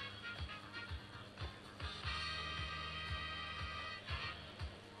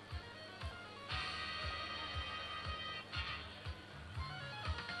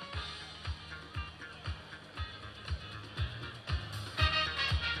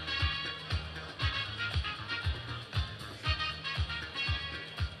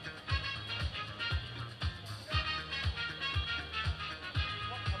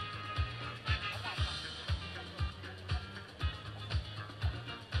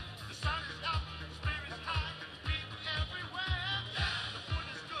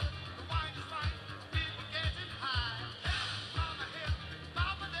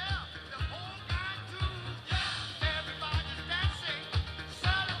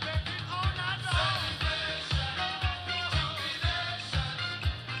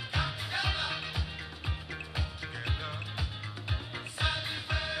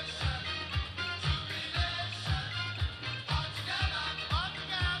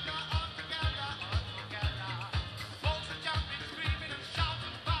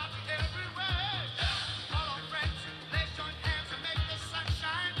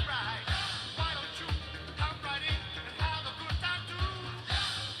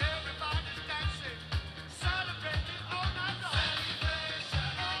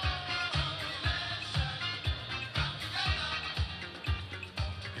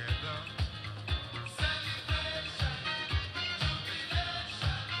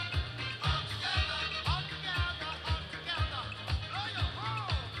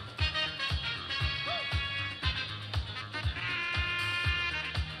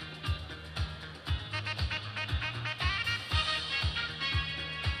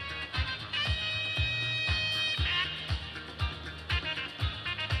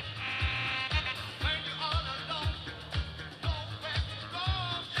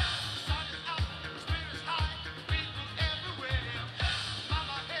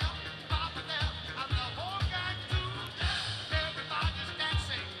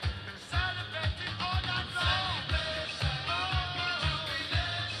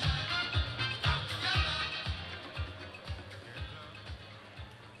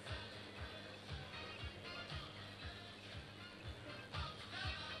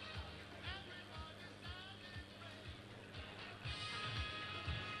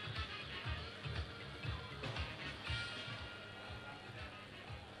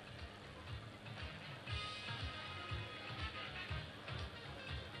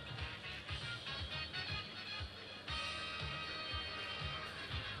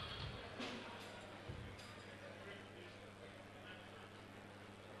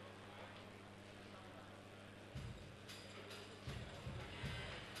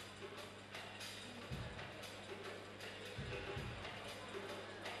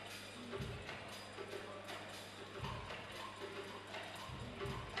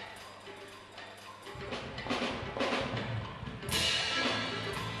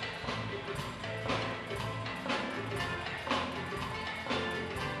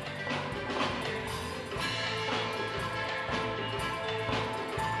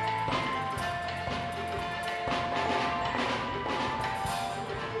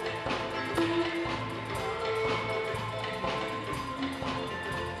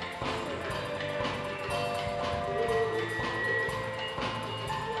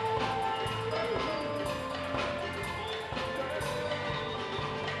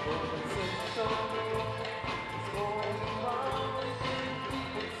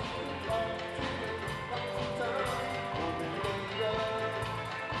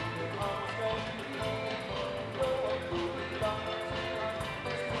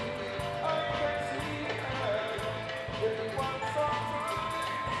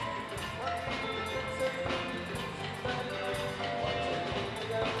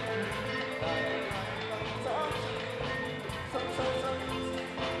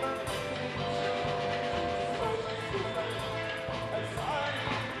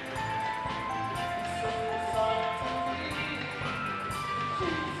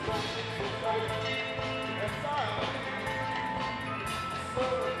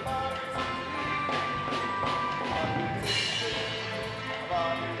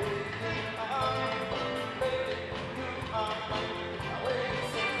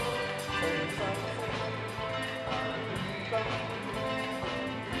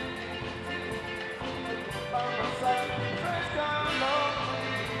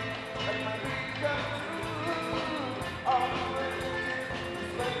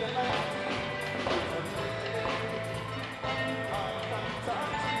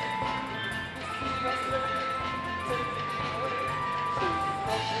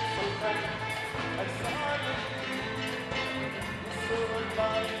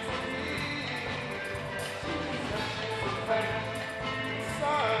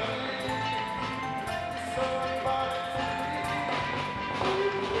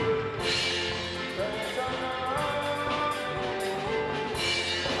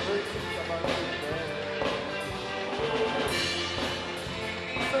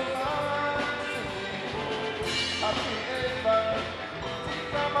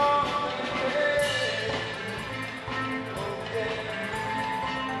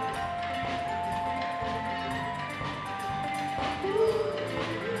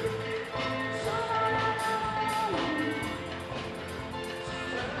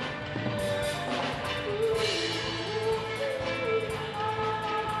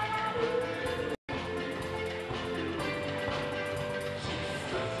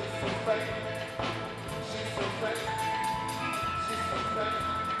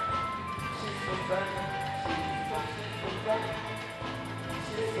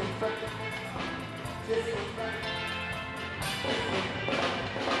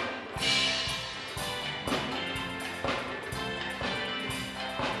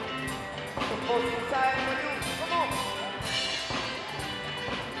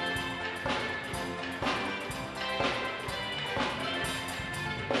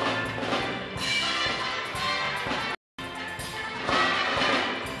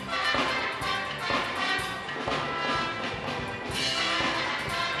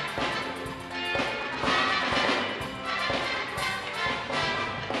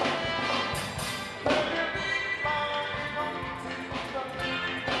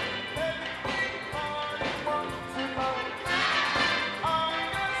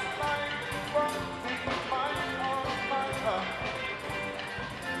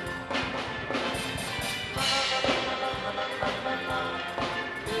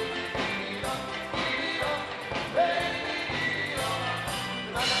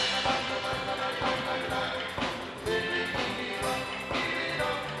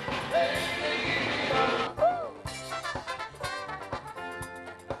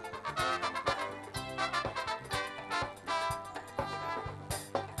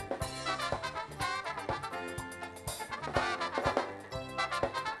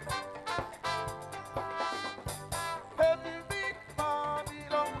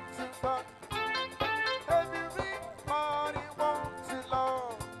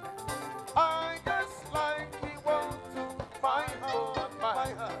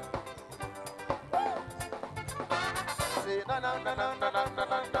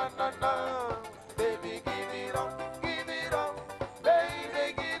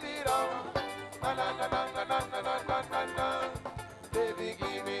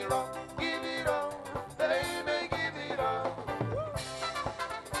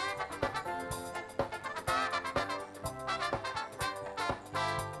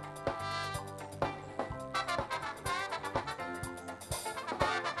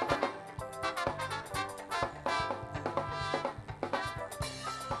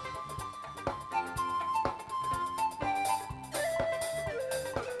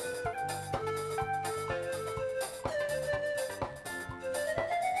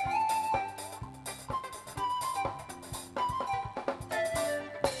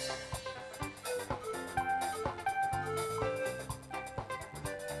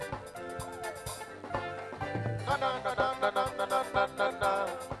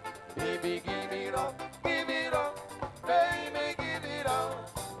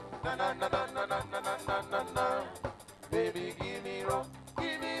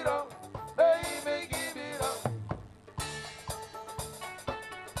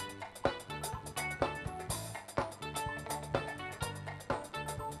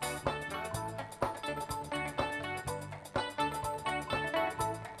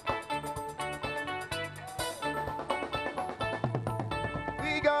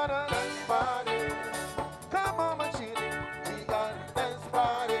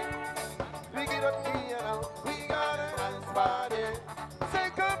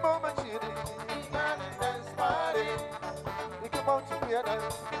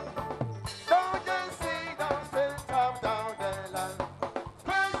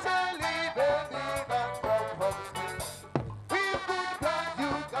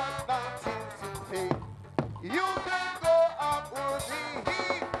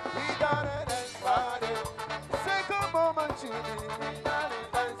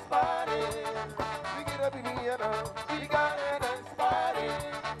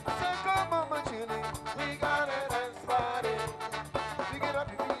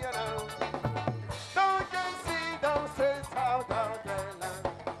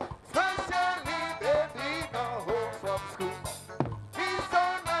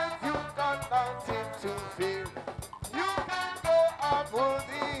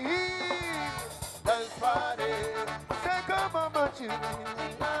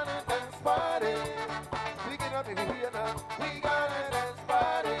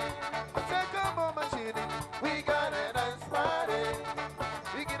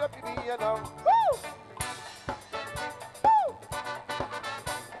 now. Woo! Woo!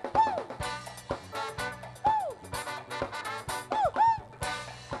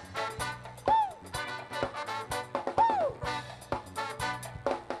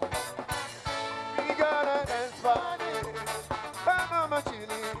 We gotta dance party. Mama Chili.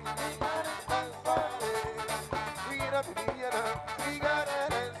 We gotta dance party. We gotta be we gotta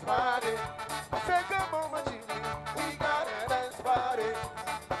dance party. I said, come on, my Chili. We gotta dance party.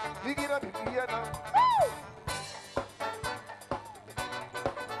 We gotta be woo!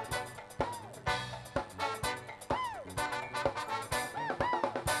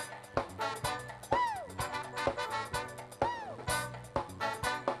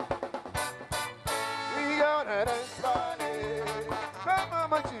 We gonna dance party. Come on,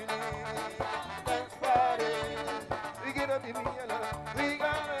 my Julie. Dance party. We get up in the yellow. We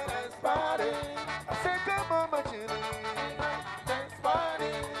gonna dance party. I said, come on, my Julie. Dance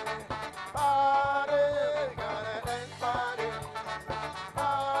party. Party. Gonna dance party.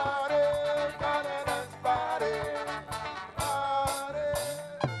 Party. Gonna dance party. Party.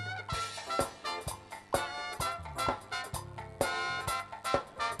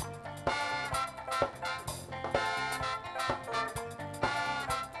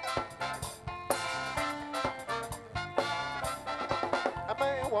 A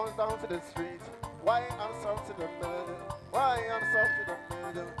man walks down to the street. Why I'm soft to the middle? Why I'm soft to the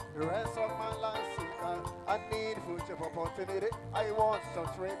middle? The rest of my life, I need future opportunity. I want some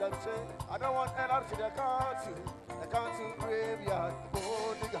redemption. I don't want an up to the country graveyard.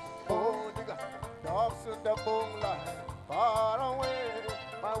 Oh nigga, dogs in the moonlight, far away.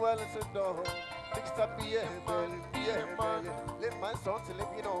 My well is a door. Mixed up beer, man. Live my song to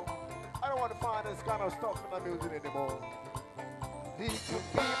live, you know. I don't want to find this kind of stuff in my music anymore. He could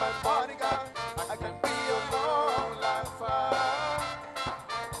be my bodyguard. I can be your long last time.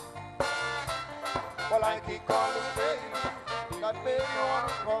 Well, I keep calling baby. That baby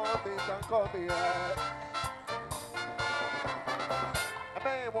wanna call me, can call me right. A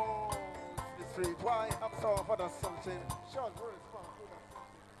man wants the street. Why I'm sorry for the something. Short words from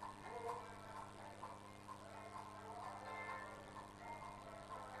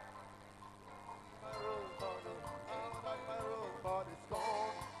my rose body's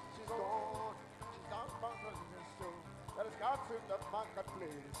gone. She's gone. She's out from the show. That is got in the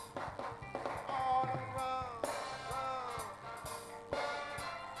marketplace. All around, round.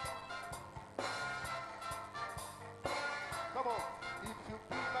 Come on. If you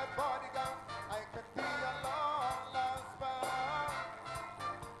be my bodyguard, I can be a long last bar.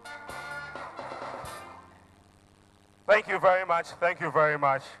 Thank you very much. Thank you very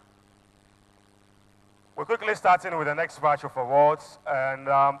much. We're quickly starting with the next batch of awards, and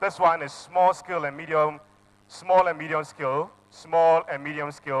this one is small and medium scale print, small and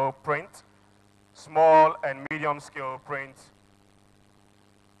medium scale print.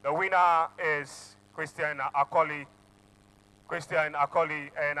 The winner is Christian Akoli,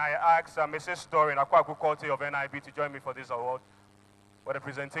 and I asked Mrs. Doreen Akwaku-Kote of NIB to join me for this award, for the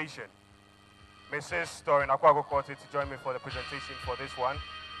presentation. Mrs. Doreen Akwaku-Kote to join me for the presentation for this one.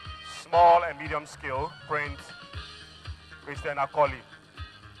 Small and medium scale print, Christian Akoli.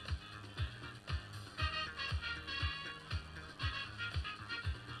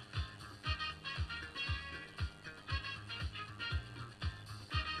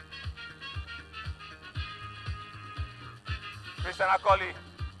 Christian Akoli.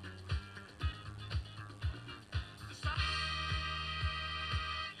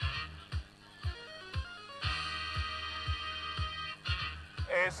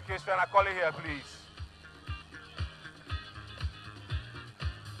 Is Christian Akoli here, please?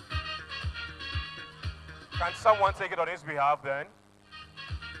 Can someone take it on his behalf then?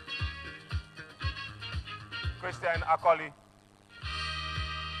 Christian Akoli.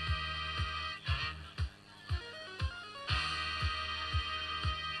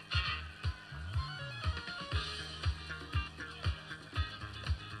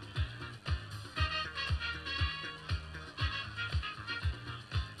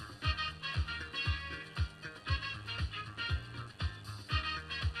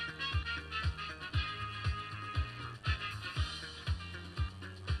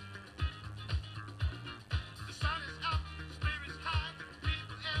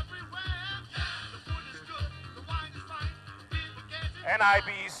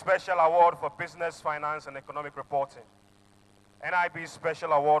 NIB Special Award for Business, Finance and Economic Reporting. NIB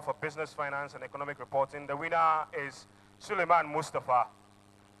Special Award for Business, Finance and Economic Reporting. The winner is Suleiman Mustafa.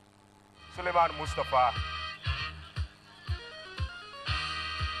 Suleiman Mustafa.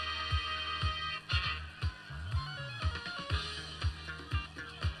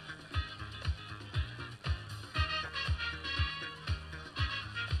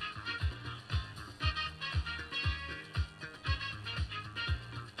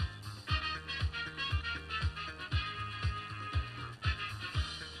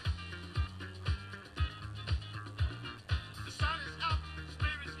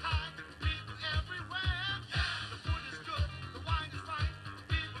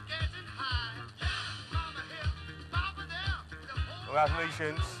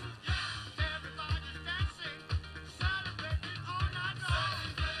 Congratulations.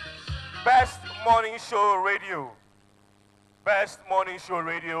 Best morning show radio. Best morning show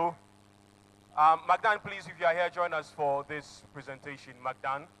radio. Magdan, please, if you are here, join us for this presentation.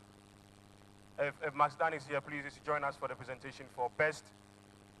 Magdan. If Magdan is here, please join us for the presentation for Best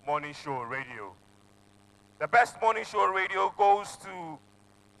Morning Show Radio. The Best Morning Show Radio goes to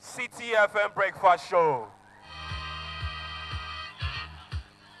CTFM Breakfast Show.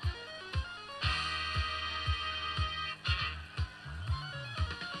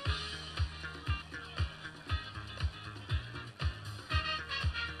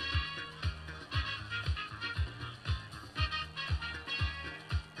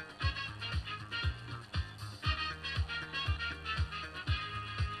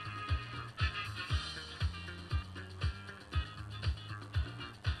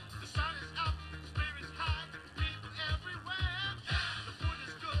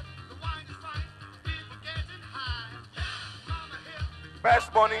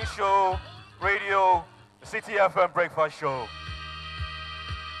 Best Morning Show Radio, City FM Breakfast Show.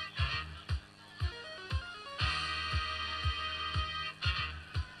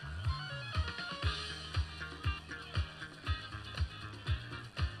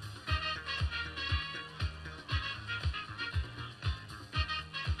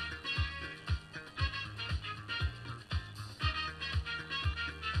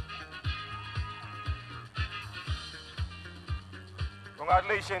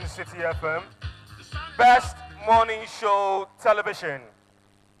 Congratulations, City FM. Best Morning Show Television.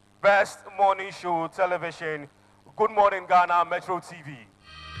 Best Morning Show Television. Good Morning Ghana, Metro TV.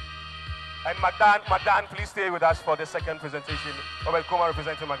 And Magdan, please stay with us for the second presentation. Robert Kuma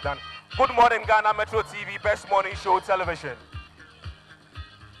representing Magdan. Good Morning Ghana, Metro TV, Best Morning Show Television.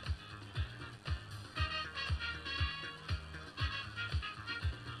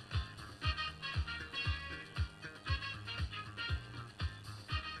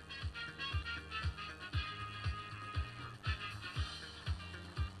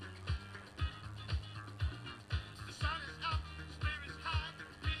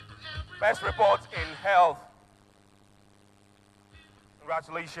 Best report in health.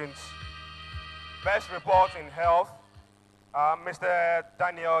 Congratulations. Best report in health. Mr.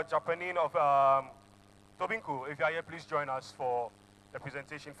 Daniel Japanin of Tobinku, if you are here, please join us for the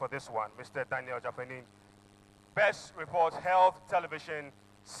presentation for this one. Mr. Daniel Japanin. Best report health television,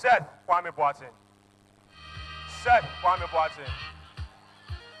 Seth Kwame Boateng. Seth Kwame Boateng.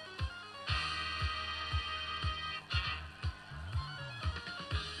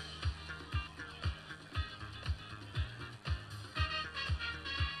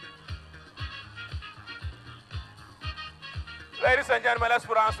 Ladies and gentlemen, let's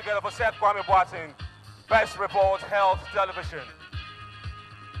put our hands together for Seth Kwame Boateng, Best Report Health Television.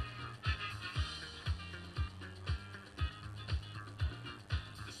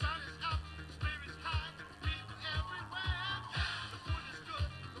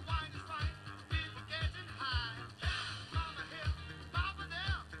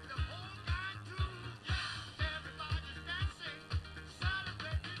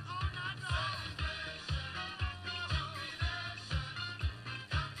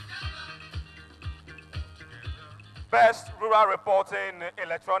 Best Rural Reporting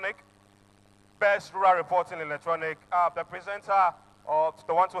Electronic. Best Rural Reporting Electronic. The presenter, or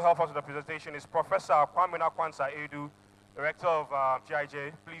the one to help us with the presentation, is Professor Kwamina Kwanza Edu, Director of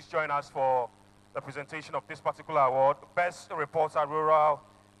GIJ. Please join us for the presentation of this particular award, Best Reporter Rural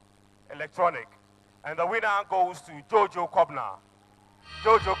Electronic. And the winner goes to Jojo Kobna.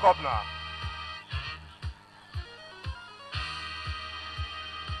 Jojo Kobna.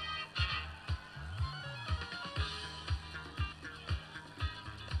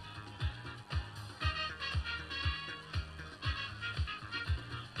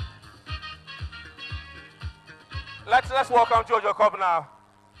 Let's welcome Jojo Kobna,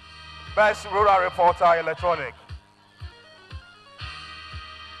 Best Rural Reporter Electronic.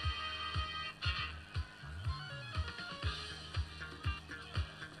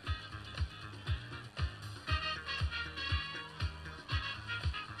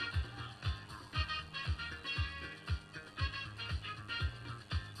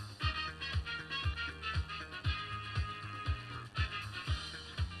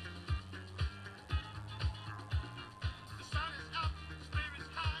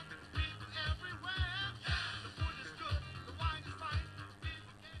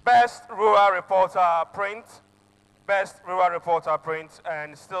 Best Rural Reporter Print, Best Rural Reporter Print,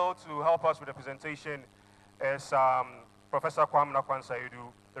 and still to help us with the presentation is Professor Kwamina Kwanza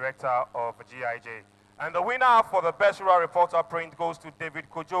Edu, Director of GIJ. And the winner for the Best Rural Reporter Print goes to David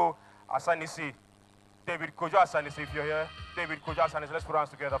Kojo Asanisi. David Kojo Asanisi, if you're here. David Kojo Asanisi, let's put our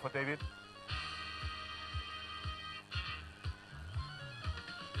hands together for David.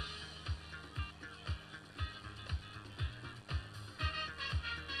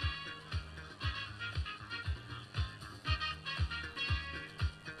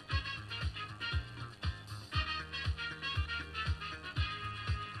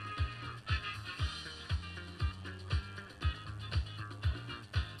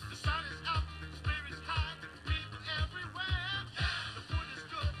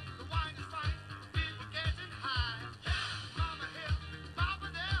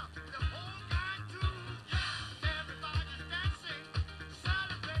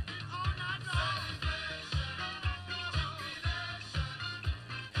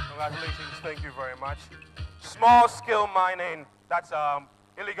 Congratulations, thank you very much. Small scale mining, that's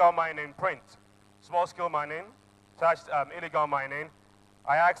illegal mining print. Small scale mining, that's illegal mining.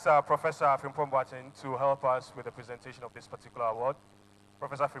 I asked Professor Frimpong Boateng to help us with the presentation of this particular award.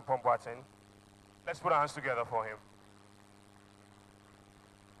 Professor Frimpong Boateng, let's put our hands together for him.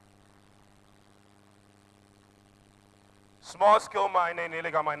 Small scale mining,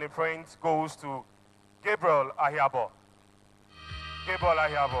 illegal mining print goes to Gabriel Ahiabo. Gabriel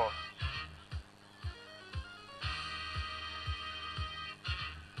Ahiabo.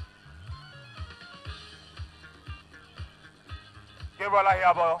 Gabriel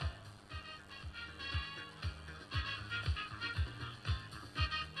Ahiabo.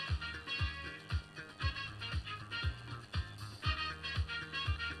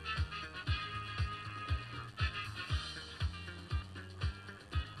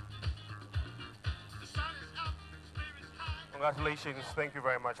 Congratulations, thank you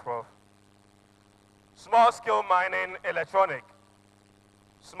very much, Prof. Small scale mining electronic.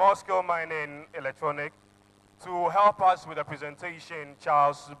 Small scale mining electronic. To help us with the presentation,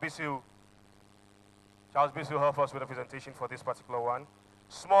 Charles Bisu. Charles Bisu help us with the presentation for this particular one.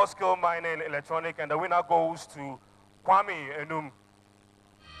 Small scale mining electronic, and the winner goes to Kwame Enum.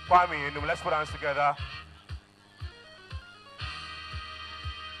 Kwame Enum, let's put our hands together.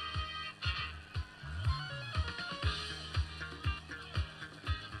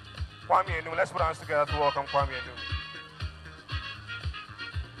 Kwame Enum, let's put our hands together to welcome Kwame Enum.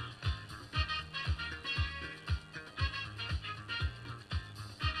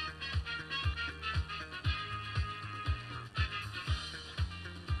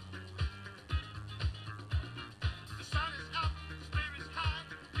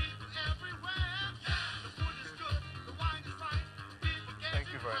 Thank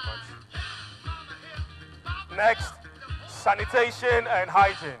you very much. Next, sanitation and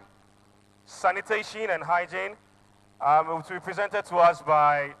hygiene. Sanitation and hygiene will be presented to us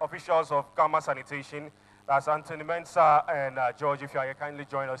by officials of Gamma Sanitation. That's Anthony Mensah and George. If you are, kindly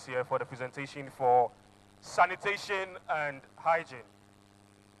join us here for the presentation for sanitation and hygiene.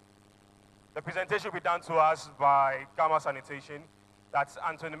 The presentation will be done to us by Gamma Sanitation. That's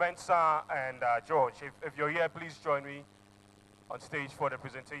Anthony Mensah and George. If you're here, please join me on stage for the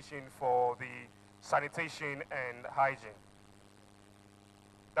presentation for the sanitation and hygiene.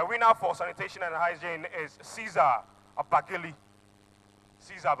 The winner for sanitation and hygiene is Caesar Abagili.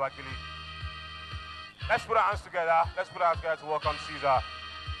 Caesar Abagili. Let's put our hands together. Let's put our hands together to welcome Caesar.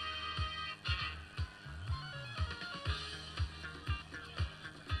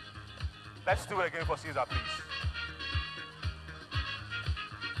 Let's do it again for Caesar, please.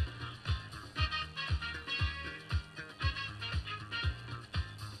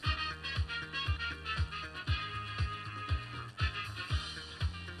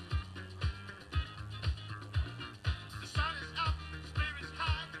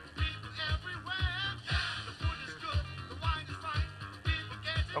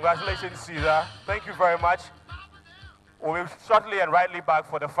 Congratulations, Caesar. Thank you very much. We'll be shortly and rightly back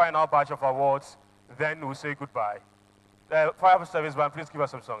for the final batch of awards. Then we'll say goodbye. The Fire Service Band, please give us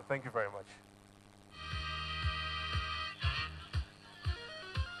some song. Thank you very much.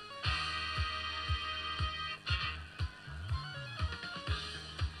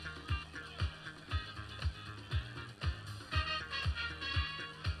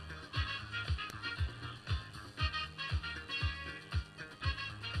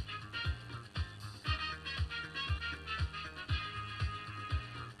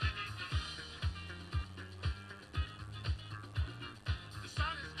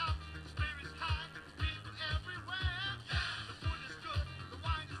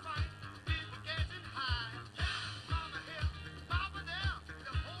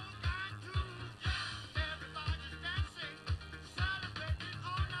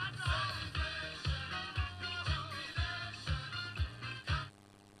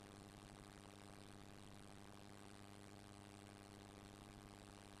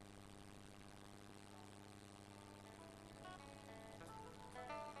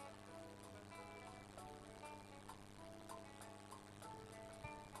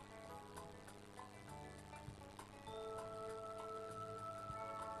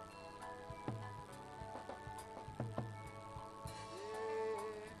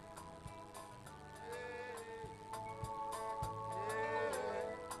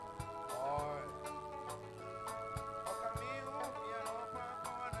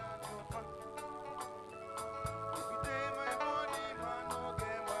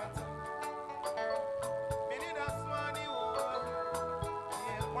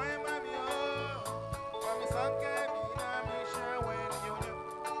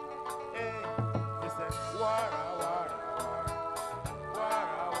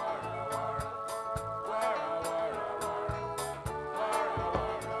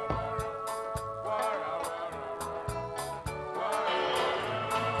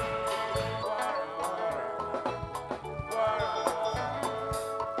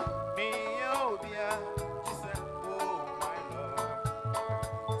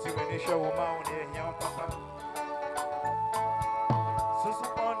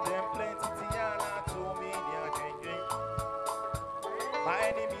 My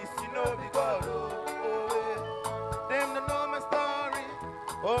enemies, you know, because them don't know my story.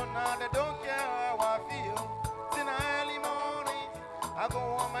 Oh, now they don't care how I feel. It's in the early morning, I go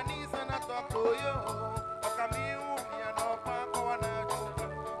on my knees and I talk to you. Look at me, me and no papa wanna do.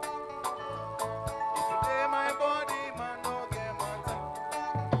 If you lay my body, man, no get my time.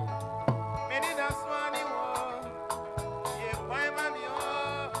 Many that's one you want. Yeah, why, mommy,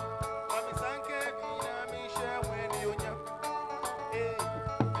 oh, mommy, sanke, me share when you know. Hey,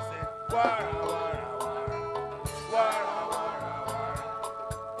 he said, wara, wara, wara, wara, wara,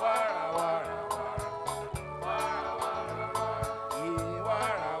 wara, wara, wara, wara, wara, wara, wara, yeah,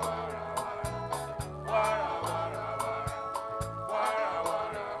 wara, wara, wara, wara, wara, wara,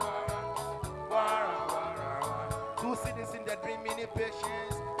 wara, wara, wara, wara. Two cities in the dream, many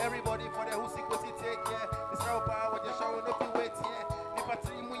patience. Everybody for the who sick, what he take care. It's now power, just showing up, you wait here. If I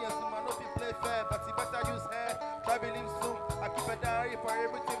tell you, yes, man, no people play fair, but he better use hair. Try believe soon. I keep a diary for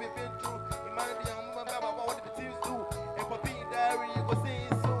everything we've been through. Imagine the young woman about what the teams do. And for being diary, you go see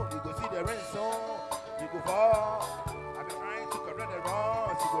it soon. You go see the rain song. You go far. I've been trying to correct the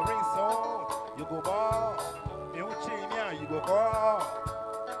wrongs. You go ring song. You go ball. You go chain, yeah, you go call.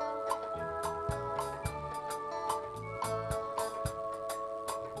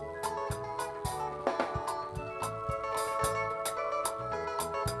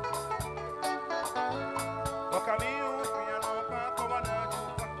 Look at me, me and no papa wanna do.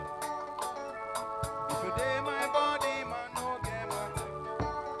 If you day my body, man, no get my time.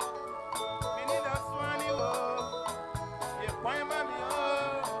 Me need a swanny wo. You point mommy oh.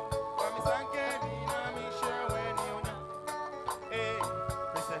 Mommy sanke me na me share when you know. Hey,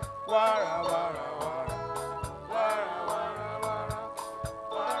 me say wara wara wara, wara wara wara,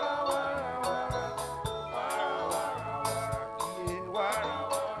 wara wara wara, wara wara wara, yeah, wara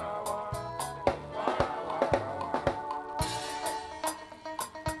wara wara, wara wara wara,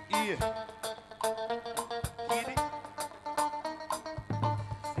 yeah. Kitty.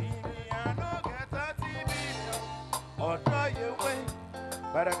 See me, I no get a TV or try your way,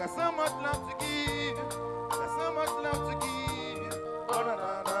 but I got so much love to give. Got so much love to give. Oh na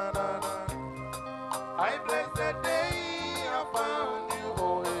na na na na. I bless the day I found you,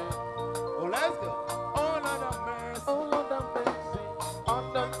 boy. Oh, let's go. Oh Lord have mercy. Oh Lord have mercy. On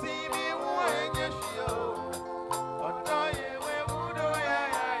the TV when you show. Oh no, you will do ya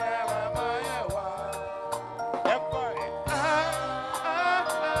ya ya mama ya wa.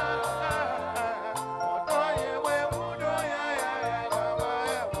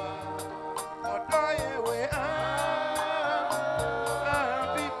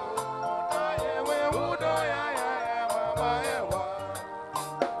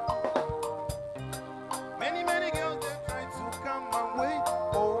 Many, many girls they try to come my way,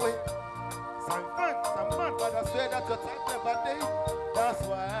 oh wait. Some fun, but I swear that your type never day. That's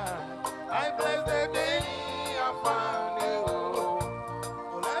why I bless the day I found you.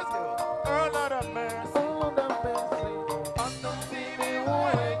 Oh, let's go. Oh, Lord of mercy. Oh, Lord of mercy. On the TV,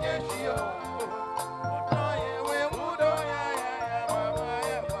 when you show. Oh, no, you will do, yeah, yeah, mama,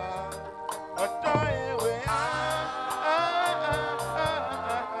 yeah, oh, no, you will,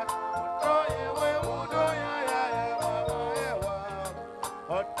 oh, you will do, yeah, yeah, mama, yeah,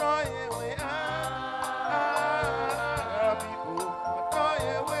 oh, no, you will, people. Oh,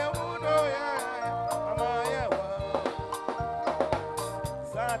 yeah, will do, yeah, mama, yeah,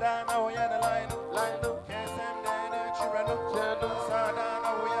 Sadana, we are the line. Can't send the children. Sadana,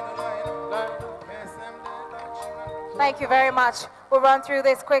 we are the line. Can't send the children. Thank you very much. We'll run through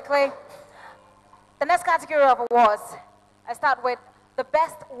this quickly. The next category of awards, I start with the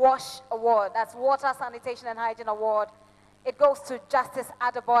Best Wash Award. That's Water, Sanitation and Hygiene Award. It goes to Justice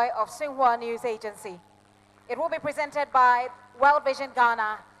Adeboy of Xinhua News Agency. It will be presented by World Vision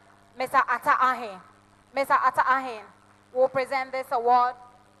Ghana, Mr. Atta Ahin. Mr. Atta Ahin will present this award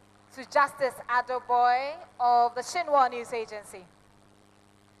to Justice Adeboy of the Xinhua News Agency.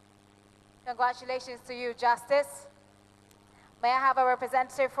 Congratulations to you, Justice. May I have a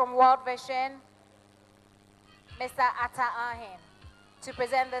representative from World Vision, Mr. Atta Ahin, to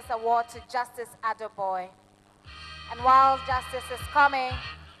present this award to Justice Adeboy. And while justice is coming,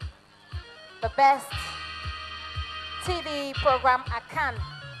 the best TV program I can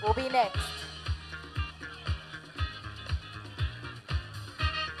will be next.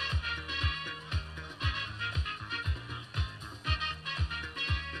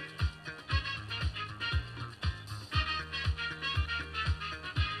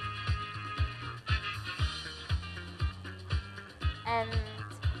 And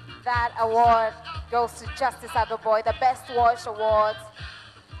that award goes to Justice Adoboy, the Best Watch Awards.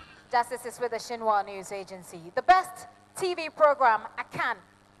 Justice is with the Xinhua News Agency. The Best TV Program, Akan.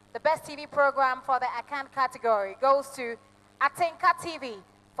 The Best TV Program for the Akan category goes to Atenka TV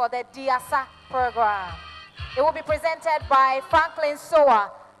for the Diasa program. It will be presented by Franklin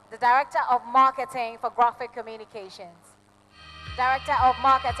Soa, the Director of Marketing for Graphic Communications. Director of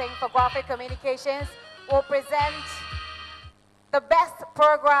Marketing for Graphic Communications will present the Best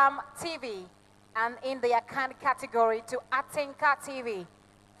Program TV and in the Akan category to Atenka TV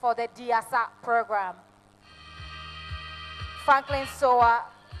for the Diasa program. Franklin Soa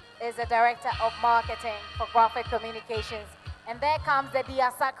is the Director of Marketing for Graphic Communications. And there comes the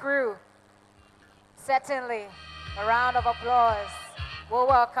Diasa crew. Certainly, a round of applause will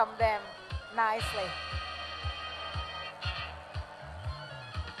welcome them nicely.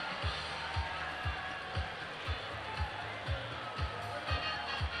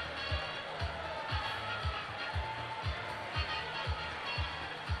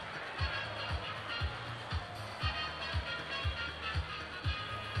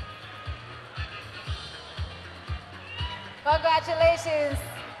 Congratulations,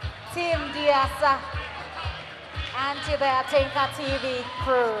 Team Diasa, and to the Atenka TV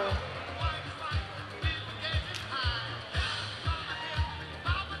crew.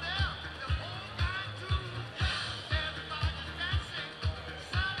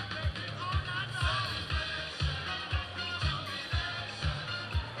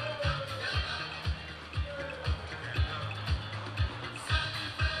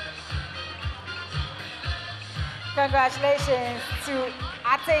 Congratulations to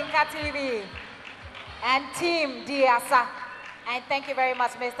Atenka TV and Team Diasa. And thank you very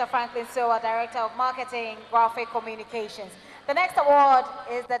much, Mr. Franklin Soa, Director of Marketing, Graphic Communications. The next award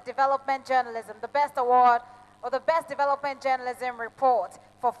is the Development Journalism, the best award or the Best Development Journalism Report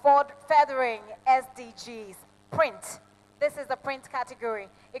for furthering SDGs. Print. This is the print category.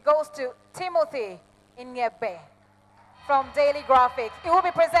 It goes to Timothy Inyebe from Daily Graphic. It will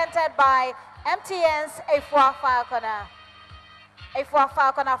be presented by MTN's Efwa Falconer. Efwa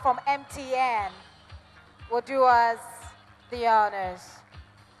Falconer from MTN will do us the honors.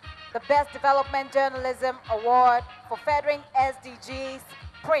 The Best Development Journalism Award for furthering SDGs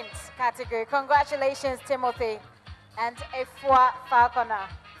Print category. Congratulations, Timothy. And Efwa Falconer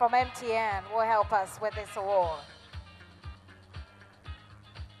from MTN will help us with this award.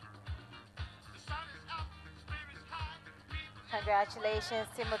 Congratulations,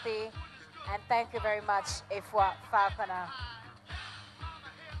 Timothy. And thank you very much, Efwa Falconer.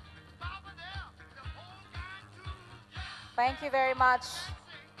 Thank you very much.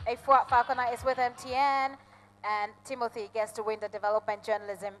 Efwa Falconer is with MTN, and Timothy gets to win the Development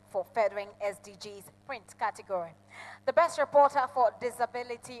Journalism for Furthering SDGs Print category. The Best Reporter for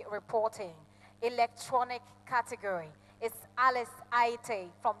Disability Reporting, Electronic category, is Alice Aite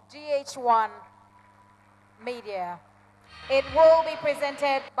from GH1 Media. It will be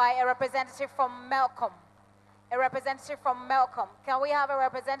presented by a representative from Melcom. A representative from Melcom. Can we have a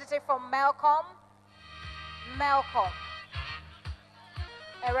representative from Melcom? Melcom.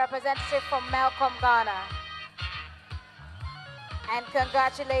 A representative from Melcom Ghana. And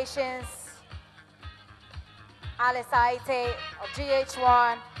congratulations, Alice Aite of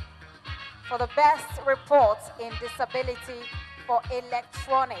GH1 for the best report in disability for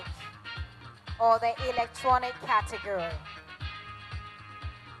electronic or the electronic category.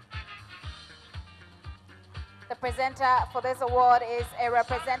 The presenter for this award is a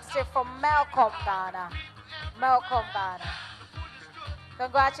representative from Melcom Ghana. Melcom Ghana.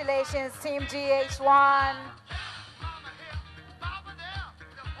 Congratulations, Team GH1.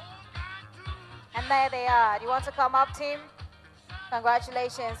 And there they are. Do you want to come up, team?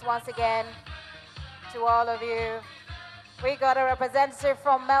 Congratulations once again to all of you. We got a representative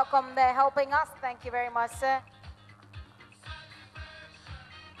from Melcom there helping us. Thank you very much, sir.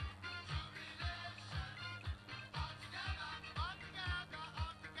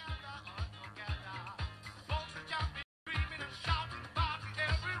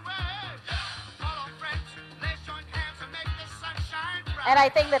 And I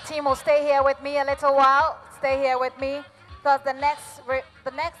think the team will stay here with me a little while. Stay here with me because the next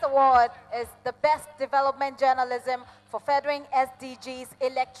The next award is the Best Development Journalism for Furthering SDGs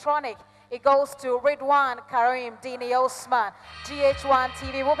Electronic. It goes to Ridwan Karim Dini Osman. GH1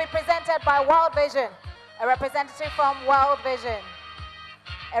 TV will be presented by World Vision. A representative from World Vision.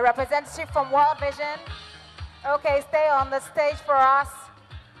 A representative from World Vision. Okay, stay on the stage for us.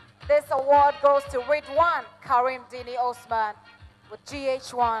 This award goes to Ridwan Karim Dini Osman with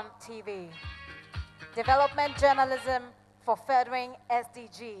GH1 TV. Development Journalism for Furthering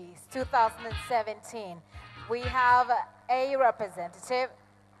SDGs 2017. We have a representative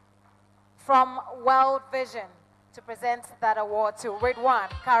from World Vision to present that award to Ridwan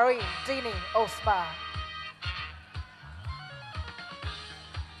Karim Dini Osman.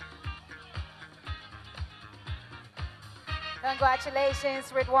 Congratulations,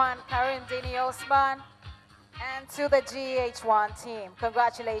 Ridwan Karim Dini Osman, and to the GH1 team.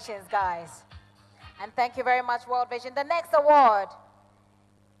 Congratulations, guys. And thank you very much, World Vision. The next award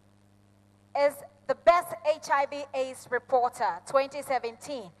is the Best HIV/AIDS Reporter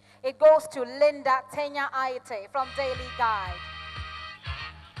 2017. It goes to Linda Tenya Aite from Daily Guide.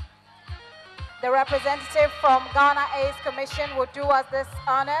 The representative from Ghana AIDS Commission will do us this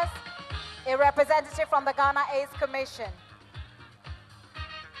honors. A representative from the Ghana AIDS Commission.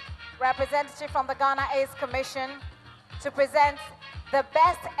 Representative from the Ghana AIDS Commission to present the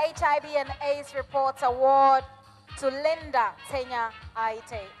Best HIV and AIDS Report Award to Linda Tenya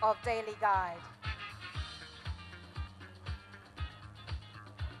Aite of Daily Guide.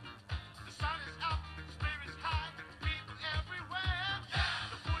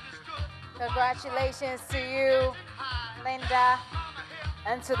 Congratulations to you, Linda,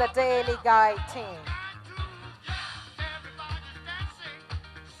 and to the Daily Guide team.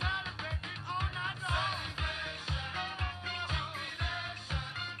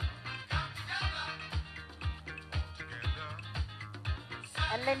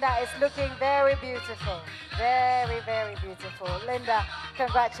 And Linda is looking very beautiful. Very, very beautiful. Linda,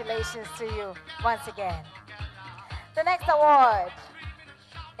 congratulations to you once again. The next award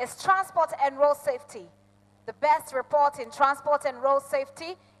is Transport and Road Safety. The best report in transport and road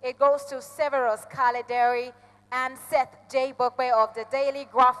safety. It goes to Severus Kalideri and Seth J. Bokwe of the Daily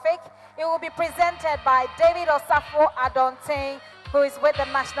Graphic. It will be presented by David Osafo Adonting, who is with the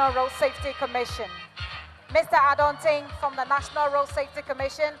National Road Safety Commission. Mr. Adonting from the National Road Safety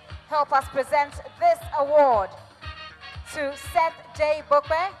Commission, help us present this award to Seth J.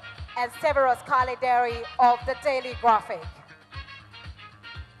 Bokwe and Severus Kalideri of the Daily Graphic.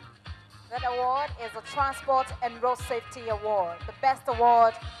 That award is a Transport and Road Safety Award, the best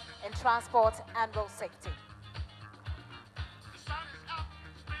award in transport and road safety.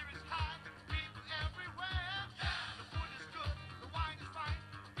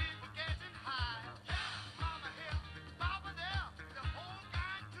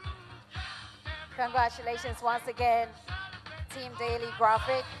 Congratulations once again, Team Daily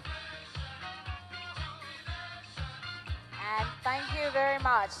Graphic. And thank you very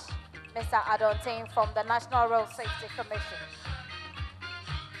much, Mr. Adonting from the National Road Safety Commission.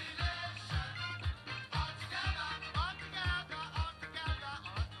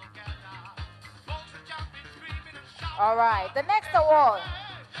 All right, the next award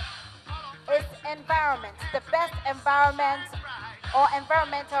is Environment, the best environment or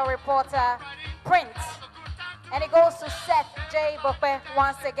environmental reporter print. And it goes to Seth J. Bokwe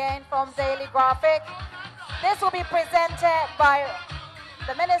once again from Daily Graphic. This will be presented by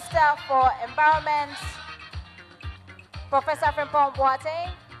the Minister for Environment, Professor Frimpong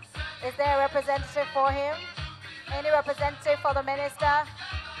Boateng. Is there a representative for him? Any representative for the Minister?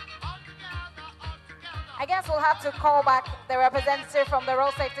 I guess we'll have to call back the representative from the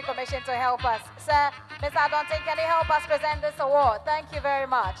Road Safety Commission to help us. Sir, Mr. Adonting, can you help us present this award? Thank you very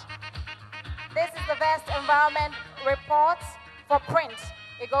much. This is the best environment report for print.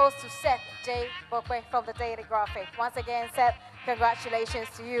 It goes to Seth J. Bokwe from the Daily Graphic. Once again, Seth, congratulations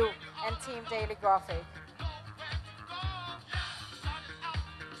to you and Team Daily Graphic.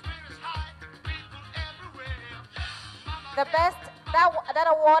 The best, that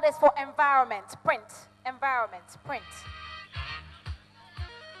award is for environment, print. Environment, print.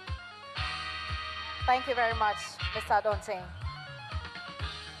 Thank you very much, Mr. Adonting.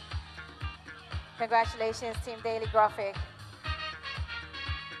 Congratulations, Team Daily Graphic.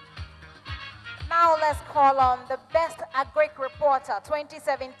 Now let's call on the Best Agric Reporter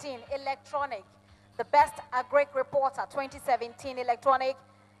 2017 Electronic. The Best Agric Reporter 2017 Electronic.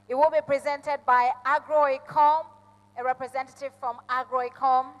 It will be presented by Agroecom, a representative from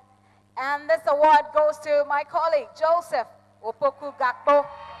Agroecom. And this award goes to my colleague, Joseph Opoku Gakpo,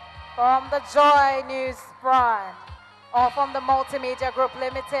 from the Joy News brand. or from the Multimedia Group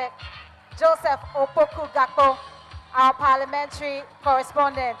Limited, Joseph Opoku Gakpo, our parliamentary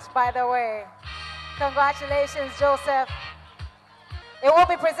correspondent, by the way. Congratulations, Joseph. It will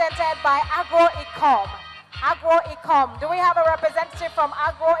be presented by Agro Ecom. Agro Ecom. Do we have a representative from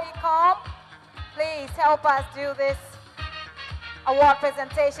Agro Ecom? Please help us do this award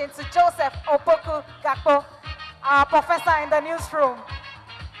presentation to Joseph Opoku Gakpo, our professor in the newsroom.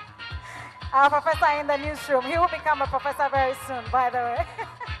 Our professor in the newsroom. He will become a professor very soon, by the way.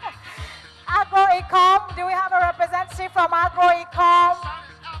 Agro Ecom. Do we have a representative from Agro Ecom?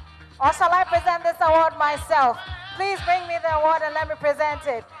 Or shall I present this award myself? Please bring me the award and let me present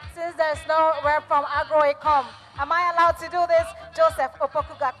it. Since there's no rep from Agro Ecom, am I allowed to do this? Joseph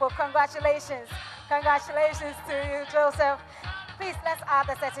Opoku Gakpo, congratulations. Congratulations to you, Joseph. Please, let's add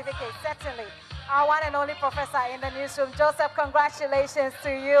the certificate, certainly. Our one and only professor in the newsroom. Joseph, congratulations to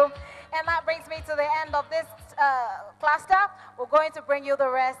you. And that brings me to the end of this cluster. We're going to bring you the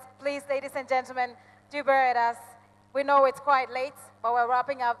rest. Please, ladies and gentlemen, do bear with us. We know it's quite late, but we're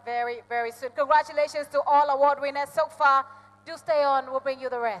wrapping up very, very soon. Congratulations to all award winners so far. Do stay on, we'll bring you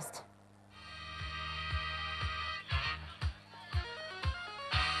the rest.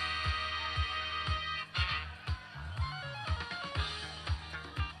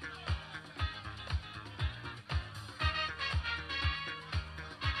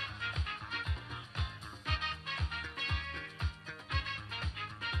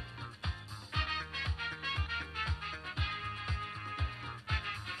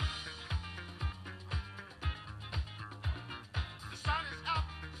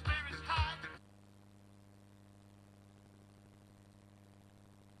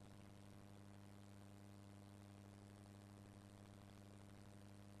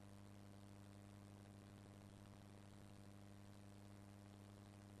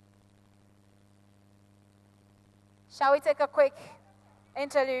 Shall we take a quick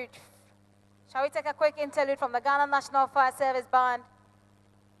interlude? Shall we take a quick interlude from the Ghana National Fire Service Band?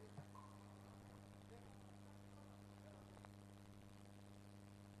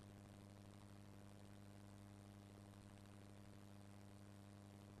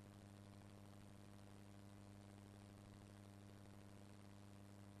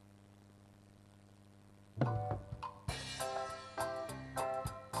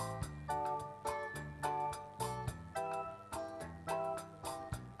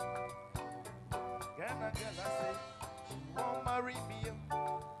 Girl, I say she won't marry me.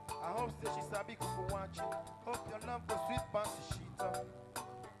 I hope that she sabi kuku watching. Hope your love go sweet past the sheet.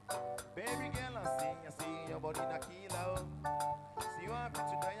 Baby girl, I say your body na killer. See you happy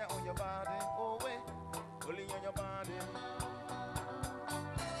to die on your body. Oh wait, only on your body.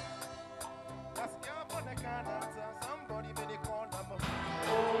 That's your body can't answer. Somebody better call number.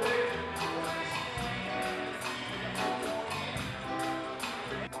 Oh wait.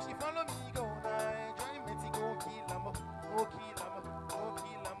 She follow me go night, drive me to go kill 'em, go kill 'em, go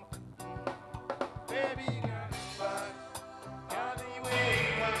kill 'em. Baby girl, you back, got me way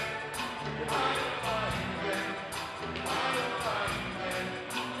back. I don't find it, I don't find it.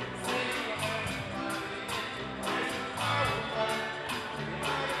 Say you're my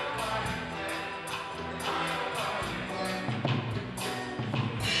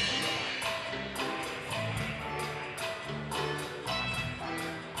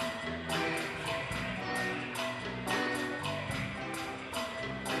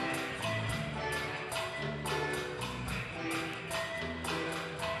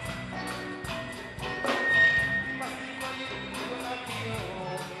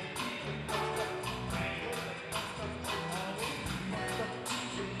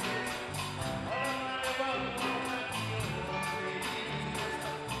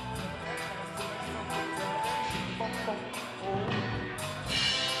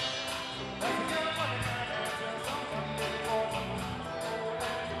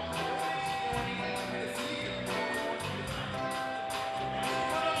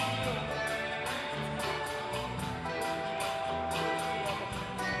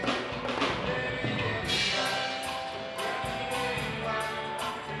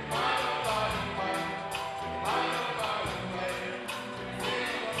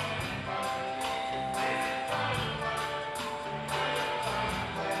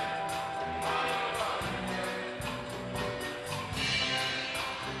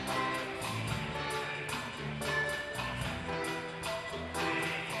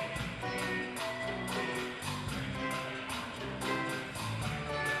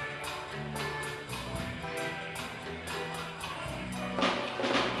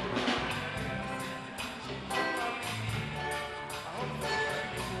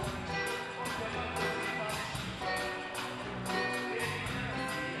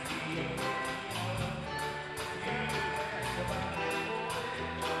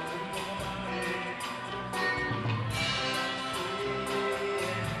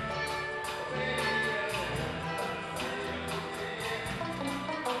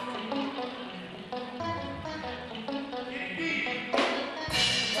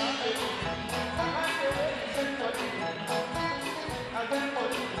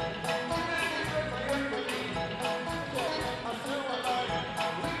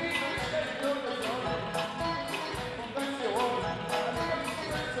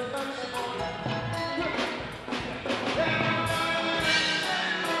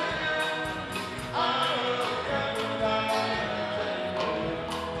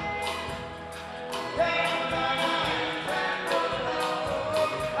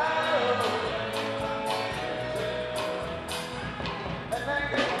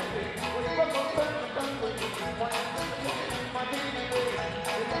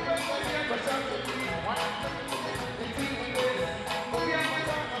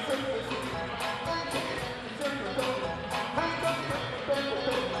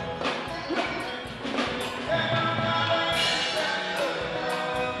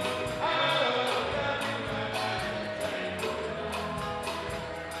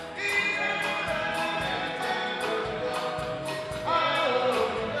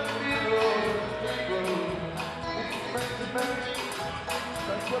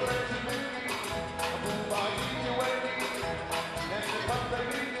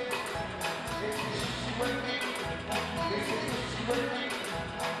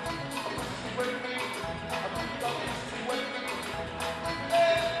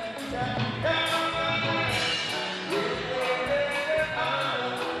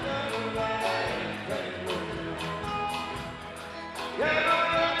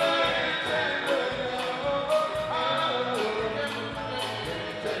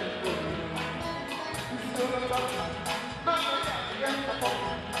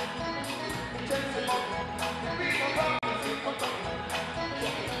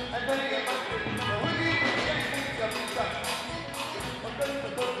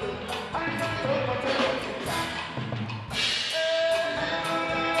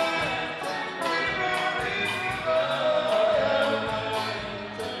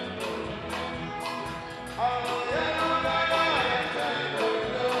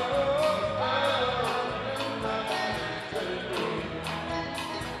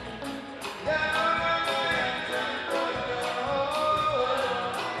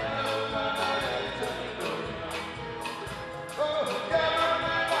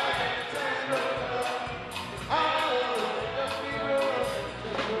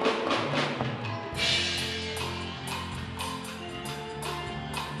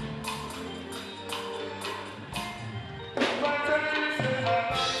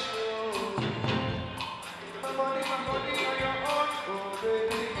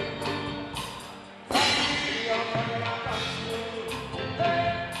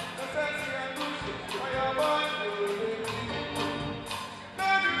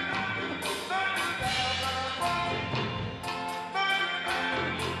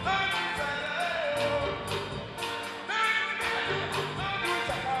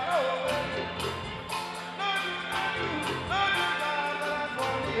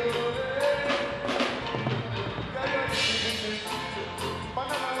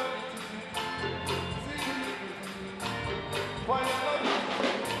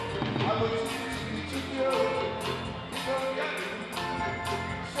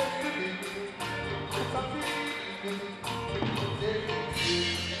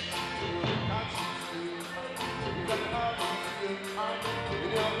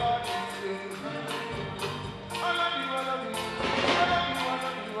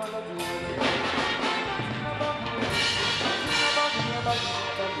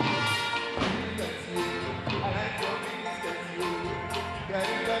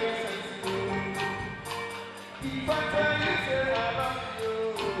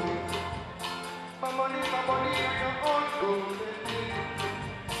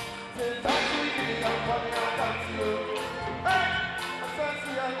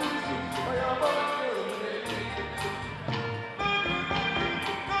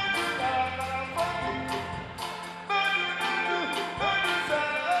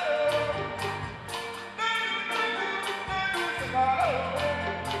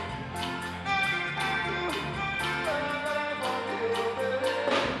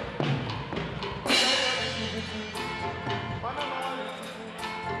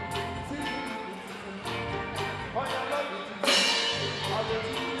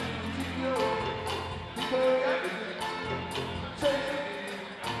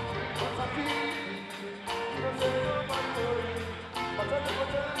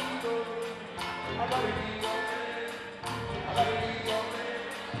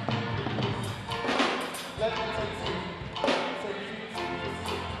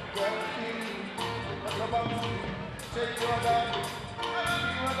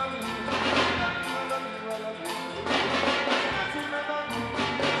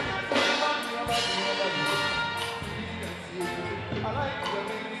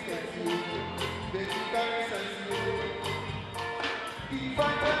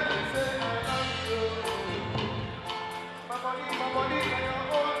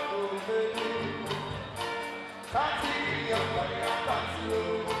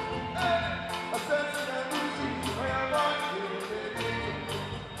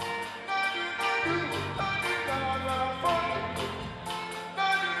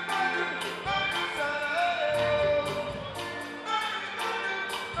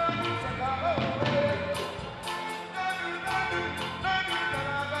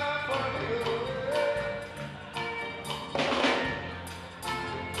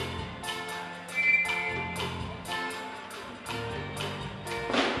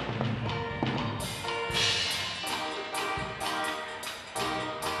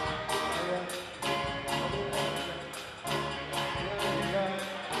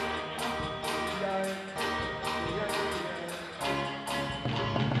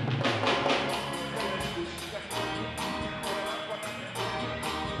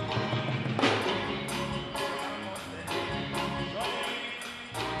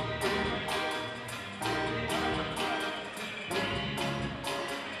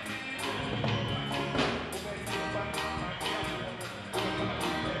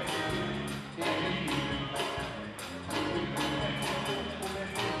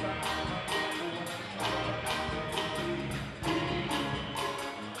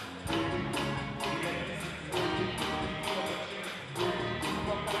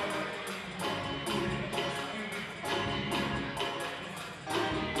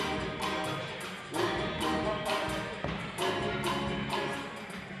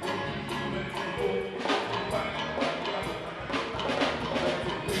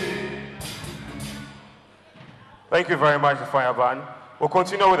Thank you very much, Fireban. We'll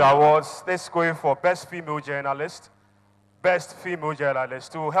continue with our awards. Let's go in for Best Female Journalist. Best Female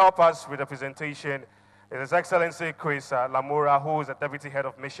Journalist. To help us with the presentation is His Excellency Chris Lamora, who is the Deputy Head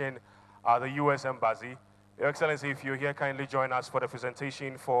of Mission at the U.S. Embassy. Your Excellency, if you're here, kindly join us for the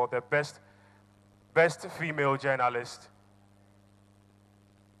presentation for the Best Female Journalist.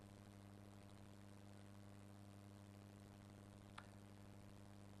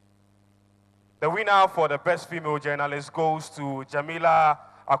 The winner for the Best Female Journalist goes to Jamila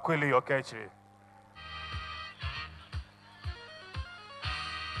Akwili Okechi.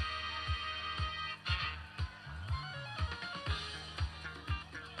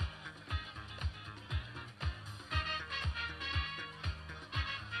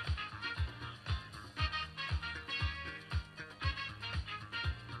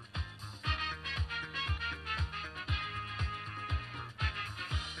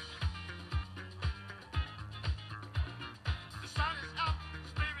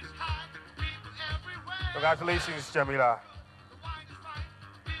 Congratulations, Jamila.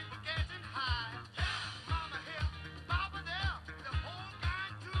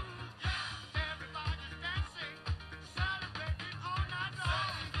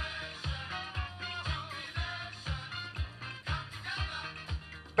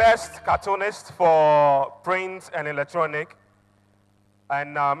 Best cartoonist for print and electronic.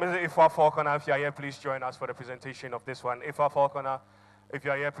 And Mr. Ifa Falconer, if you are here, please join us for the presentation of this one. Ifa Falconer, if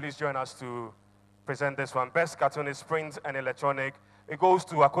you are here, please join us to present this one. Best cartoonist, print and electronic. It goes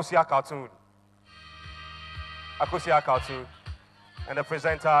to Akosia Cartoon. Akosia Cartoon. And the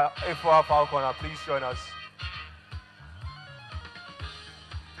presenter, Ifa Falconer, please join us.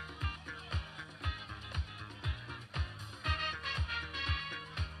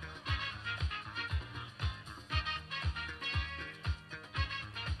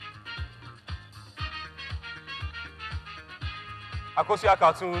 Akosia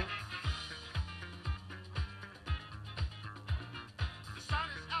Cartoon.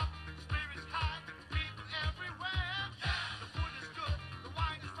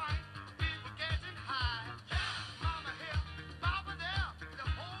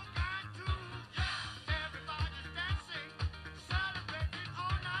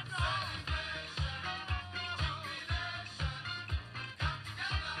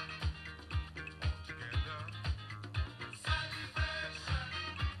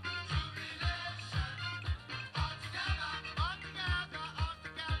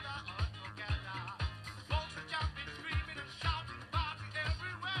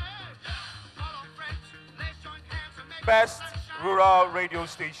 Best rural radio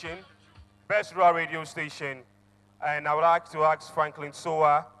station. Best rural radio station. And I would like to ask Franklin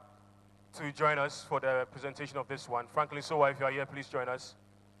Sowa to join us for the presentation of this one. Franklin Sowa, if you are here, please join us.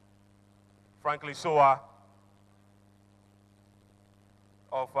 Franklin Sowa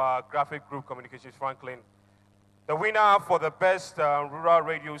of Graphic Group Communications, Franklin. The winner for the best rural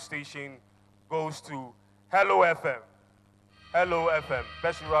radio station goes to Hello FM. Hello FM,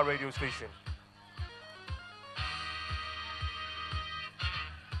 best rural radio station.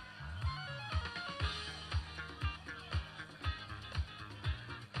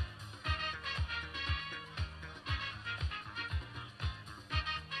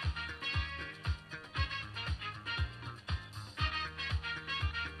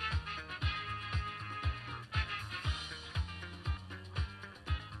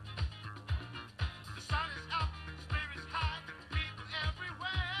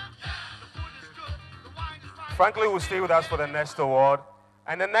 Franklin will stay with us for the next award.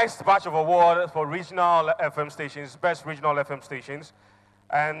 And the next batch of award for regional FM stations, best regional FM stations.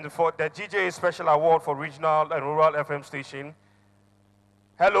 And for the GJA Special Award for regional and rural FM station,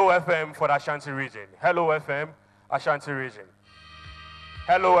 Hello FM for the Ashanti region. Hello FM, Ashanti region.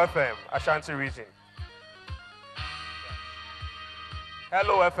 Hello FM, Ashanti region.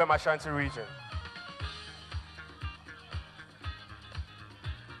 Hello FM, Ashanti region.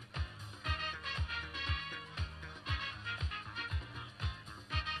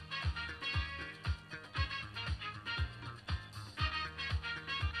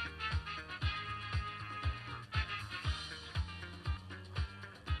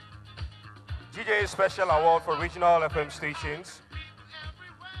 GJA Special Award for Regional FM Stations.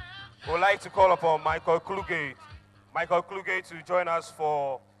 We would like to call upon Michael Klugate to join us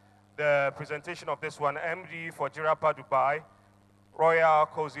for the presentation of this one, MD for Jirapa Dubai, Royal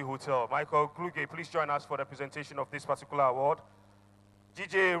Cozy Hotel. Michael Klugate, please join us for the presentation of this particular award.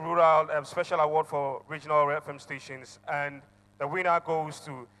 GJA Rural Special Award for Regional FM Stations, and the winner goes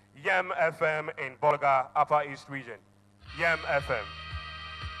to Yem FM in Bolga, Upper East Region. Yem FM.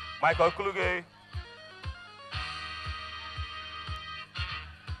 Michael Kluge.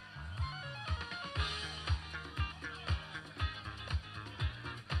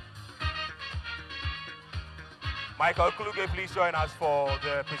 Michael Kluge, please join us for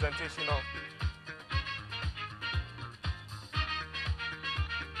the presentation of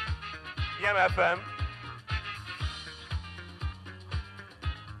Yem FM.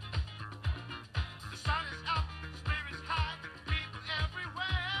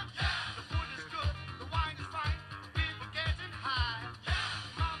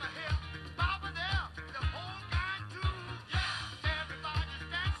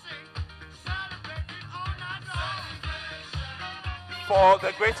 For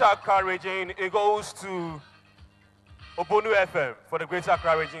the Greater Accra region, it goes to Obonu FM. For the Greater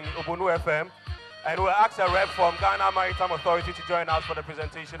Accra region, Obonu FM. And we'll ask a rep from Ghana Maritime Authority to join us for the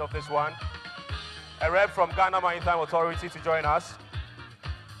presentation of this one. A rep from Ghana Maritime Authority to join us.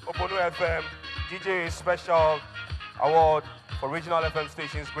 Obonu FM, GJA Special Award for Regional FM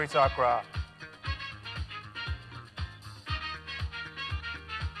Stations, Greater Accra.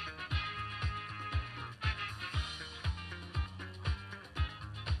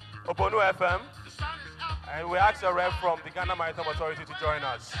 Obonu FM, and we ask a rep from the Ghana Maritime Authority to join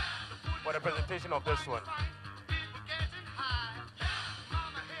us for the presentation of this one.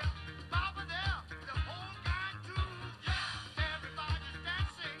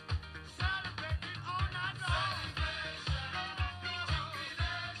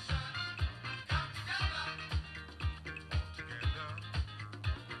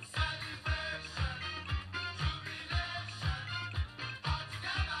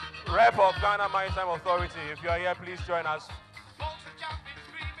 Rep of Ghana Maritime Authority, if you are here, please join us.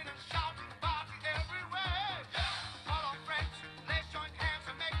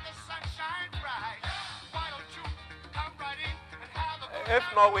 If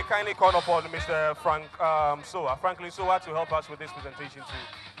not, we kindly call upon Mr. Franklin Soa to help us with this presentation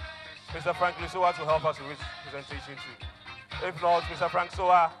too. Mr. Franklin Soa to help us with this presentation too. If not, Mr. Frank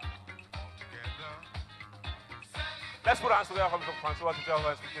Soa. Let's put our hands together for Mr. Frank Soa to help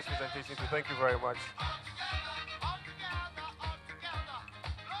us with this presentation too. Thank you very much.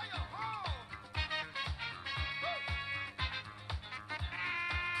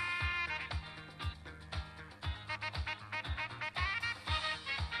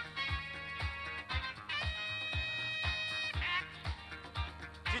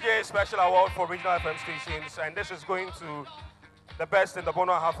 GJA Special Award for Regional FM Stations, and this is going to the best in the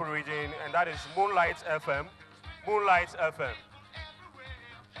Bono Ahafo region, and that is Moonlight FM. Moonlight FM.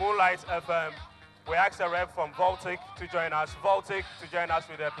 Moonlight FM. We asked a rep from Voltic to join us. Voltic to join us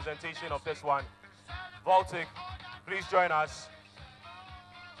with the presentation of this one. Voltic, please join us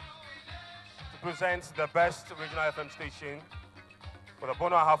to present the best regional FM station for the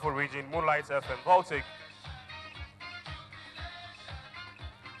Bono Ahafo region, Moonlight FM. Voltic.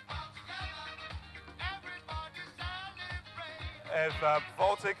 If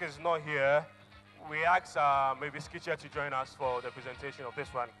Voltic is not here, we ask maybe Skitcher to join us for the presentation of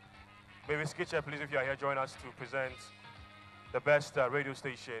this one. Maybe Skitcher, please, if you are here, join us to present the best radio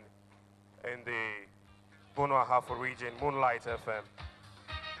station in the Bono Ahafo region, Moonlight FM.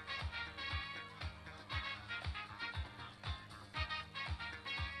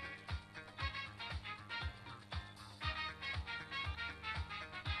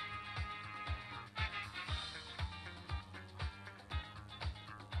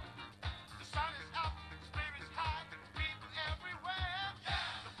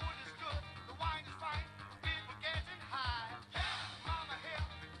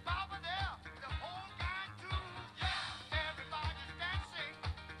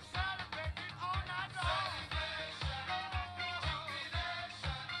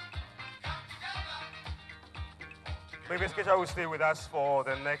 Maybe Sketcher will stay with us for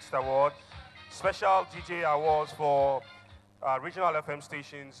the next award. Special DJ Awards for regional FM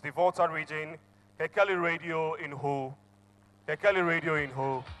stations, the Volta region, Kekeli Radio in Ho. Kekeli Radio in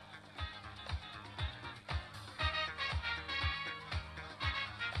Ho.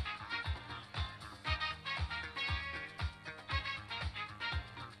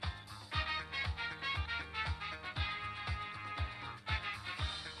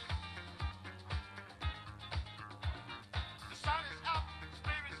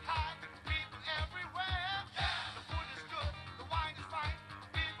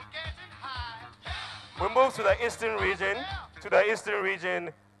 We move to the eastern region,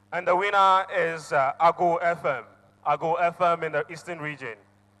 and the winner is Ago FM. Ago FM in the eastern region.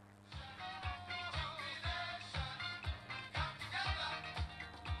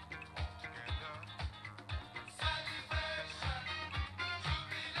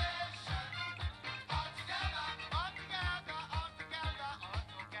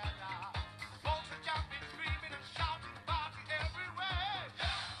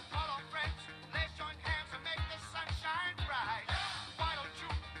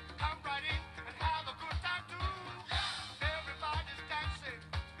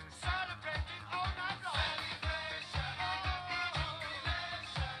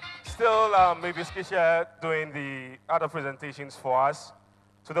 Still, maybe Skisha doing the other presentations for us.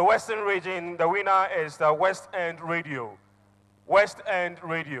 To the Western region, the winner is the West End Radio. West End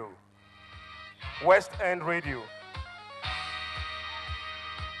Radio. West End Radio.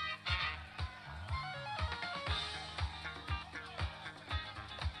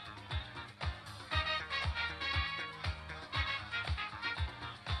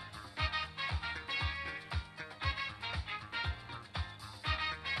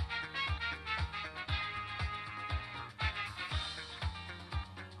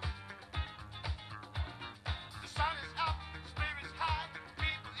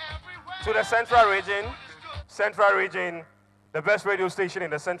 To the Central region, the best radio station in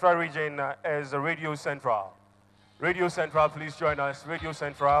the Central region is Radio Central. Radio Central, please join us. Radio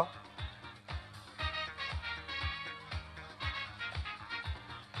Central.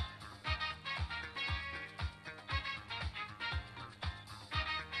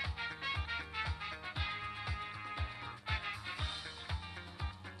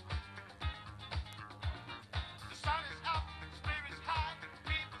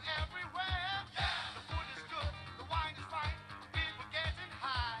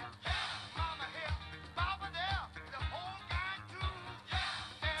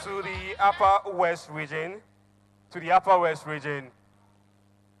 To the Upper West region,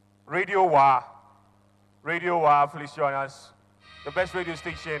 Radio Wa, please join us. The best radio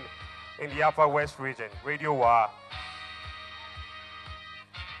station in the Upper West region, Radio Wa.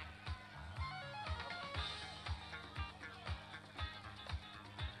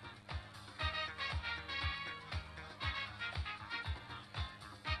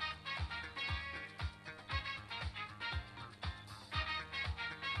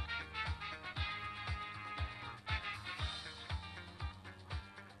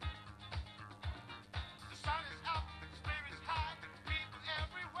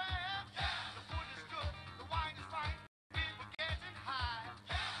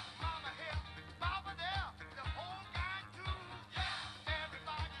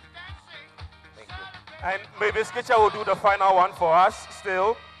 And maybe Sketcher will do the final one for us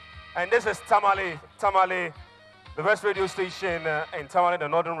still. And this is Tamale. Tamale, the best radio station in Tamale, the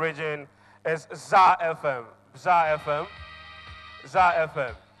northern region, is Gja FM. Gja FM. Gja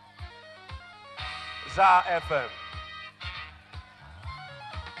FM. Gja FM.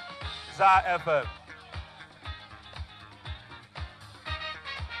 Gja FM.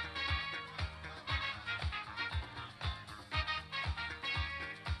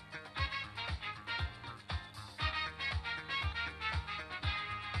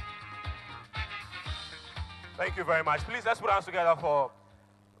 Thank you very much. Please, let's put our hands together for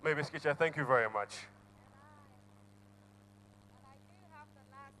maybe Sketcher. Thank you very much.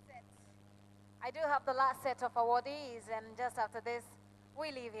 I do have the last set of awardees, and just after this,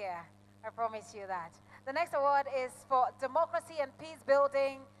 we leave here. I promise you that. The next award is for Democracy and Peace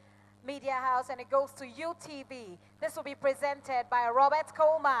Building Media House, and it goes to UTV. This will be presented by Robert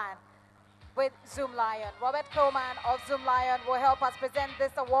Coleman with Zoom Lion. Robert Coleman of Zoom Lion will help us present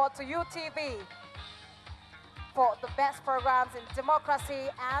this award to UTV for the best programs in democracy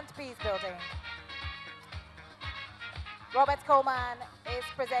and peace building. Robert Coleman is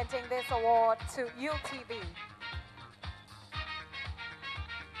presenting this award to UTV.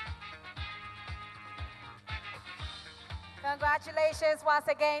 Congratulations once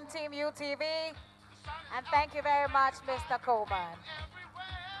again, Team UTV. And thank you very much, Mr. Coleman.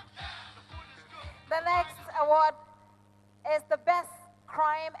 The next award is the Best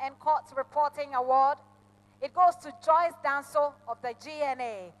Crime and Court Reporting Award. It goes to Joyce Danso of the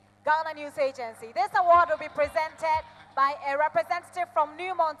GNA, Ghana News Agency. This award will be presented by a representative from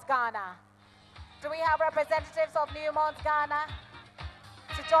Newmont, Ghana. Do we have representatives of Newmont, Ghana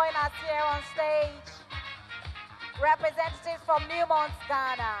to join us here on stage? Representatives from Newmont,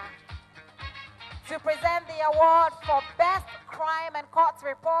 Ghana to present the award for Best Crime and Court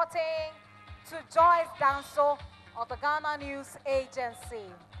Reporting to Joyce Danso of the Ghana News Agency.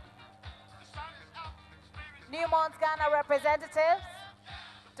 Newmont, Ghana representatives.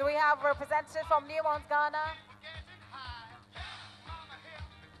 Do we have representatives from Newmont, Ghana?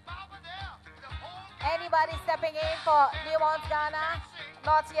 Anybody stepping in for Newmont, Ghana?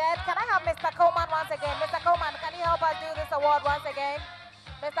 Not yet. Can I have Mr. Coleman once again? Mr. Coleman, can you help us do this award once again?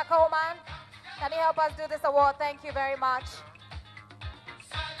 Mr. Coleman, can you help us do this award? Thank you very much.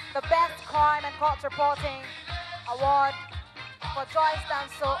 The Best Crime and Court Reporting Award for Joyce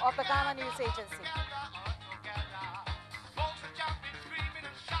Danso of the Ghana News Agency.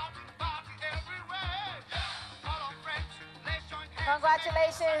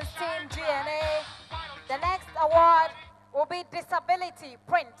 Congratulations, Team GNA. The next award will be Disability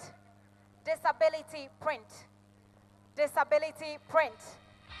Print. Disability Print. Disability Print.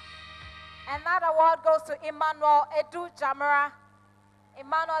 And that award goes to Emmanuel Edu Jamara.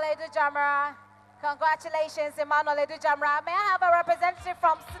 Emmanuel Edu Jamara. Congratulations, Emmanuel Edu Jamara. May I have a representative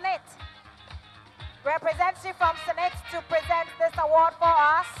from SNIT? Representative from SNIT to present this award for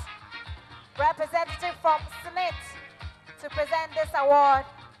us. Representative from SNIT to present this award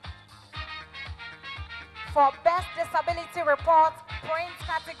for Best Disability Report Print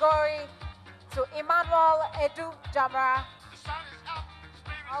category to Emmanuel Edu Jamara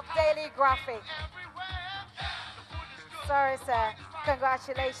of Daily Graphic. Sorry, sir.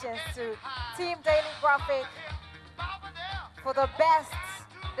 Congratulations to Team Daily Graphic for the Best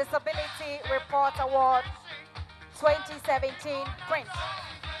Disability Report Award 2017 Print.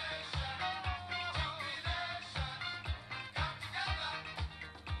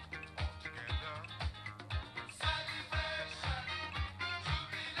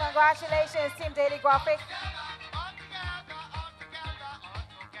 Congratulations, Team Daily Graphic.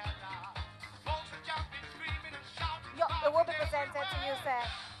 It will be presented to you, sir.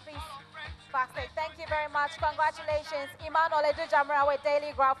 Please, backstage. Thank you very much. Congratulations, Emmanuel Edu Jamara with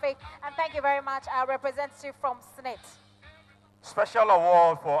Daily Graphic. And thank you very much, our representative from SNIT. Special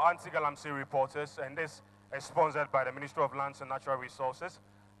award for anti-Galamsey reporters, and this is sponsored by the Ministry of Lands and Natural Resources.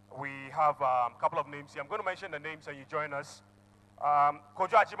 We have a couple of names here. I'm going to mention the names and you join us.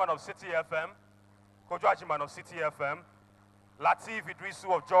 Kojo Ajiman of City FM, Kojo Ajiman of City FM, Latif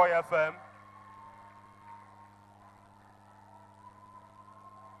Idrisu of Joy FM,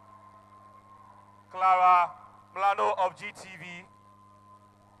 Clara Mlano of GTV,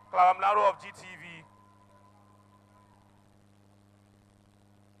 Clara Mlano of GTV,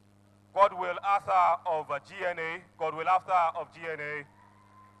 Godwill Arthur of GNA, Godwill Arthur of GNA,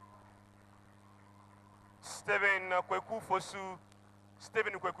 Stephen Kweku Fosu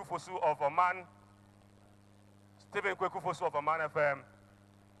of Oman, Stephen Kweku Fosu of Oman FM,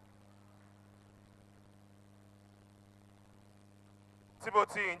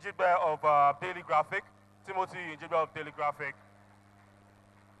 Timothy Njibe of Daily Graphic, Timothy Njibe of Daily Graphic,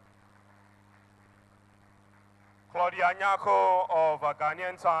 Claudia Nyako of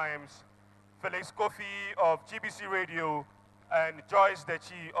Ghanaian Times, Felix Kofi of GBC Radio, and Joyce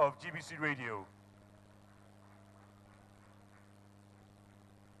Dechi of GBC Radio.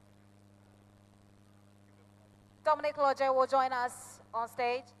 Dominic Loje will join us on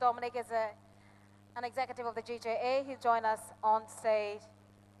stage. Dominic is an executive of the GJA. He'll join us on stage.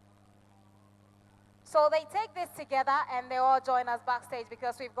 So they take this together and they all join us backstage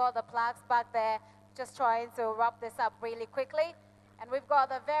because we've got the plaques back there, just trying to wrap this up really quickly. And we've got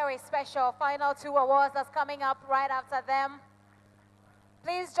the very special final two awards that's coming up right after them.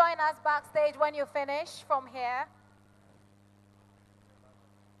 Please join us backstage when you finish from here.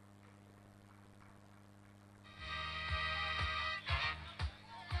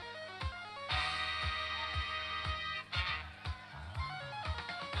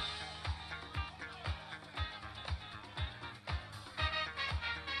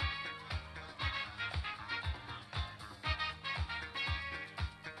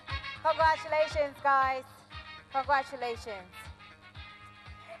 Congratulations, guys. Congratulations.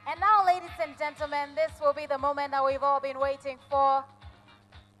 And now, ladies and gentlemen, this will be the moment that we've all been waiting for.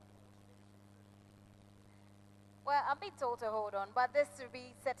 Well, I'm being told to hold on, but this will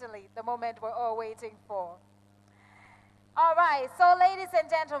be certainly the moment we're all waiting for. All right, so ladies and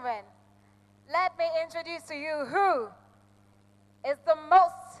gentlemen, let me introduce to you who is the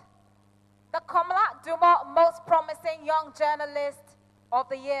Komla Duma Most Promising Young Journalist of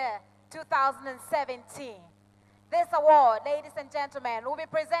the Year 2017. This award, ladies and gentlemen, will be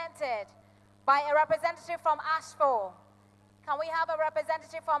presented by a representative from Ashford. Can we have a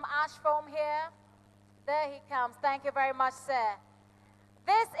representative from Ashford here? There he comes. Thank you very much, sir.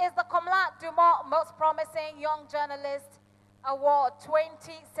 This is the Komla Duma Most Promising Young Journalist Award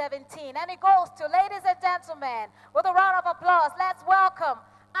 2017. And it goes to, ladies and gentlemen, with a round of applause, let's welcome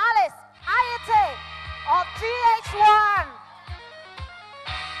Alice Ayete of GH1.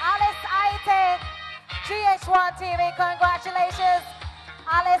 Alice Ayete, GH1 TV, congratulations,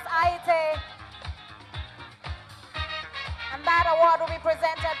 Alice Ayete. And that award will be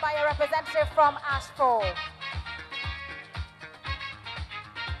presented by a representative from Ashford.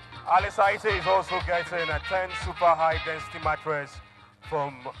 Alice Aite is also getting a 10 super high density mattress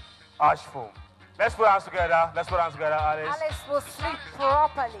from Ashford. Let's put hands together. Let's put hands together, Alice. Alice will sleep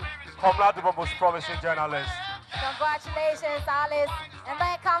properly. Komla Duma Most Promising Journalist. Congratulations, Alice. And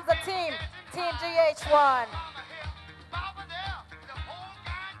then comes the team, Team GH1.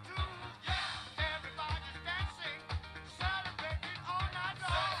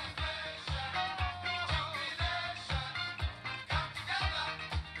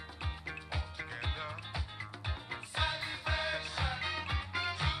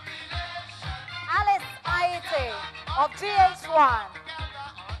 Of GH1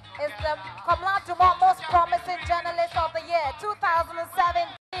 is the Komla Duma Most Promising Journalist of the Year 2017.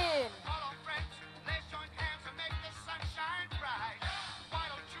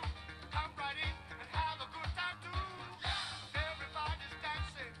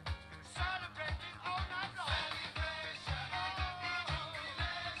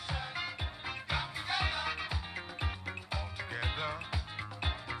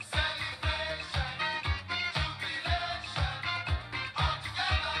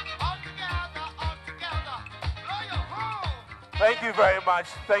 Thank you very much.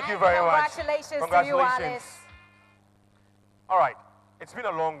 Thank you very much. Congratulations to you, Alice. All right. It's been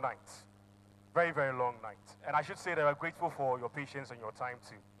a long night. Very, very long night. And I should say that we're grateful for your patience and your time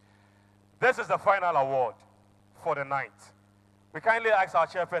too. This is the final award for the night. We kindly ask our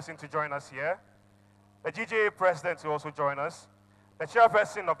chairperson to join us here, the GJA president to also join us, the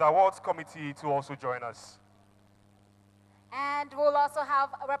chairperson of the awards committee to also join us. And we'll also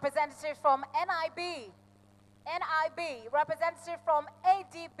have a representative from NIB, representative from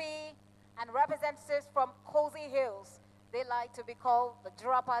ADB, and representatives from Cozy Hills. They like to be called the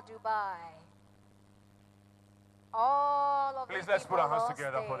Drapa Dubai. All of Please, let's put our hands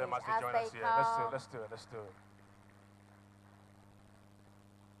together for them as they join us here. Let's do it.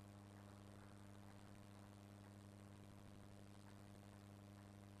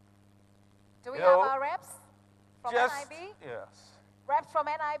 Do we have our reps from NIB? Yes. Reps from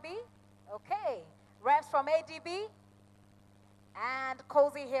NIB? Okay. Reps from ADB and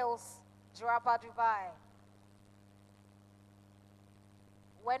Cozy Hills, Drapa Dubai.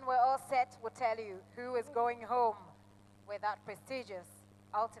 When we're all set, we'll tell you who is going home with that prestigious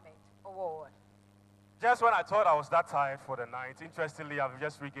ultimate award. Just when I thought I was that tired for the night, interestingly, I've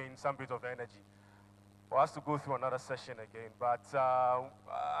just regained some bit of energy for us to go through another session again. But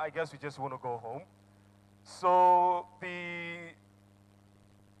I guess we just want to go home. So the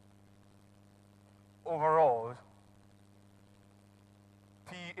overall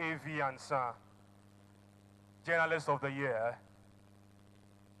PAV answer Journalist of the Year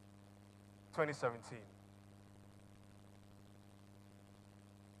 2017.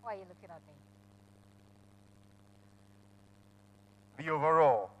 Why are you looking at me? The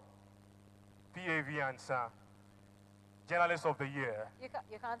overall PAV answer Journalist of the Year. You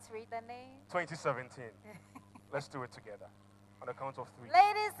can't read the name? 2017. Let's do it together on the count of 3.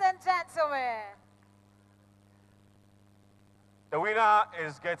 Ladies and gentlemen. The winner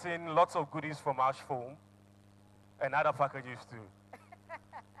is getting lots of goodies from Ash Foam and other packages too.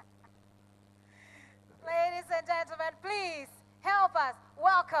 Ladies and gentlemen, please help us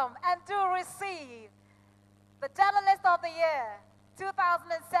welcome and do receive the Journalist of the Year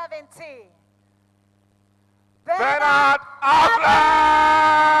 2017. Bernard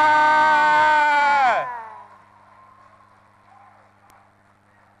Avler!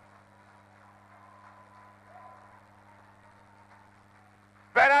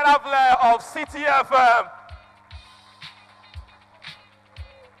 Bernard Avler of City FM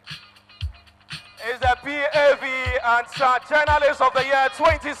is the PAV and Journalist of the Year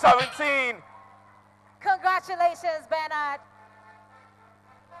 2017. Congratulations, Bernard.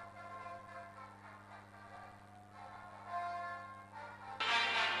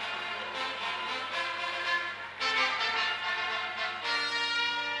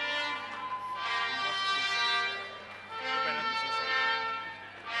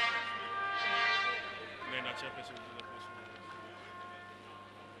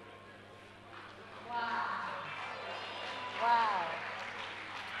 Wow.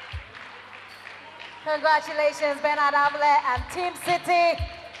 Congratulations, Bernard Avle and Team City.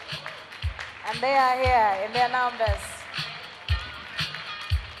 And they are here in their numbers.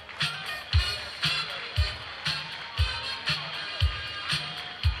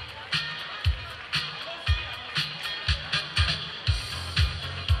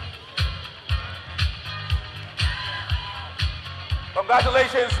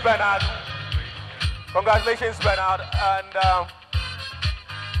 Congratulations, Bernard. Congratulations, Bernard. And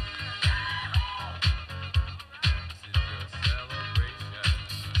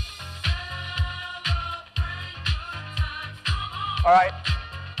all right.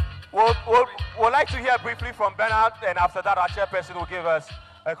 We'll like to hear briefly from Bernard, and after that, our chairperson will give us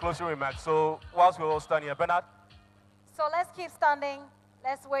a closing remark. So, whilst we're all standing here, Bernard. So let's keep standing.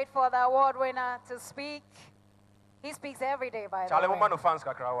 Let's wait for the award winner to speak. He speaks every day, by the way. Woman of fans,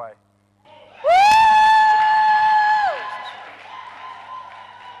 Kakrawai.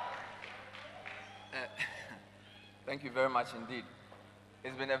 Thank you very much indeed.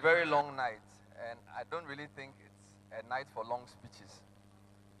 It's been a very long night, and I don't really think it's a night for long speeches.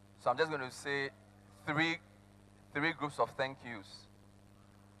 So I'm just going to say three groups of thank yous.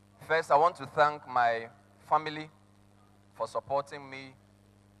 First, I want to thank my family for supporting me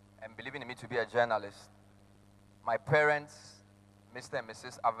and believing in me to be a journalist. My parents, Mr. and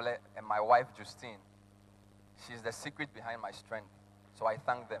Mrs. Avle, and my wife, Justine. She's the secret behind my strength, so I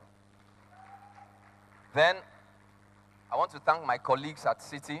thank them. Then, I want to thank my colleagues at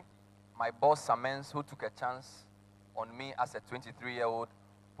City, my boss, Samens, who took a chance on me as a 23-year-old,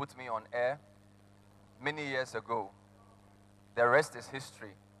 put me on air many years ago. The rest is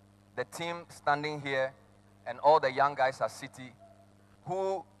history. The team standing here and all the young guys at City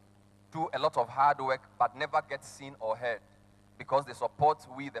who do a lot of hard work but never get seen or heard because they support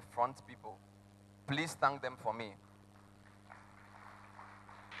we, the front people. Please thank them for me.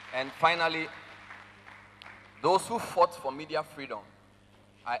 And finally, those who fought for media freedom.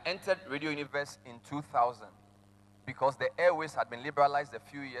 I entered Radio Universe in 2000 because the airways had been liberalized a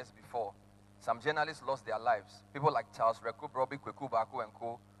few years before. Some journalists lost their lives. People like Charles Rekub, Robbie Kweku Baku and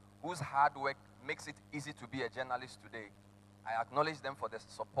co, whose hard work makes it easy to be a journalist today. I acknowledge them for the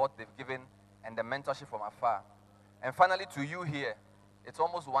support they've given and the mentorship from afar. And finally, to you here, it's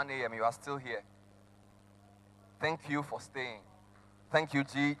almost 1 a.m., you are still here. Thank you for staying. Thank you,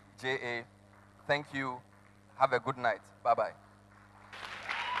 Gja. Thank you. Have a good night. Bye-bye.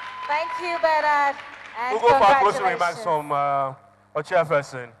 Thank you, Bernard. And We'll go for closing remarks from our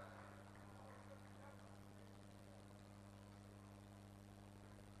chairperson.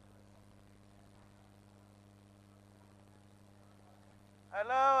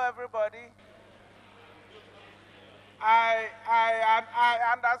 Hello, everybody. I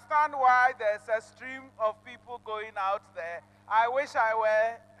understand why there's a stream of people going out there. I wish I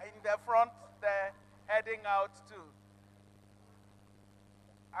were in the front there, heading out too.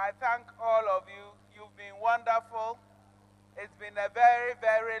 I thank all of you. You've been wonderful. It's been a very,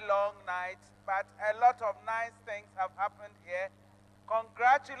 very long night, but a lot of nice things have happened here.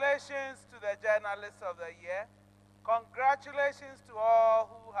 Congratulations to the Journalists of the Year. Congratulations to all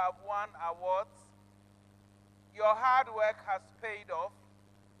who have won awards. Your hard work has paid off.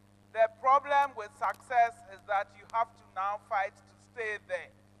 The problem with success is that you have to now fight to stay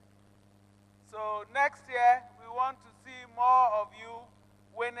there. So next year, we want to see more of you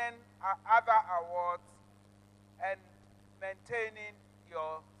winning other awards and maintaining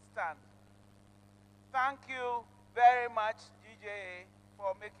your stand. Thank you very much, Gja,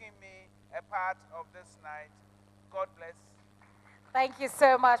 for making me a part of this night. God bless. Thank you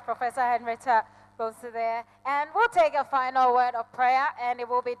so much, Professor Henrietta Bosire. And we'll take a final word of prayer, and it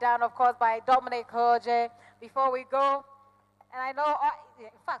will be done, of course, by Dominic Hoje before we go. And I know, in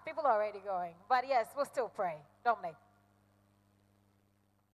fact, people are already going. But yes, we'll still pray. Dominic.